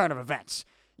this turn of events.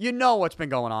 You know what's been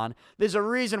going on. There's a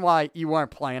reason why you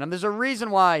weren't playing him. There's a reason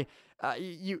why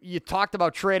you talked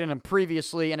about trading him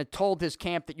previously and had told his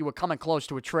camp that you were coming close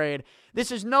to a trade.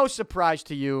 This is no surprise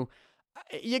to you.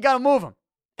 You got to move him.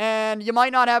 And you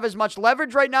might not have as much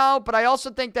leverage right now, but I also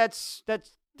think that's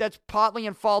partly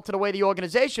in fault to the way the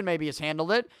organization maybe has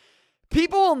handled it.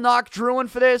 People will knock Drouin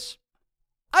for this.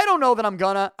 I don't know that I'm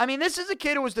gonna. I mean, this is a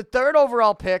kid who was the 3rd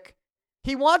overall pick.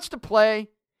 He wants to play,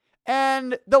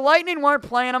 and the Lightning weren't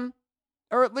playing him,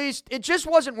 or at least it just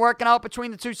wasn't working out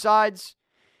between the two sides.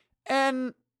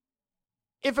 And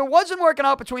if it wasn't working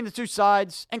out between the two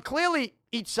sides, and clearly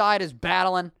each side is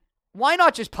battling, why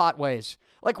not just part ways?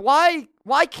 Like, why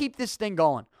keep this thing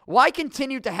going? Why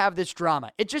continue to have this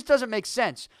drama? It just doesn't make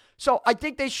sense. So I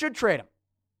think they should trade him.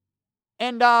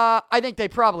 And I think they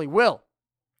probably will.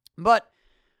 But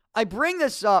I bring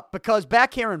this up because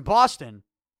back here in Boston,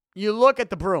 you look at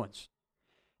the Bruins.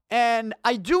 And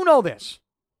I do know this.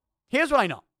 Here's what I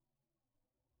know.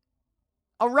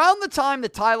 Around the time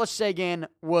that Tyler Seguin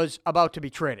was about to be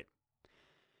traded,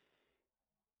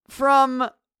 from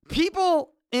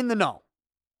people in the know,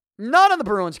 not on the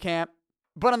Bruins camp,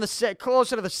 but on the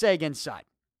closer to the Seguin side,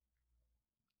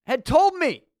 had told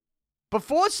me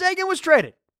before Seguin was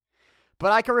traded,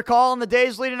 but I can recall in the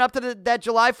days leading up to that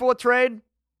July 4th trade,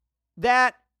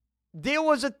 that there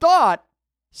was a thought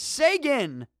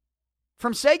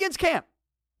from Seguin's camp,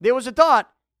 there was a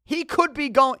thought he could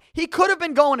have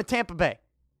been going to Tampa Bay.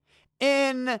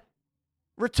 In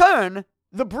return,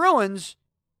 the Bruins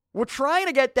were trying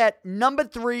to get that number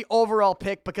 3 overall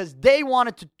pick because they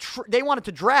wanted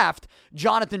to draft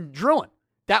Jonathan Drouin.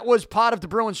 That was part of the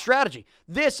Bruins strategy.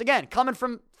 This, again, coming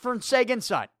from Seguin's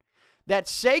side. That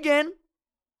Seguin,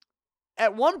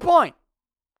 at one point,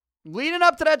 leading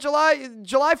up to that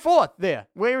July 4th there,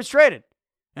 where he was traded,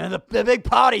 and the big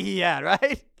party he had,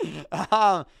 right?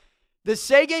 The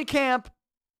Seguin camp,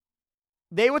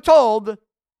 they were told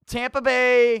Tampa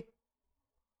Bay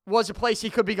was a place he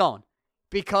could be going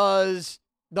because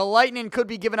the Lightning could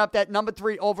be giving up that number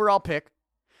 3 overall pick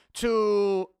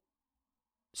to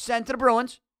sent to the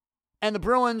Bruins, and the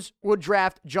Bruins would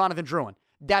draft Jonathan Drouin.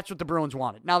 That's what the Bruins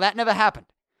wanted. Now, that never happened.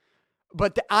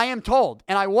 But I am told,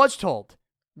 and I was told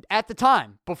at the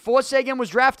time, before Seguin was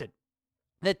drafted,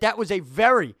 that was a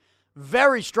very,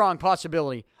 very strong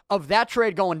possibility of that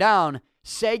trade going down,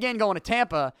 Seguin going to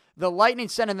Tampa, the Lightning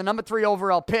sending the number 3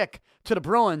 overall pick to the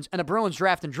Bruins, and the Bruins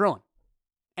drafting Drouin.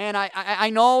 And I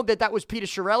know that was Peter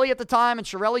Chiarelli at the time, and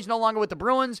Chiarelli's no longer with the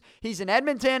Bruins. He's in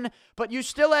Edmonton, but you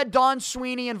still had Don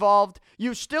Sweeney involved.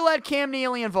 You still had Cam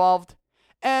Neely involved.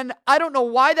 And I don't know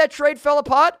why that trade fell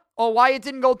apart or why it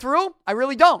didn't go through. I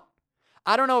really don't.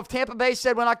 I don't know if Tampa Bay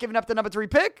said we're not giving up the number 3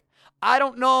 pick. I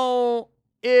don't know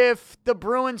if the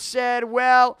Bruins said,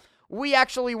 well, we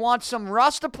actually want some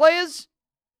roster players,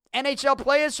 NHL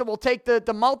players, so we'll take the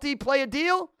multiplayer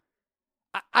deal.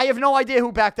 I have no idea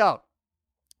who backed out.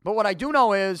 But what I do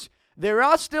know is there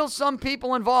are still some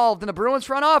people involved in the Bruins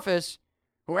front office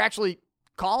who are actually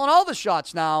calling all the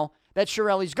shots now that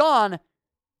Chiarelli's gone.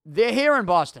 They're here in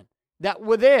Boston, that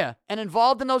were there and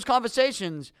involved in those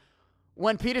conversations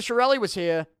when Peter Chiarelli was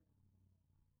here.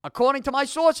 According to my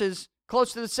sources,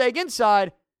 close to the Seguin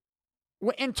side,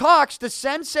 were in talks to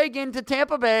send Seguin to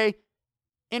Tampa Bay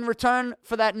in return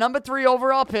for that number 3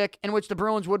 overall pick in which the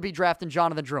Bruins would be drafting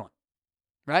Jonathan Drouin.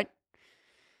 Right?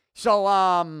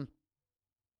 So,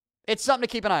 it's something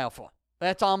to keep an eye out for.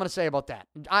 That's all I'm going to say about that.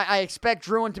 I expect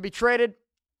Drouin to be traded.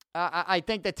 I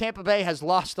think that Tampa Bay has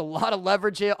lost a lot of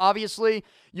leverage here. Obviously,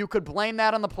 you could blame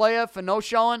that on the player for no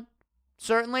showing,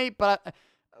 certainly, but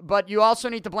you also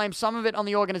need to blame some of it on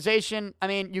the organization. I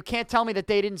mean, you can't tell me that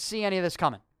they didn't see any of this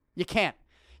coming. You can't.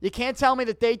 You can't tell me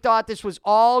that they thought this was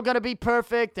all going to be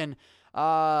perfect and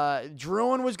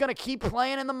Drouin was going to keep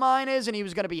playing in the minors and he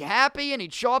was going to be happy and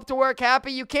he'd show up to work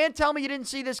happy. You can't tell me you didn't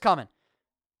see this coming.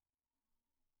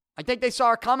 I think they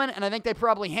saw it coming, and I think they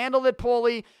probably handled it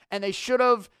poorly, and they should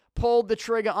have pulled the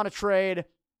trigger on a trade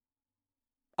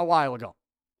a while ago,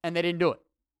 and they didn't do it.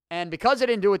 And because they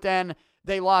didn't do it then,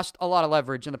 they lost a lot of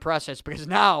leverage in the process because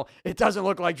now it doesn't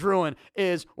look like Drouin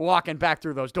is walking back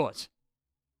through those doors.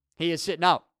 He is sitting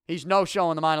out. He's no-show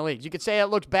in the minor leagues. You could say it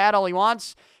looks bad all he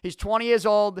wants. He's 20 years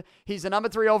old. He's the number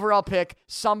 3 overall pick.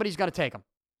 Somebody's going to take him.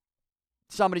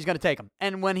 Somebody's going to take him.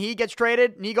 And when he gets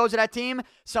traded and he goes to that team,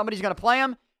 somebody's going to play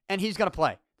him, and he's going to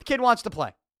play. The kid wants to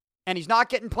play. And he's not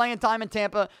getting playing time in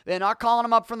Tampa. They're not calling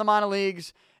him up from the minor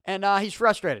leagues, and he's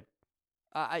frustrated.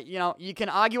 You can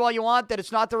argue all you want that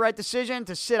it's not the right decision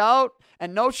to sit out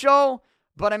and no-show,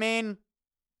 but, I mean,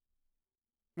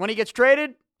 when he gets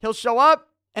traded, he'll show up,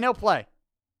 and he'll play.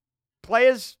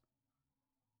 Players,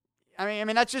 I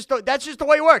mean that's just the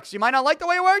way it works. You might not like the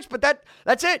way it works, but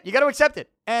that's it. You got to accept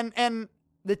it. And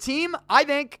the team, I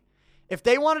think, if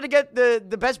they wanted to get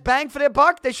the best bang for their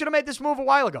buck, they should have made this move a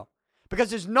while ago. Because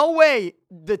there's no way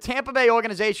the Tampa Bay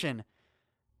organization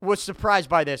was surprised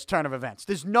by this turn of events.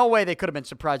 There's no way they could have been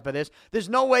surprised by this. There's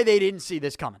no way they didn't see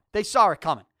this coming. They saw it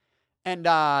coming. And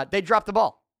they dropped the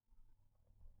ball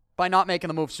by not making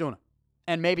the move sooner.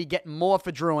 And maybe getting more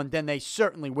for Drouin than they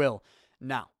certainly will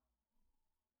now.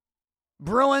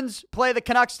 Bruins play the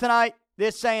Canucks tonight.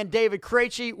 They're saying David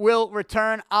Krejci will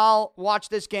return. I'll watch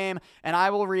this game, and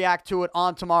I will react to it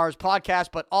on tomorrow's podcast.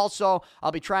 But also,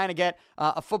 I'll be trying to get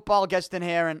a football guest in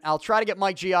here, and I'll try to get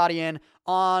Mike Giotti in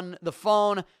on the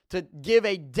phone to give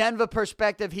a Denver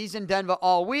perspective. He's in Denver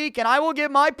all week, and I will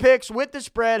give my picks with the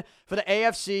spread for the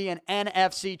AFC and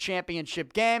NFC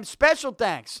championship game. Special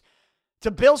thanks to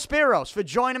Bill Speros for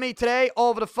joining me today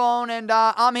over the phone. And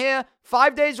I'm here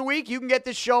 5 days a week. You can get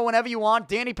this show whenever you want.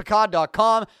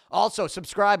 DannyPicard.com. Also,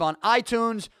 subscribe on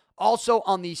iTunes. Also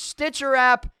on the Stitcher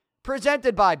app,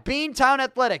 presented by Beantown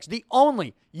Athletics, the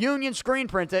only union screen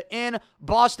printer in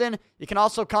Boston. You can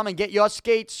also come and get your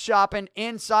skates shopping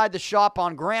inside the shop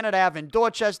on Granite Ave in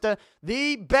Dorchester.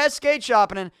 The best skate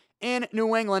shopping in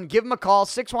New England. Give them a call,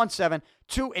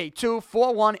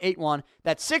 617-282-4181.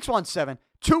 That's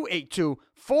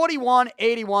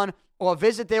 617-282-4181, or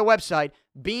visit their website,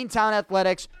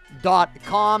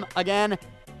 beantownathletics.com. Again,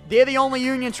 they're the only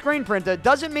union screen printer.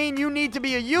 Doesn't mean you need to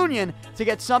be a union to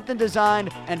get something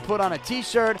designed and put on a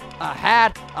t-shirt, a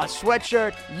hat, a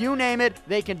sweatshirt, you name it.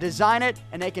 They can design it,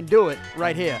 and they can do it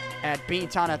right here at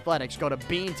Beantown Athletics. Go to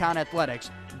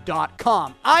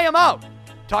beantownathletics.com. I am out.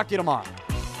 Talk to you tomorrow.